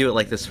can do it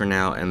like this for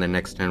now, and then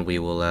next turn we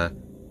will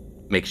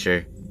make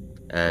sure.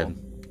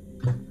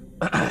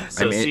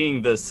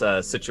 Seeing this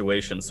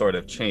situation sort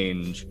of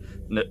change,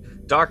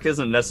 Doc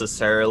isn't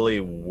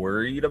necessarily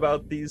worried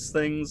about these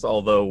things.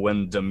 Although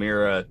when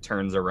Demira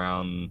turns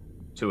around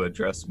to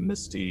address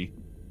Misty,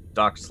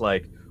 Doc's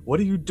like, "What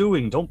are you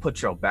doing? Don't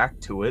put your back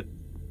to it."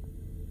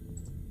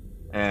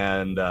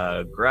 And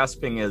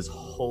grasping his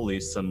holy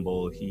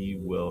symbol, he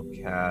will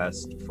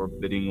cast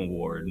Forbidding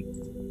Ward.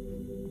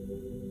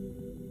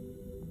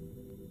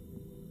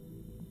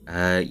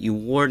 You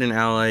ward an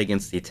ally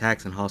against the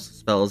attacks and hostile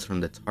spells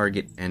from the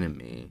target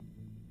enemy.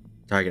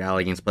 Target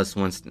ally against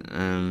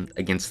 +1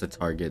 against the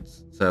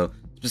targets. So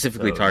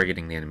specifically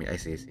targeting the enemy. I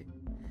see.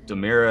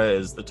 Demira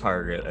is the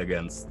target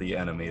against the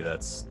enemy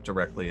that's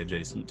directly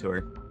adjacent to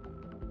her.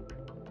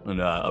 And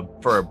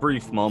for a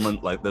brief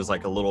moment, there's a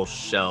little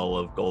shell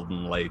of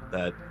golden light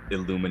that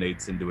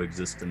illuminates into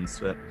existence.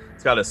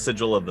 It's got a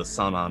sigil of the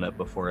sun on it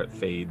before it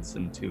fades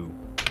into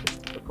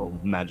typical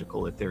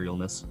magical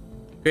etherealness.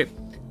 Great.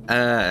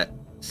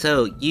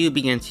 So you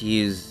begin to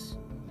use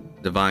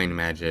divine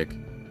magic.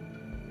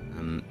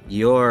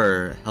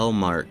 Your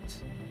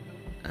hell-marked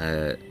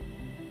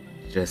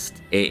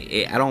just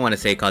I don't want to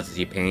say it causes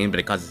you pain, but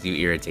it causes you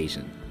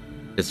irritation,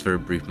 just for a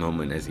brief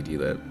moment as you do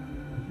that.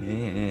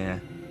 Yeah.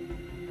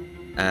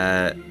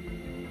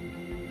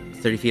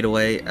 30 feet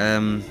away.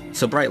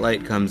 So bright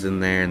light comes in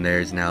there, and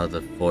there's now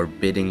the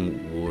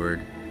forbidding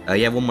ward.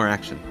 You have one more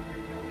action.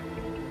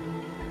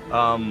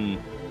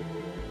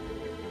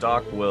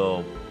 Doc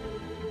will.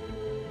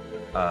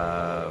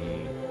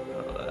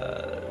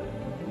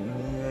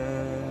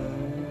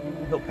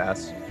 He'll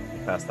pass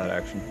that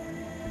action.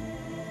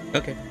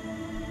 Okay.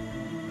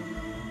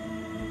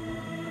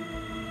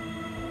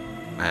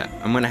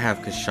 I'm gonna have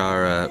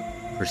Kashara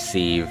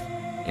perceive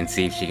and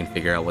see if she can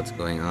figure out what's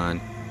going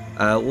on.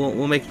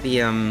 We'll make the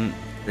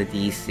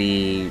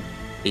DC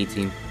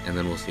 18, and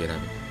then we'll see what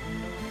happens.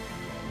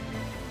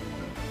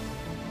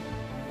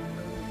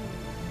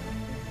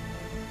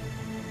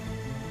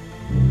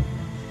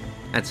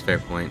 That's a fair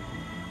point.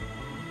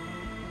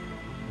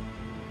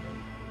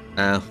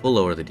 We'll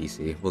lower the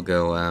DC. We'll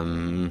go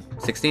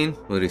 16.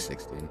 We'll do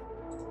 16.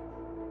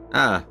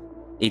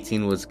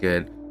 18 was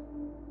good.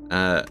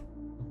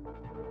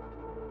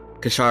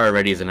 Kashara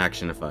readies an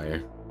action to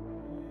fire.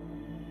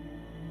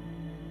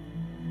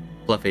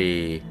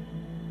 Fluffy.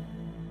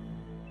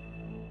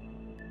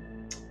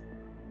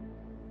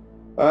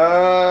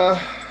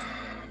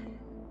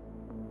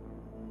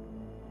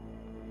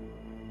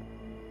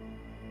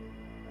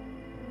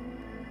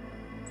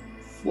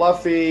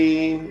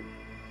 Fluffy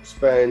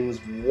spends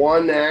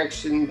one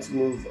action to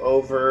move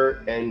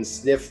over and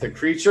sniff the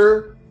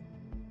creature,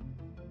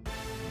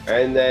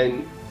 and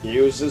then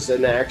uses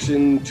an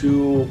action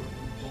to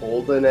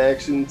hold an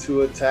action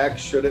to attack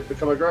should it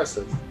become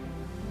aggressive.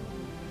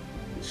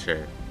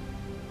 Sure.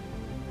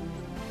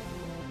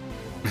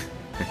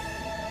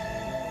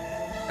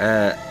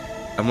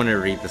 I'm gonna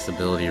read this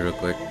ability real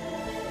quick.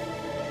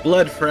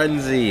 Blood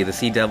Frenzy. The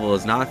Sea Devil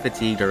is not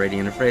fatigued or already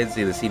in a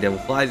frenzy. The Sea Devil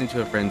flies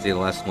into a frenzy in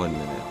the last 1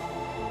 minute.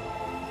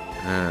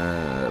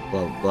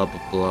 Blah blah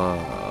blah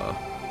blah.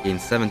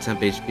 Gains 7 temp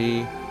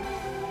HP.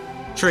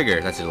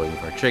 Trigger. That's what I'm looking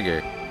for.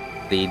 Trigger.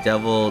 The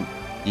Devil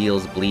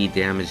deals bleed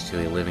damage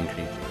to a living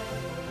creature.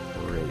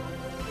 Great.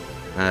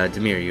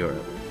 Demir, you're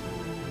up.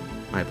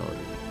 My apologies.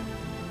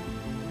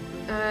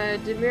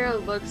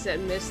 Demira looks at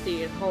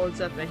Misty and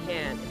holds up a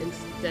hand and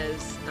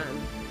says,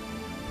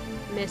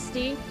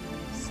 Misty,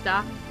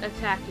 stop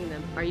attacking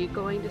them. Are you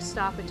going to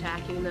stop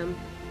attacking them?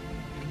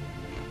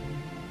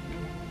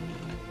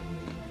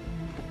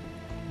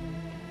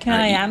 Can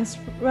I answer,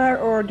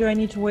 or do I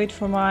need to wait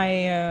for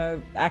my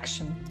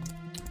action?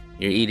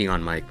 You're eating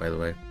on mic, by the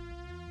way.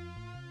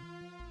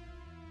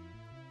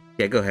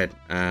 Yeah, go ahead.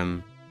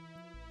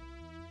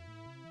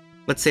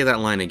 Let's say that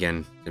line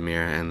again,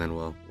 Demira, and then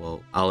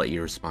I'll let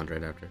you respond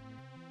right after.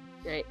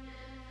 Right.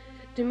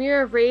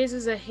 Demira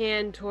raises a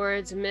hand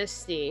towards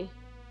Misty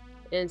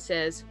and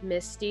says,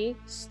 Misty,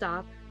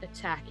 stop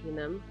attacking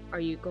them. Are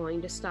you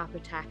going to stop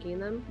attacking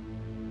them?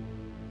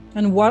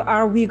 And what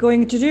are we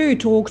going to do?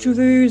 Talk to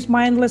those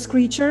mindless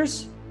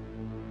creatures?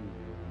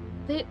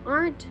 They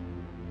aren't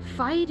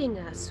fighting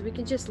us. We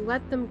can just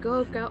let them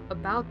go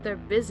about their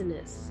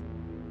business.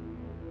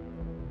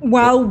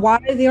 Well, why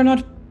they're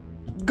not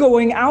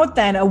going out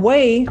then,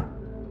 away?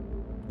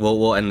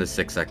 We'll end the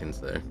 6 seconds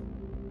there.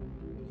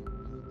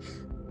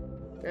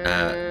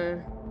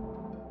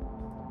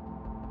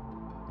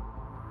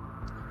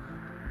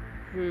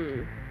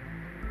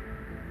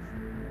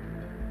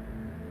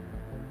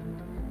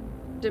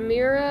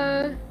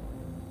 Demira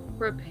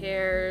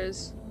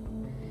prepares.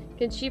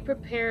 Can she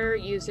prepare,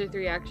 use her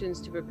 3 actions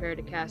to prepare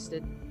to cast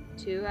a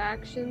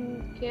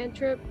 2-action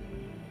cantrip?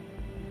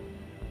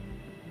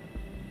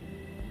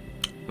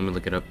 Let me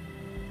look it up.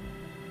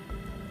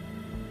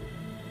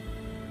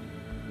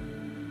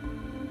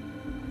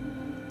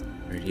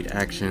 Read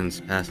actions,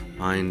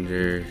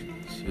 Pathfinder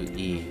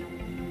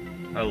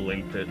 2E. I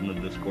linked it in the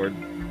Discord.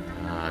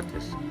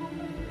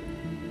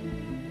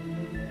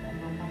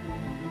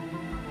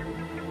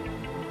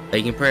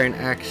 You can prepare an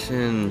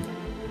action.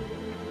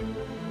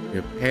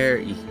 You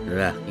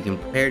can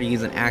prepare to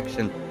use an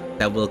action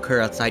that will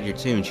occur outside your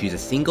turn. Choose a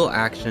single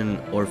action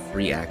or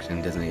free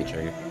action designated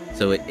trigger.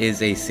 So it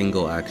is a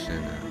single action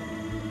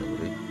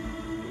ability.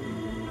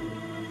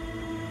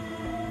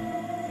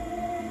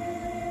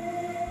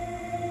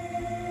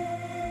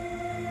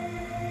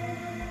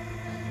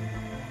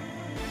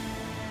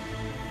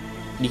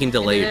 You can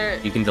delay your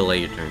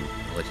turn.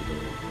 I'll let you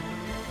delay your turn.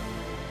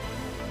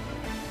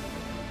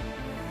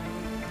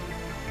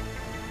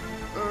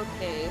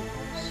 Okay.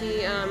 She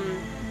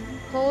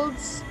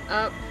holds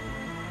up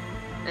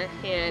a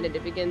hand and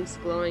it begins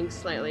glowing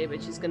slightly,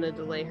 but she's gonna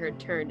delay her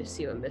turn to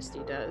see what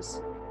Misty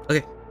does.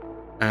 Okay.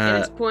 And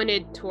it's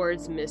pointed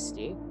towards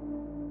Misty.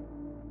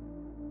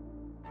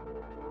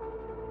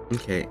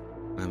 Okay.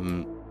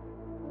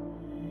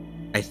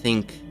 I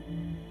think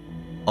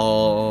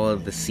all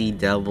the Sea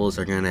Devils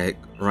are gonna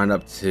run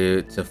up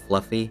to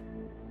Fluffy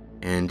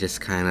and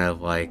just kind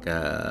of like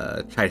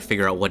try to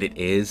figure out what it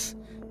is,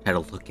 try to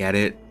look at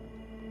it,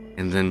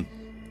 and then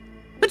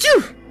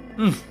achoo!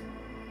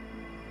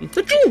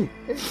 Achoo!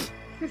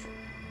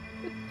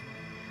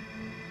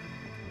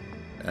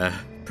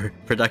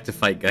 Productive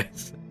fight,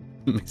 guys.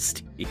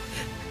 Misty.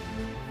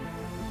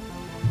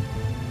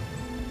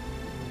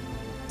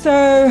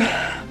 So,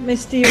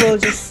 Misty will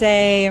just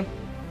say,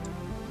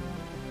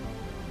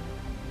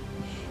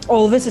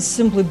 all this is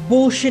simply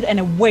bullshit and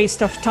a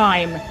waste of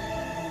time.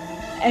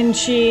 And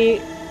she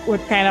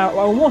would kind of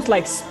almost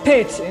like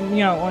spit,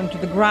 onto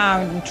the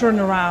ground and turn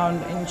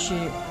around, and she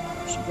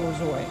goes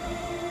away.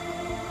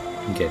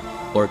 Okay,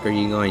 Bork, are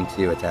you going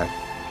to attack?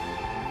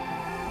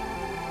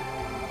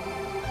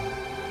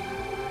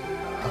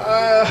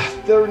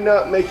 They're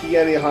not making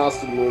any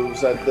hostile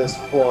moves at this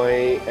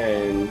point,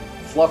 and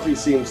Fluffy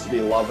seems to be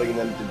loving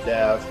them to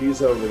death.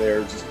 He's over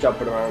there just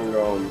jumping around and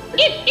going,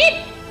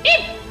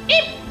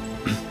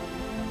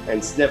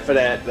 and sniffing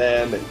at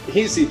them, and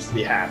he seems to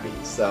be happy.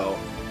 So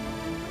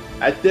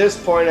at this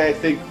point, I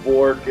think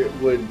Bork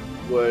would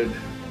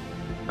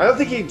I don't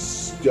think he'd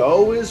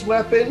stow his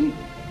weapon,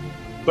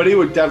 but he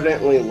would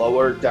definitely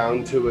lower it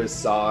down to his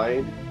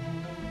side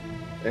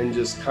and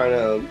just kind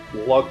of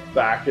look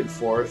back and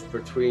forth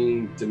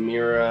between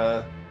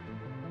Demira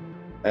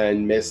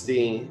and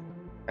Misty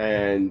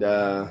and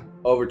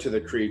over to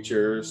the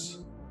creatures,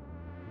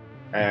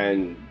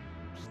 and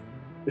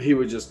he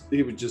would just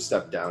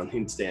step down.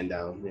 He'd stand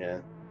down, yeah.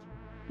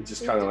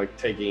 Just kind of like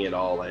taking it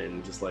all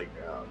in, just like,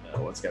 oh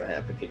no, what's gonna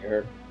happen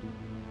here?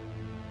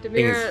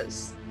 Demira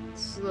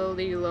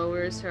slowly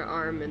lowers her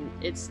arm and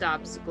it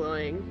stops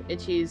glowing, and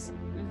she's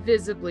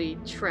visibly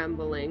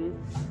trembling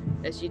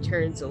as she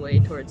turns away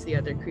towards the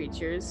other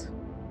creatures.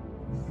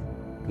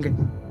 Okay.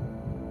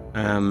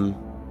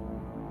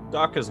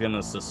 Doc is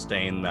gonna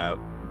sustain that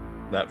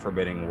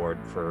forbidding ward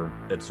for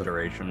its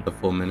duration. The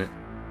full minute.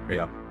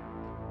 Yeah.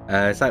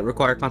 Does that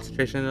require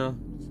concentration at all?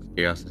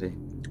 Curiosity.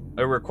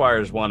 It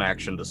requires one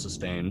action to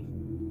sustain.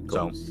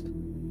 So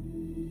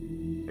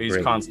he's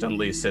Great.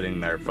 constantly sitting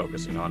there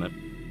focusing on it.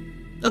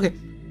 Okay.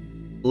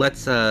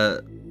 Let's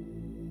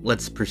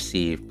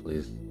perceive,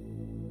 please.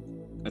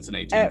 It's an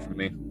 18 for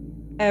me.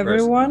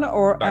 Everyone,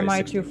 or Sorry, am I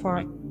 16 too for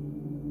far?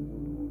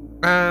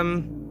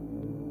 me.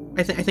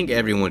 I think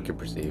everyone can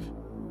perceive.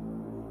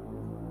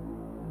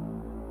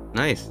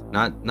 Nice.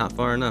 Not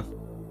far enough.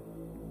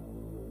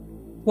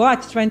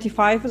 What?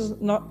 25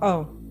 is not.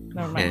 Oh,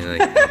 never mind.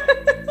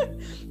 Yeah,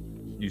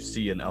 You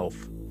see an elf.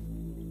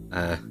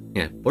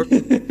 yeah. Bork,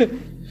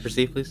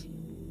 perceive, please.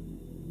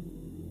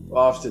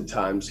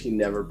 Oftentimes, he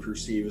never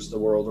perceives the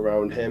world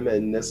around him,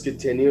 and this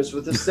continues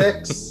with a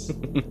 6.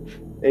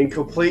 In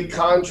complete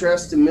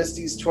contrast to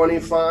Misty's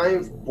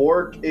 25,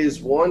 Bork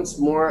is once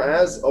more,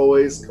 as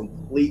always,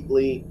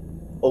 completely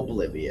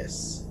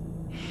oblivious.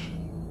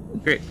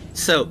 Great.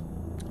 So,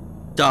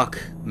 Doc,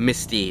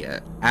 Misty,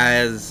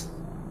 as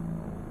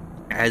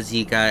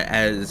Misty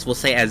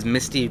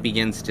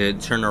begins to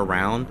turn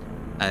around,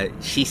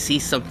 she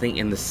sees something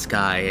in the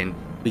sky, and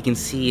we can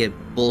see it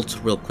bolt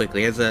real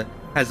quickly.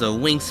 Has a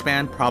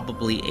wingspan,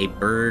 probably a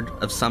bird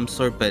of some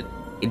sort, but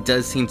it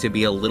does seem to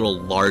be a little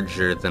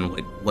larger than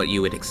what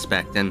you would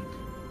expect. And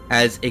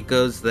as it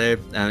goes there,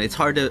 it's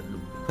hard to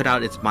put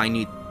out its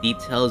minute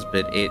details,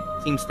 but it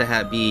seems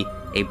to be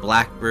a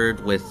black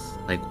bird with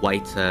like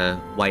white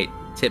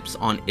tips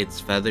on its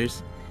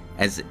feathers.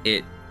 As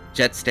it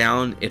jets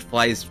down, it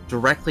flies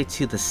directly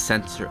to the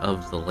center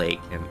of the lake,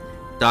 and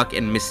Doc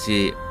and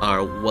Misty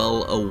are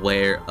well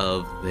aware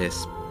of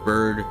this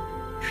bird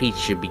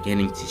creature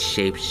beginning to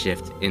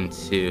shapeshift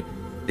into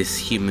this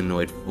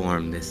humanoid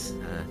form, this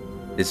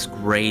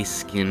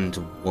gray-skinned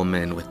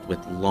woman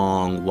with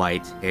long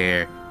white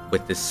hair,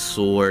 with this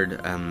sword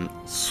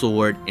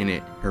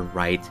in her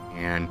right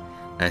hand,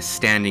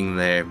 standing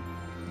there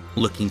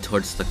looking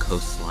towards the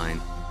coastline.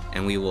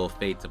 And we will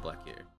fade to black here.